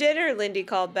me for dinner, Lindy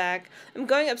called back. I'm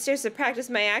going upstairs to practice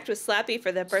my act with Slappy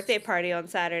for the birthday party on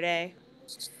Saturday.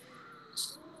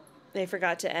 They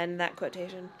forgot to end that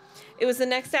quotation. It was the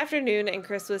next afternoon, and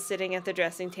Kris was sitting at the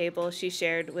dressing table she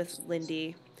shared with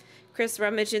Lindy. Kris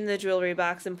rummaged in the jewelry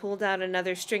box and pulled out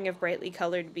another string of brightly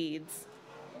colored beads.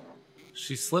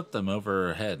 She slipped them over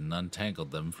her head and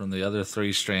untangled them from the other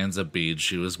 3 strands of beads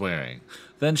she was wearing.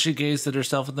 Then she gazed at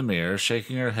herself in the mirror,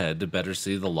 shaking her head to better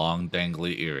see the long,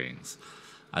 dangly earrings.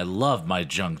 I love my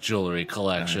junk jewelry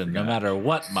collection, no matter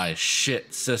what my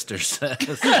shit sister says.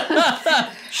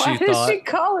 Why she did thought, she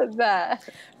call it that?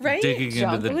 Right? digging into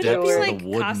Junk the Would depths it of be the like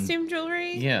wooden... costume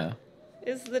jewelry? Yeah.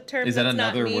 Is the term Is that that's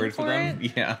not another mean word for them?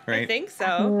 it? Yeah, right? I think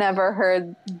so. Never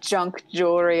heard junk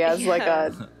jewelry as like Yeah.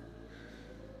 a.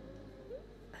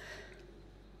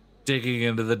 Digging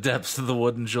into the depths of the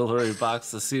wooden jewelry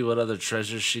box to see what other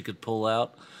treasures she could pull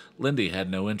out. Lindy had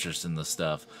no interest in the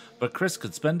stuff, but Kris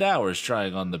could spend hours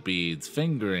trying on the beads,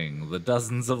 fingering the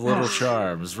dozens of little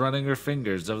charms, running her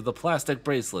fingers over the plastic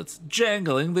bracelets,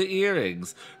 jangling the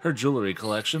earrings. Her jewelry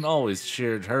collection always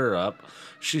cheered her up.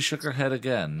 She shook her head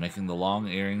again, making the long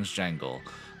earrings jangle.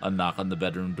 A knock on the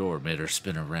bedroom door made her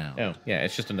spin around. Oh, yeah,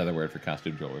 it's just another word for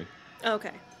costume jewelry.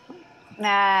 Okay. Nah,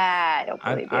 I don't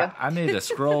believe you. I need to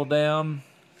scroll down.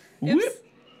 Oops.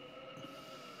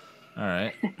 All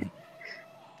right.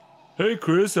 Hey,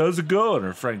 Kris, how's it going?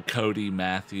 Her friend Cody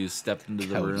Matthews stepped into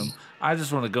the room. I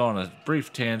just want to go on a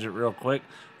brief tangent real quick.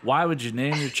 Why would you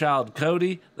name your child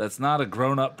Cody? That's not a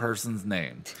grown-up person's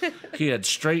name. He had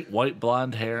straight white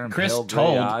blonde hair and Chris pale gray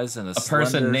told eyes and a person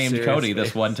slender, named serious Cody face.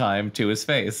 this one time to his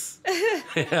face.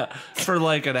 Yeah, for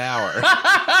like an hour.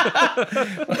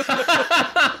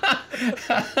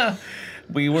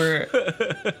 We were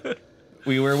with a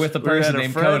We were person at a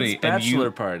named friend's Cody,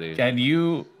 bachelor party. and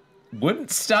you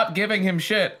wouldn't stop giving him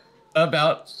shit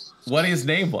about what his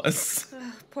name was.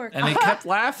 Poor And he kept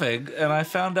laughing, and I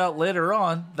found out later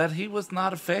on that he was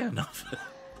not a fan of it.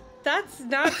 That's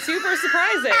not super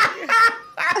surprising.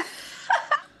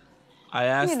 I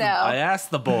asked, You know. I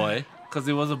asked the boy, because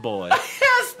he was a boy.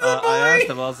 I asked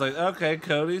him, I was like, okay,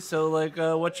 Cody, so, like,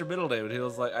 what's your middle name? And he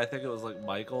was like, I think it was, like,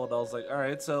 Michael. And I was like, all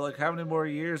right, so, like, how many more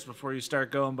years before you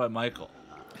start going by Michael?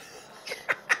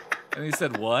 And he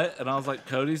said, what? And I was like,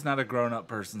 Cody's not a grown-up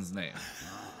person's name.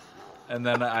 And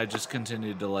then I just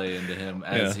continued to lay into him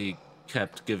as he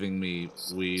kept giving me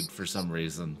weed for some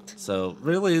reason. So,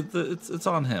 really, it's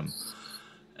on him.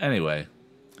 Anyway,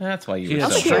 That's why you he were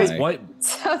had so he was straight high. white...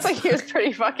 Sounds like he was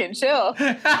pretty fucking chill. You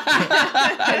were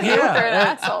an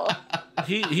Yeah, asshole.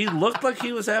 he looked like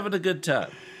he was having a good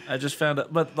time. I just found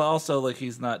out, but also like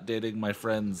he's not dating my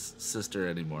friend's sister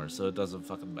anymore, so it doesn't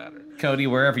fucking matter. Cody,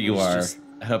 wherever you It's are, just-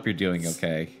 I hope you're doing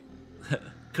okay.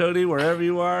 Cody, wherever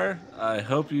you are, I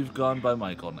hope you've gone by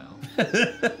Michael now.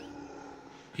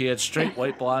 He had straight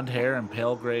white blonde hair and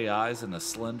pale gray eyes and a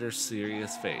slender,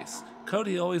 serious face.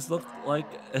 Cody always looked like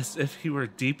as if he were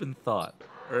deep in thought,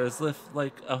 or as if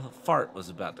like a fart was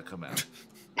about to come out.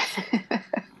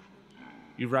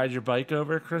 You ride your bike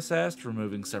over? Kris asked,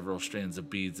 removing several strands of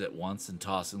beads at once and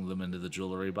tossing them into the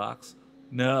jewelry box.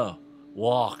 No,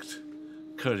 walked,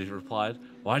 Cody replied.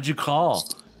 Why'd you call?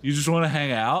 You just want to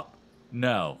hang out?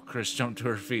 No. Kris jumped to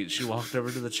her feet. She walked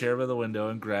over to the chair by the window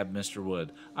and grabbed Mr.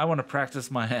 Wood. I want to practice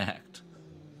my act.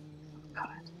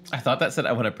 I thought that said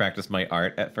I want to practice my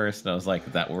art at first, and I was like,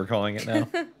 is that what we're calling it now?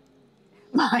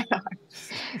 My art.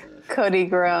 Cody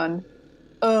groaned.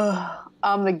 Ugh,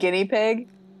 I'm the guinea pig?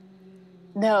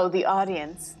 No, the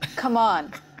audience. Come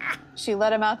on. She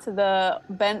led him out to the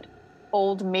bent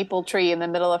old maple tree in the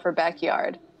middle of her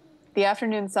backyard. The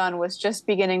afternoon sun was just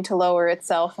beginning to lower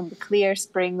itself in the clear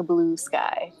spring blue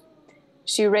sky.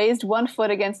 She raised one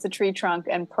foot against the tree trunk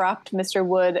and propped Mr.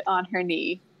 Wood on her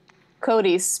knee.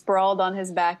 Cody sprawled on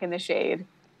his back in the shade.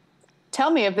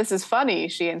 Tell me if this is funny,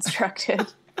 she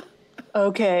instructed.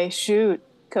 Okay, shoot,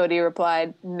 Cody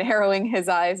replied, narrowing his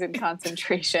eyes in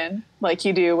concentration, like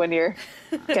you do when you're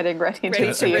getting ready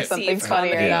to see if something's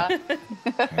funny or not.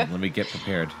 Right, let me get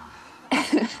prepared.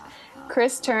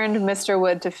 Kris turned Mr.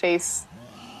 Wood to face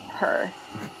her.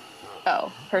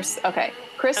 Oh, okay.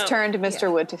 Kris turned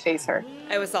Mr. Wood to face her.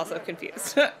 I was also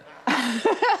confused. Did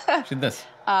this.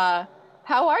 How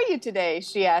are you today?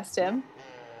 She asked him.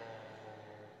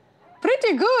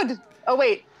 Pretty good. Oh,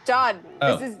 wait, John.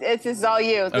 Oh. This is all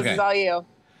you. This is all you.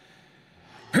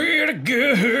 Pretty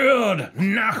good.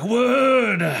 Knock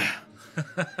wood.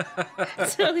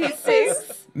 That's what he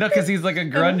sings. No, because he's like a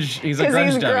grunge. He's a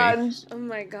grunge dummy. Grunge. Oh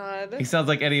my god. He sounds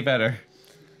like Eddie Vedder.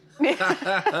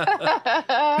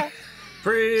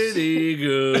 Pretty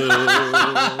good.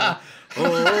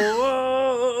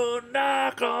 Oh,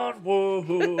 knock on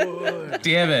wood.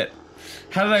 Damn it.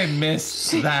 How did I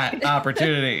miss that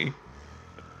opportunity?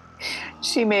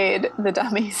 She made the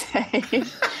dummy say.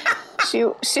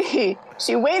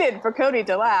 She waited for Cody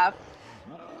to laugh,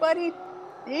 but he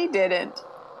didn't.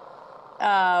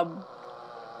 I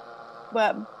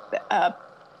got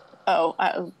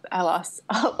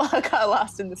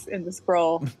lost in the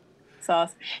scroll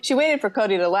sauce. She waited for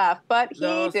Cody to laugh, but he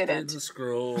Lost didn't. in the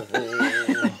scroll.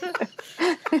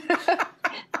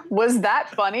 Was that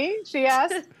funny? She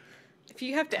asked. If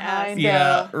you have to I ask. know.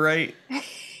 Yeah, right.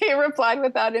 He replied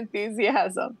without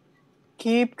enthusiasm.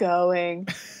 Keep going.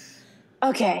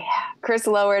 Okay. Kris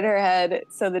lowered her head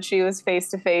so that she was face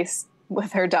to face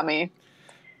with her dummy.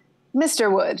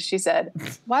 Mr. Wood, she said,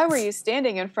 why were you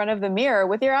standing in front of the mirror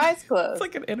with your eyes closed? It's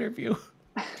like an interview.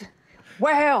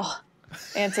 Well,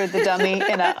 answered the dummy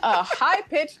in a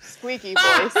high-pitched, squeaky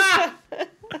voice.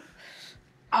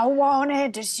 I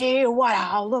wanted to see what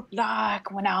I'll look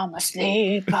like when I'm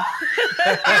asleep.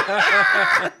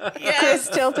 Kris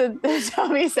tilted the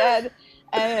dummy's head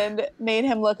and made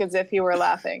him look as if he were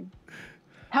laughing.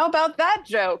 How about that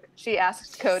joke? She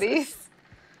asked Cody.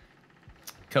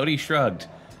 Cody shrugged.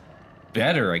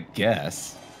 Better, I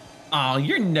guess. Aw,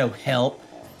 you're no help.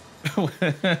 Oh,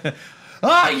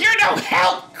 you're no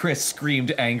help! Kris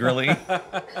screamed angrily.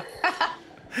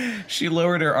 She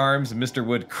lowered her arms and Mr.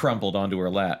 Wood crumpled onto her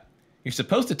lap. You're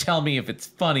supposed to tell me if it's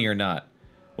funny or not.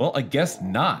 Well, I guess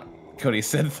not, Cody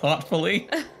said thoughtfully.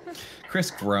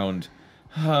 Kris groaned.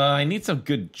 I need some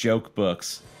good joke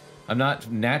books. I'm not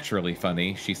naturally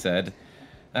funny, she said.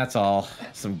 That's all.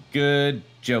 Some good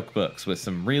joke books with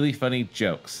some really funny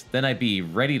jokes. Then I'd be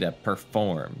ready to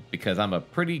perform, because I'm a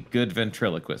pretty good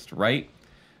ventriloquist, right?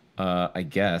 I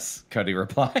guess, Cody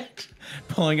replied,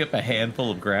 pulling up a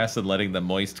handful of grass and letting the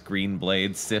moist green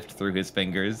blades sift through his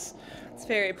fingers. It's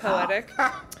very poetic.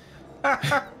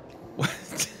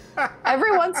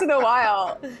 Every once in a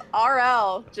while,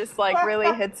 RL just like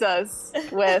really hits us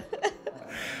with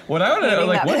What I want to know,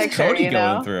 like, that what's picture, Cody you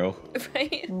know? going through?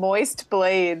 Right? moist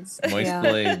blades. Moist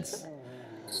Blades.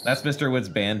 That's Mr. Wood's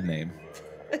band name.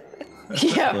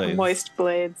 Yeah, Blades. moist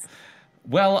blades.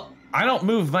 Well, I don't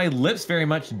move my lips very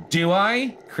much, do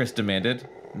I? Kris demanded.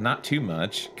 Not too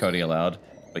much, Cody allowed,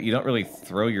 but you don't really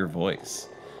throw your voice.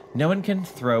 No one can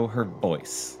throw her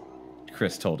voice,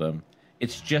 Kris told him.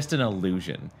 It's just an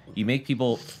illusion. You make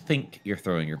people think you're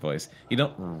throwing your voice. You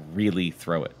don't really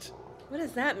throw it. What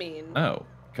does that mean? Oh,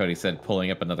 Cody said,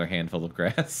 pulling up another handful of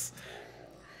grass.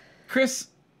 Kris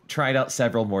tried out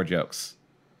several more jokes,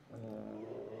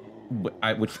 which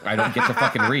I don't get to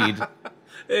fucking read.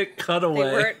 It cut They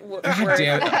away. weren't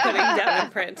damn it. putting down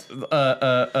in print.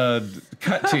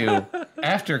 Cut to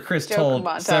after Kris Joke told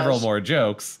montage. several more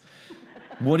jokes.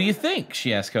 What do you think?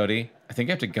 She asked Cody. I think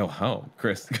I have to go home,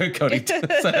 Cody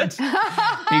said.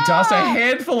 He tossed a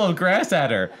handful of grass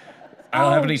at her. I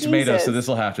don't have any tomatoes, so Jesus. this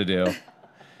will have to do.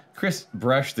 Kris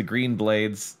brushed the green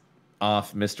blades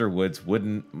off Mr. Wood's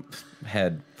wooden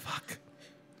head. Fuck.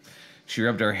 She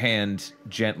rubbed her hand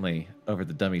gently over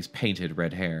the dummy's painted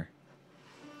red hair.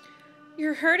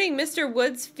 You're hurting Mr.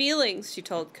 Wood's feelings, she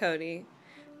told Cody.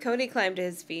 Cody climbed to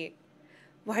his feet.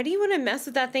 Why do you want to mess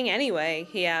with that thing anyway?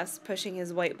 He asked, pushing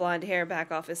his white blonde hair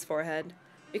back off his forehead.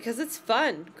 Because it's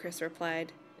fun, Kris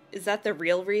replied. Is that the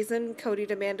real reason? Cody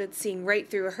demanded, seeing right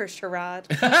through her charade.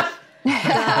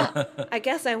 I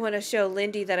guess I want to show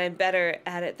Lindy that I'm better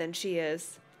at it than she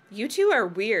is. You two are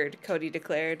weird, Cody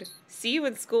declared. See you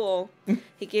in school.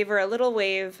 He gave her a little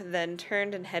wave, then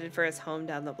turned and headed for his home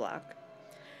down the block.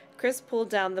 Kris pulled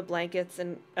down the blankets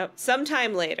and...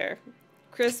 sometime later,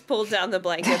 Kris pulled down the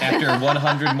blankets. After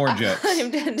 100 more jokes.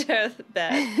 Climbed into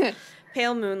bed.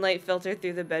 Pale moonlight filtered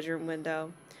through the bedroom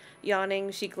window.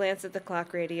 Yawning, she glanced at the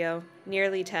clock radio.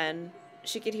 Nearly 10.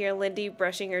 She could hear Lindy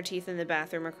brushing her teeth in the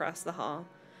bathroom across the hall.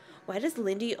 Why does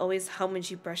Lindy always hum when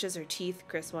she brushes her teeth?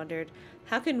 Kris wondered.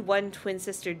 How can one twin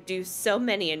sister do so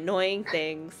many annoying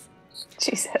things?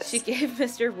 Jesus. She gave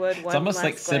Mr. Wood one It's almost last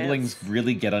like glance. siblings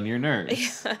really get on your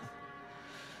nerves. Yeah.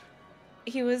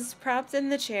 He was propped in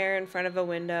the chair in front of a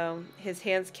window, his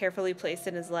hands carefully placed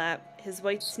in his lap, his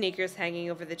white sneakers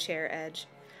hanging over the chair edge.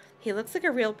 He looks like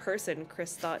a real person,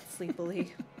 Kris thought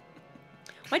sleepily.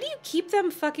 Why do you keep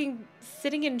them fucking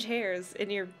sitting in chairs in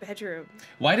your bedroom?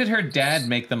 Why did her dad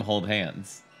make them hold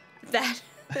hands? That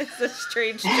is a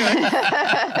strange choice.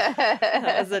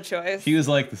 That was a choice. He was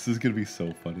like, this is going to be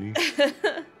so funny.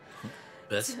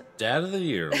 Best Dad of the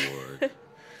Year award.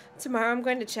 Tomorrow I'm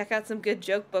going to check out some good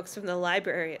joke books from the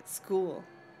library at school.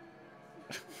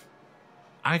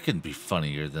 I can be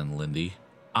funnier than Lindy.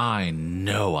 I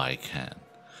know I can.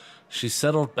 She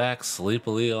settled back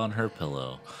sleepily on her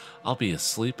pillow. I'll be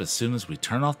asleep as soon as we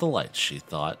turn off the lights, she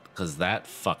thought, because that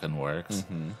fucking works.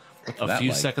 A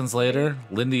few seconds later,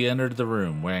 Lindy entered the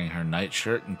room wearing her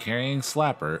nightshirt and carrying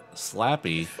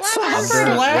Slappy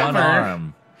under one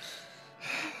arm.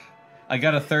 I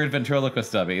got a third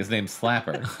ventriloquist dummy. His name's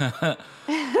Slapper.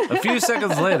 A few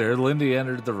seconds later, Lindy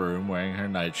entered the room wearing her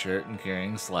nightshirt and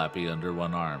carrying Slappy under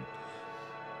one arm.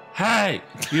 Hey,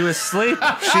 you asleep?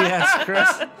 She asked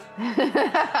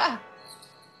Kris.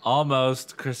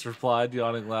 Almost, Kris replied,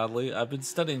 yawning loudly. I've been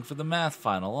studying for the math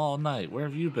final all night. Where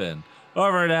have you been?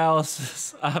 Over at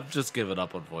Alice's. I've just given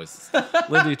up on voices.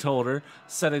 Lindy told her,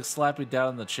 setting Slappy down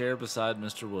in the chair beside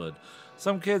Mr. Wood.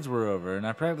 Some kids were over, and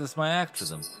I practiced my act for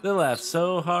them. They laughed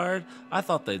so hard, I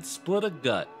thought they'd split a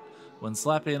gut. When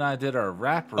Slappy and I did our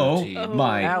rap routine,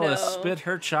 Alice spit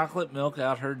her chocolate milk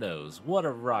out her nose. What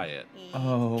a riot.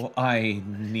 Oh, I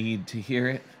need to hear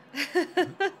it.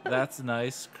 That's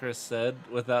nice, Kris said,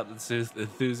 without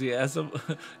enthusiasm.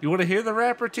 You want to hear the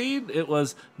rap routine? It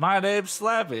was, my name's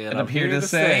Slappy, and I'm here to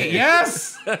say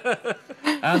yes!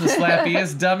 I'm the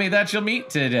slappiest dummy that you'll meet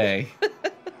today.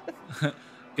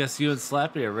 Guess you and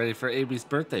Slappy are ready for Amy's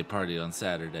birthday party on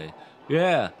Saturday.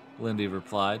 Yeah, Lindy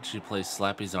replied. She placed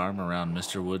Slappy's arm around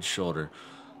Mr. Wood's shoulder.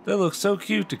 They look so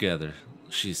cute together,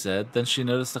 she said. Then she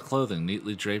noticed the clothing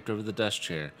neatly draped over the desk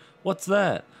chair. What's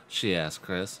that? She asked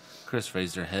Kris. Kris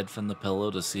raised her head from the pillow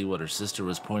to see what her sister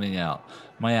was pointing out.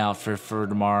 My outfit for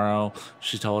tomorrow,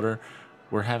 she told her.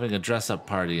 We're having a dress-up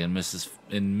party in Miss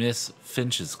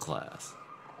Finch's class.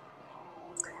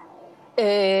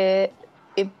 It's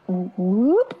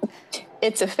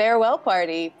a farewell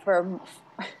party for...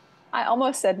 I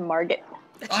almost said Margot.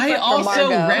 I also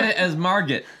read it as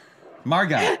Margot.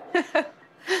 Margot.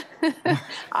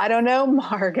 I don't know,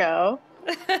 Margot.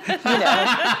 You know.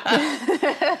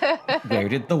 Where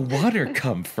did the water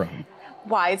come from?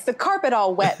 Why is the carpet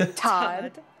all wet,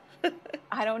 Todd?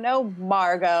 I don't know,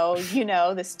 Margot. You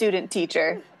know, the student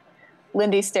teacher.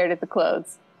 Lindy stared at the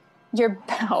clothes. Your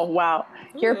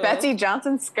Betsy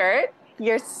Johnson skirt?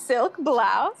 Your silk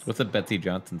blouse? What's a Betsy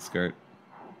Johnson skirt?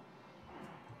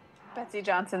 Betsy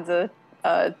Johnson's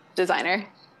a designer.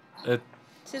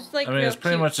 Just like it's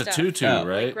pretty much a tutu,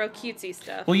 right? Like real cutesy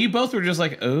stuff. Well, you both were just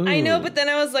like, oh. I know, but then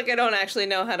I was like, I don't actually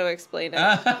know how to explain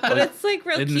it. But it's like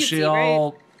real cutesy,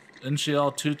 right? Isn't she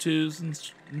all tutus and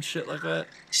shit like that?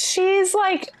 She's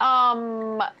like,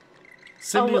 Cyndi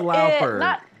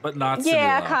Lauper, but not Cyndi Lauper.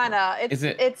 Yeah, kind of.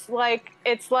 It's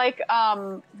like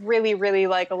really, really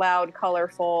like loud,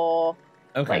 colorful.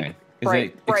 Okay.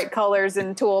 Like, bright colors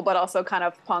and Tool, but also kind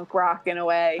of punk rock in a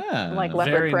way, like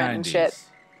leopard print and shit.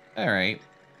 All right.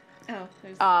 Oh,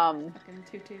 there's fucking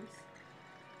tutus.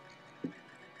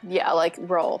 Yeah, like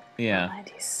roll. Yeah.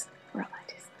 Roll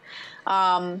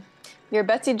 90s. Your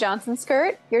Betsy Johnson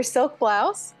skirt, your silk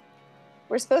blouse.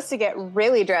 We're supposed to get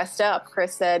really dressed up,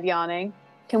 Kris said, yawning.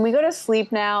 Can we go to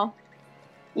sleep now?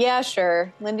 Yeah,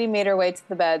 sure. Lindy made her way to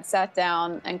the bed, sat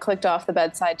down, and clicked off the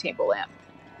bedside table lamp.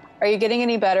 Are you getting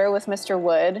any better with Mr.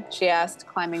 Wood? She asked,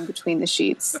 climbing between the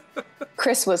sheets.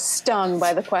 Kris was stung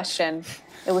by the question.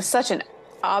 It was such an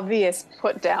obvious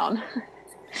put down.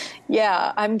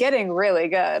 Yeah, I'm getting really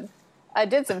good. I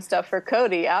did some stuff for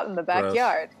Cody out in the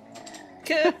backyard.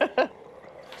 And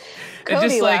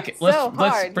just like let's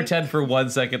hard. pretend for 1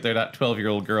 second they're not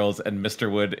 12-year-old girls and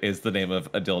Mr. Wood is the name of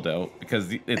a dildo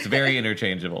because it's very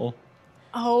interchangeable.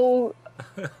 Oh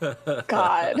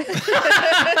God.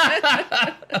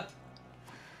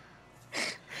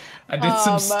 I did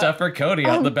some stuff for Cody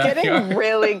out in the backyard. Getting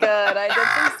really good. I did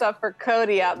some stuff for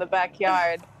Cody out in the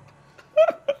backyard.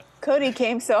 Cody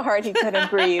came so hard he couldn't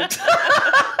breathe.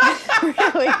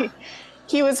 Really.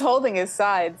 He was holding his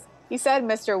sides. He said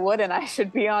Mr. Wood and I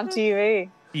should be on TV.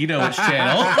 You know which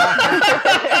channel?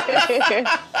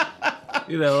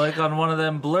 You know, like on one of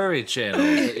them blurry channels.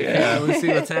 You can't really see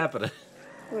what's happening.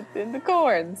 Within the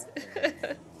corns.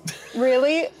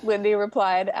 Really? Lindy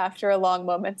replied after a long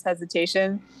moment's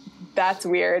hesitation. That's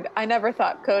weird. I never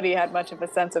thought Cody had much of a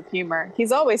sense of humor.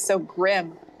 He's always so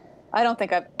grim. I don't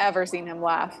think I've ever seen him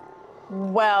laugh.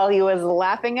 Well, he was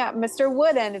laughing at Mr.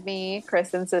 Wood and me,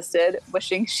 Kris insisted,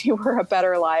 wishing she were a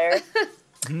better liar.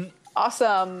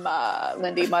 Awesome,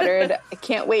 Lindy muttered. I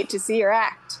can't wait to see your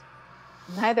act.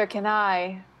 Neither can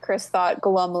I, Kris thought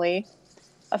glumly.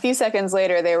 A few seconds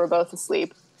later, they were both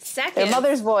asleep. Seconds? Their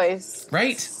mother's voice.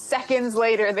 Right. Seconds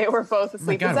later, they were both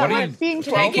asleep. God, Is that what are what you being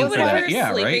Can I 12 get was for whatever that?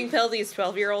 Yeah, sleeping right? pill these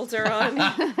 12-year-olds are on?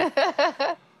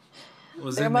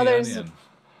 Was Their in mother's- the onion.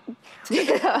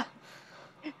 Yeah.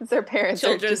 Their parents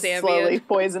Children's are just Ambien. slowly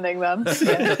poisoning them.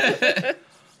 Yeah.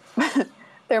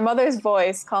 Their mother's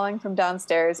voice, calling from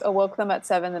downstairs, awoke them at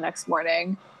 7 the next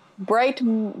morning. Bright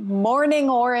morning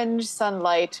orange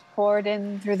sunlight poured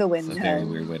in through the window. That's a very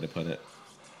weird way to put it.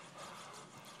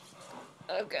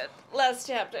 Oh, good. Last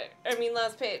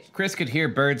page. Kris could hear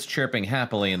birds chirping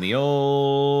happily in the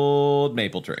old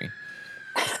maple tree.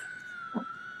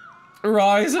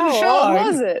 Rise and shine. What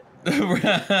was it?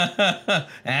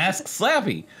 Ask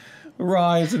Slappy.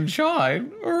 Rise and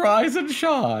shine. Rise and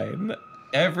shine.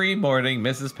 Every morning,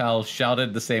 Mrs. Powell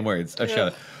shouted the same words.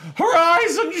 Shouted,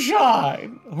 rise and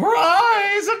shine.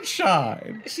 Rise and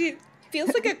shine. She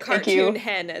feels like a you. cartoon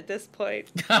hen at this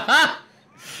point.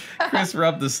 Kris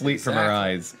rubbed the sleep from her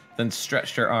eyes, then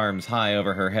stretched her arms high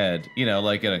over her head. You know,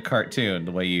 like in a cartoon,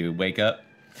 the way you wake up.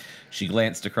 She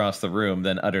glanced across the room,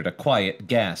 then uttered a quiet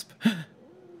gasp.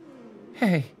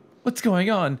 Hey, what's going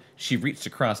on? She reached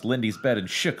across Lindy's bed and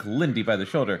shook Lindy by the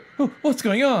shoulder. Oh, what's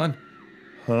going on?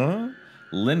 Huh?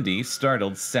 Lindy,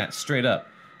 startled, sat straight up.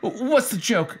 What's the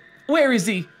joke? Where is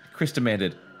he? Kris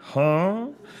demanded. Huh?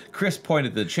 Kris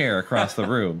pointed the chair across the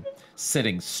room.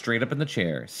 Sitting straight up in the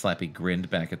chair, Slappy grinned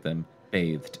back at them,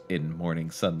 bathed in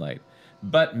morning sunlight.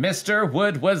 But Mr.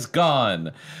 Wood was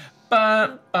gone.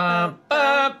 Ba, ba,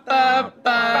 ba, ba,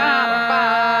 ba.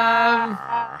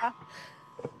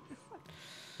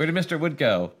 Where did Mr. Wood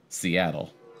go?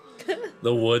 Seattle.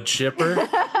 The wood chipper.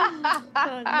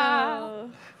 Oh,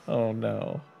 no. Oh,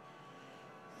 no.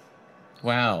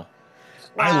 Wow.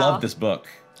 I love this book.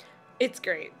 It's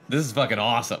great. This is fucking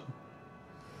awesome.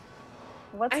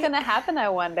 What's going to happen, I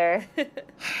wonder?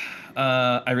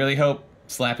 I really hope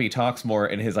Slappy talks more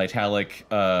in his italic,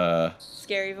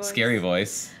 Scary voice.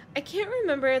 voice. I can't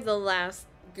remember the last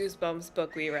Goosebumps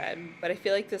book we read, but I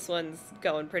feel like this one's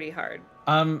going pretty hard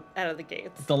out of the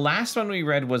gates. The last one we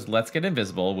read was Let's Get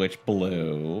Invisible, which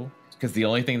blew. Because the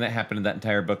only thing that happened in that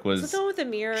entire book was... Is it the one with the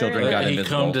mirror? Children and got the- He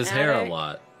invisible. combed his hair a Attic?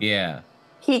 lot. Yeah.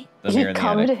 He The mirror in the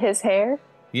combed attic. his hair?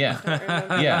 Yeah. I don't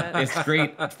remember Yeah, that. it's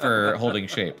great for holding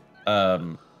shape.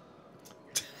 What?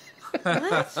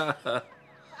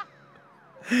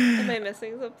 Am I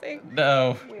missing something?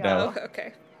 No. Oh,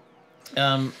 okay.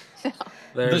 There's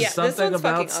Yeah, this something one's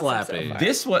about fucking awesome so Slappy. far.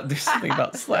 There's something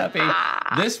about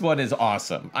Slappy. This one is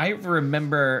awesome. I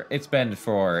remember, it's been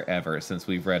forever since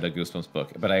we've read a Goosebumps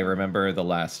book, but I remember the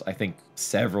last, I think,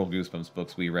 several Goosebumps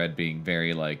books we read being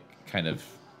very, like, kind of,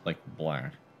 like, blah.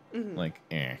 Like,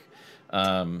 eh.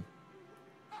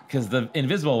 Because the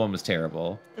Invisible one was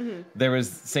terrible. There was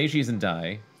Say Cheese and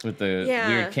Die with the Yeah.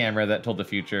 weird camera that told the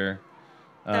future.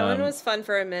 That one was fun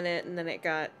for a minute, and then it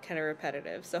got kind of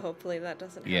repetitive, so hopefully that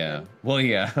doesn't happen. Yeah. Well,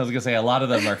 yeah. I was going to say, a lot of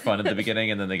them are fun at the beginning,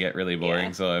 and then they get really boring,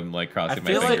 Yeah. so I'm, like, crossing my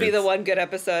feel This fingers. would be the one good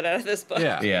episode out of this book.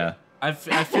 Yeah. Yeah. I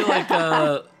feel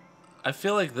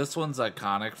like this one's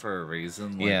iconic for a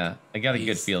reason. Like, Yeah. I got a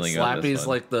good feeling about this Slappy's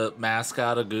one. like the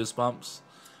mascot of Goosebumps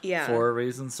Yeah. for a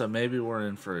reason, so maybe we're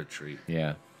in for a treat.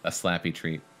 Yeah. A Slappy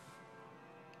treat.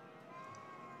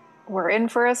 We're in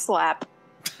for a slap.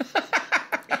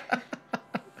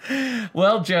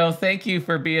 Well, Joe, thank you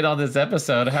for being on this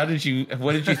episode. What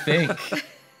did you think?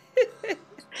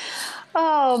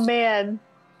 Oh man,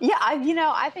 yeah.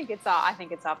 I think it's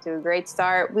off to a great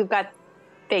start. We've got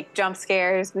fake jump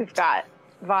scares. We've got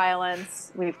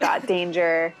violence. We've got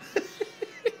danger.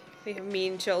 We have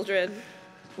mean children.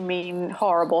 Mean,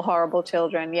 horrible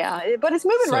children. Yeah, but it's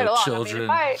moving So right along. children.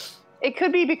 I mean, it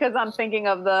could be because I'm thinking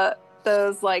of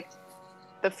those like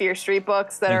the Fear Street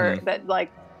books that are that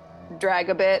like drag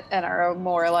a bit and are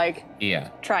more like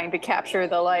trying to capture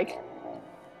the like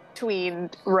tween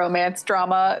romance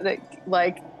drama that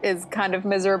like is kind of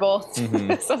miserable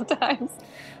sometimes.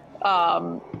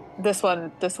 This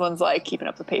one's like keeping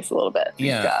up the pace a little bit.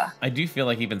 Yeah, I do feel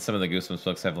like even some of the Goosebumps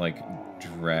books have like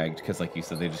dragged because, like you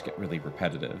said, they just get really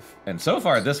repetitive. And so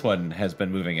far, this one has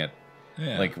been moving it.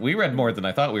 Yeah. Like we read more than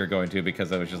I thought we were going to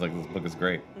because I was just like, this book is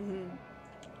great.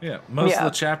 Yeah, most of the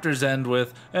chapters end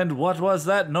with, "And what was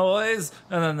that noise?"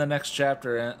 And then the next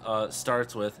chapter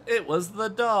starts with, "It was the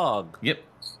dog." Yep.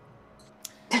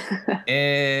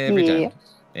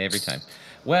 Every time.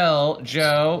 Well,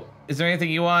 Joe, is there anything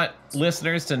you want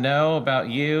listeners to know about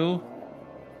you?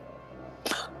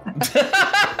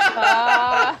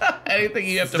 Anything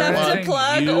you have to Stuff plug? to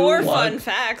plug or fun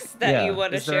facts that you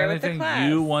want to Is share there with the anything class.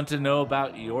 you want to know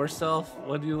about yourself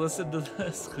when you listen to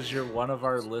this? Because you're one of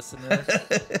our listeners.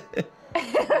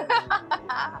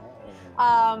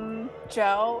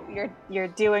 Joe, you're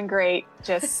doing great.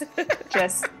 Just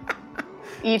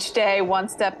each day one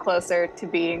step closer to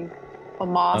being a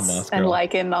moss and girl.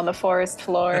 lichen on the forest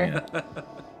floor.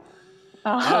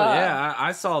 Oh yeah,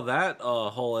 I saw that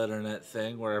whole internet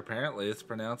thing where apparently it's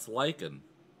pronounced lichen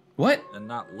What? and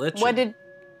not lichen. What did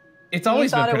It's always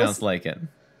thought been it pronounced was- lichen.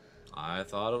 I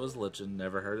thought it was lichen.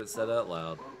 Never heard it said out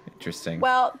loud Interesting.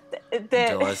 well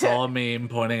until I saw a meme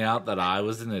pointing out that I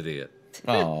was an idiot.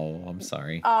 Oh, I'm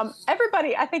sorry.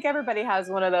 I think everybody has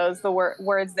one of those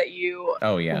words that you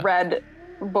Oh, yeah. read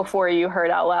before you heard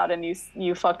out loud and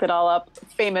you fucked it all up.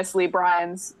 Famously,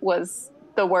 Brian's was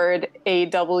the word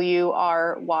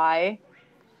AWRY.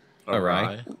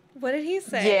 Awry. What did he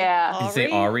say? Yeah. Did you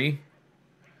say Ari?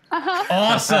 Ari?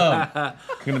 Awesome. I'm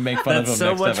gonna make fun of That's him so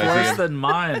next much time I worse see him. than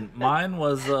mine. Mine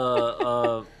was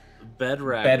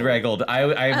bedraggled. Bedraggled.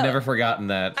 I've never forgotten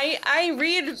that. I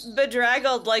read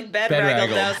bedraggled like bedraggled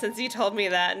Bedraggled. now since you told me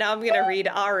that. Now I'm gonna read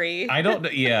Ari. I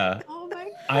don't. Yeah. Oh my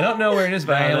I don't know where it is,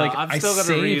 but I'm still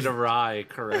gonna read awry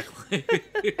correctly.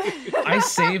 I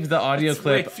saved the audio It's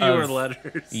way clip fewer of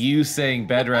letters. you saying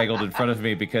bedraggled in front of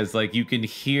me because like you can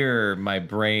hear my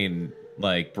brain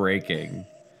like breaking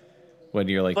when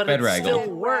you're like But it bedraggled.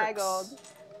 still works. Bedraggled.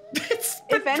 It's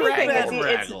If anything,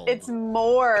 Bedraggled. it's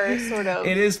more sort of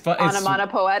It is fun.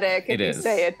 onomatopoetic if it you is.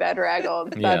 say it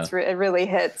bedraggled. Yeah. That's it really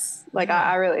hits. Like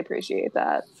I really appreciate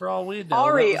that. For all we know,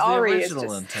 Ari that was the is original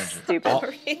just intention.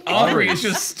 stupid. Ari is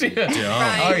just stupid.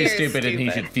 Brian, Ari's you're stupid and he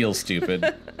stupid. should feel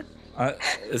stupid.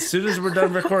 As soon as we're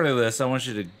done recording this, I want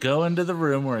you to go into the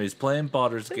room where he's playing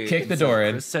Baldur's Gate. Kick and the say, door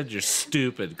in. Chris said you're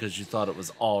stupid because you thought it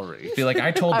was Ari. Be like,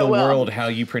 I told I the will. world how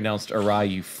you pronounced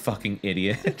Arai, you fucking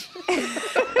idiot.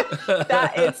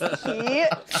 That is he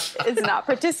is not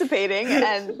participating,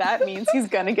 and that means he's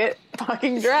gonna get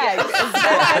fucking dragged.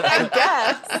 I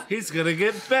guess. He's gonna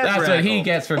get bedraggled. That's what he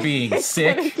gets for being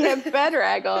sick. Get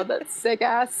bedraggled. That sick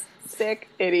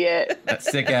idiot. That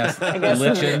sick ass guess-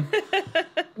 lichen.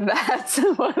 That's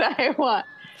what I want.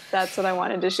 That's what I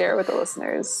wanted to share with the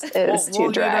listeners is Well,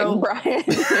 to drag you know- Brian.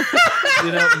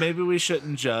 You know, maybe we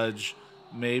shouldn't judge.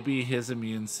 Maybe his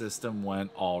immune system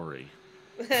went Ari.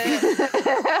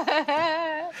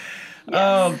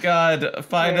 Oh God!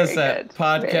 Find Very us at good.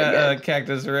 Very good.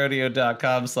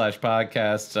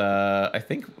 cactusrodeo.com/podcast. I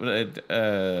think,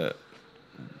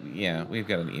 yeah, we've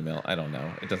got an email. I don't know.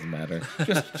 It doesn't matter.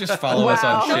 Just follow us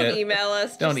Wow. on Don't shit. email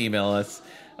us. Don't Just email us.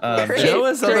 Great. Joe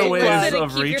has other Great ways plug. of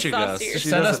Keep your reaching thoughts us. to She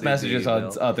yourself. Send us doesn't need messages to on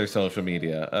email. other social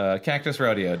media.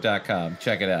 Cactusrodeo.com.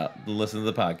 Check it out. Listen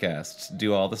to the podcasts.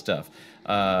 Do all the stuff.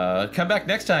 Come back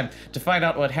next time to find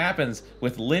out what happens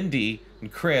with Lindy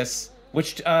and Chris.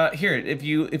 Which here, if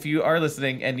you are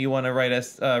listening and you want to write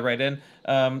in,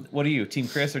 what are you, Team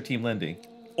Chris or Team Lindy?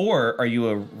 Or are you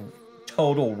a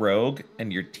total rogue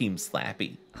and you're Team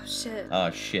Slappy? Oh shit. Oh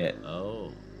shit.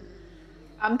 Oh.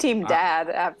 I'm Team Dad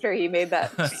after he made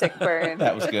that sick burn.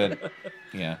 That was good.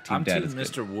 Yeah, Team I'm Dad Team is good.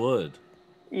 Mr. Wood.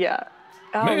 Yeah.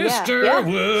 Oh, Mr. yeah.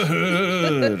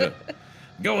 Wood,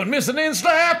 going missing in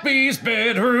Slappy's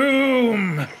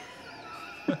bedroom.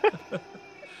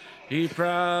 He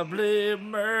probably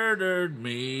murdered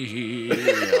me.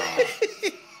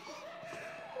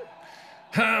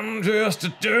 I'm just a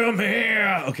dummy.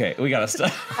 Okay, we gotta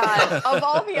stop. Of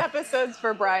all the episodes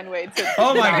for Brian Wade, to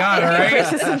Oh my god! All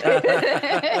right.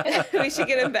 We should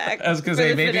get him back. I was gonna for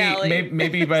say the finale.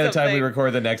 maybe by the time we Something.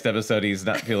 record the next episode, he's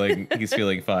feeling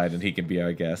fine and he can be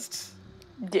our guest.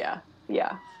 yeah,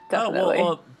 Oh, definitely.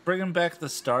 well, bringing back the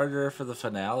starter for the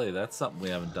finale. That's something we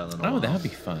haven't done in a Oh, while. that'd be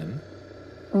fun.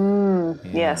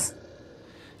 Yes.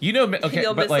 You know, okay,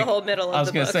 You'll but miss like the whole middle of I was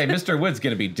the gonna book. say, Mr. Wood's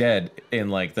gonna be dead in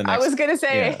like the next. I was gonna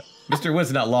say. Yeah. Mr.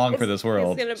 Wood's not long for this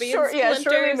world. He's gonna be Sure, in yeah,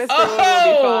 splinters. surely Mr. Wood will be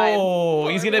fine. Oh,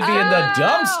 he's gonna be in the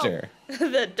dumpster.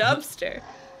 The dumpster.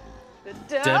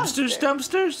 Dempsters,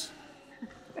 dumpsters?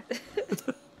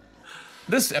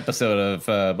 This episode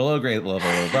of Below Grade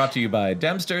Level brought to you by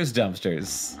Dempster's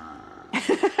Dumpsters.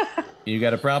 You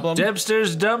got a problem?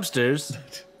 Dempsters, dumpsters.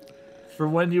 For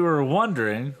when you were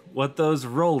wondering what those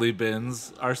rolly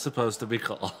bins are supposed to be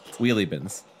called. Wheelie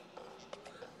bins.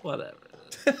 Whatever.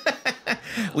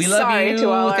 We love Sorry you. to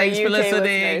all our Thanks for UK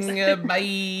listening. listeners.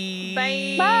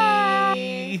 Bye.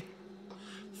 Bye.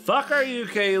 Fuck our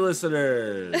UK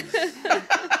listeners.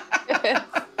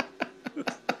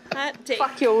 Hot take.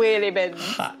 Fuck your wheelie bin.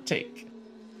 Hot take.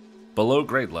 Below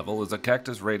Grade Level is a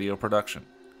Cactus Radio production.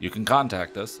 You can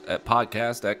contact us at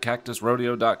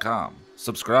podcast@cactusrodeo.com.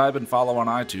 Subscribe and follow on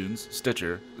iTunes,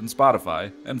 Stitcher, and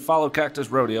Spotify, and follow Cactus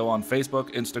Rodeo on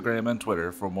Facebook, Instagram, and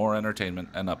Twitter for more entertainment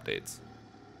and updates.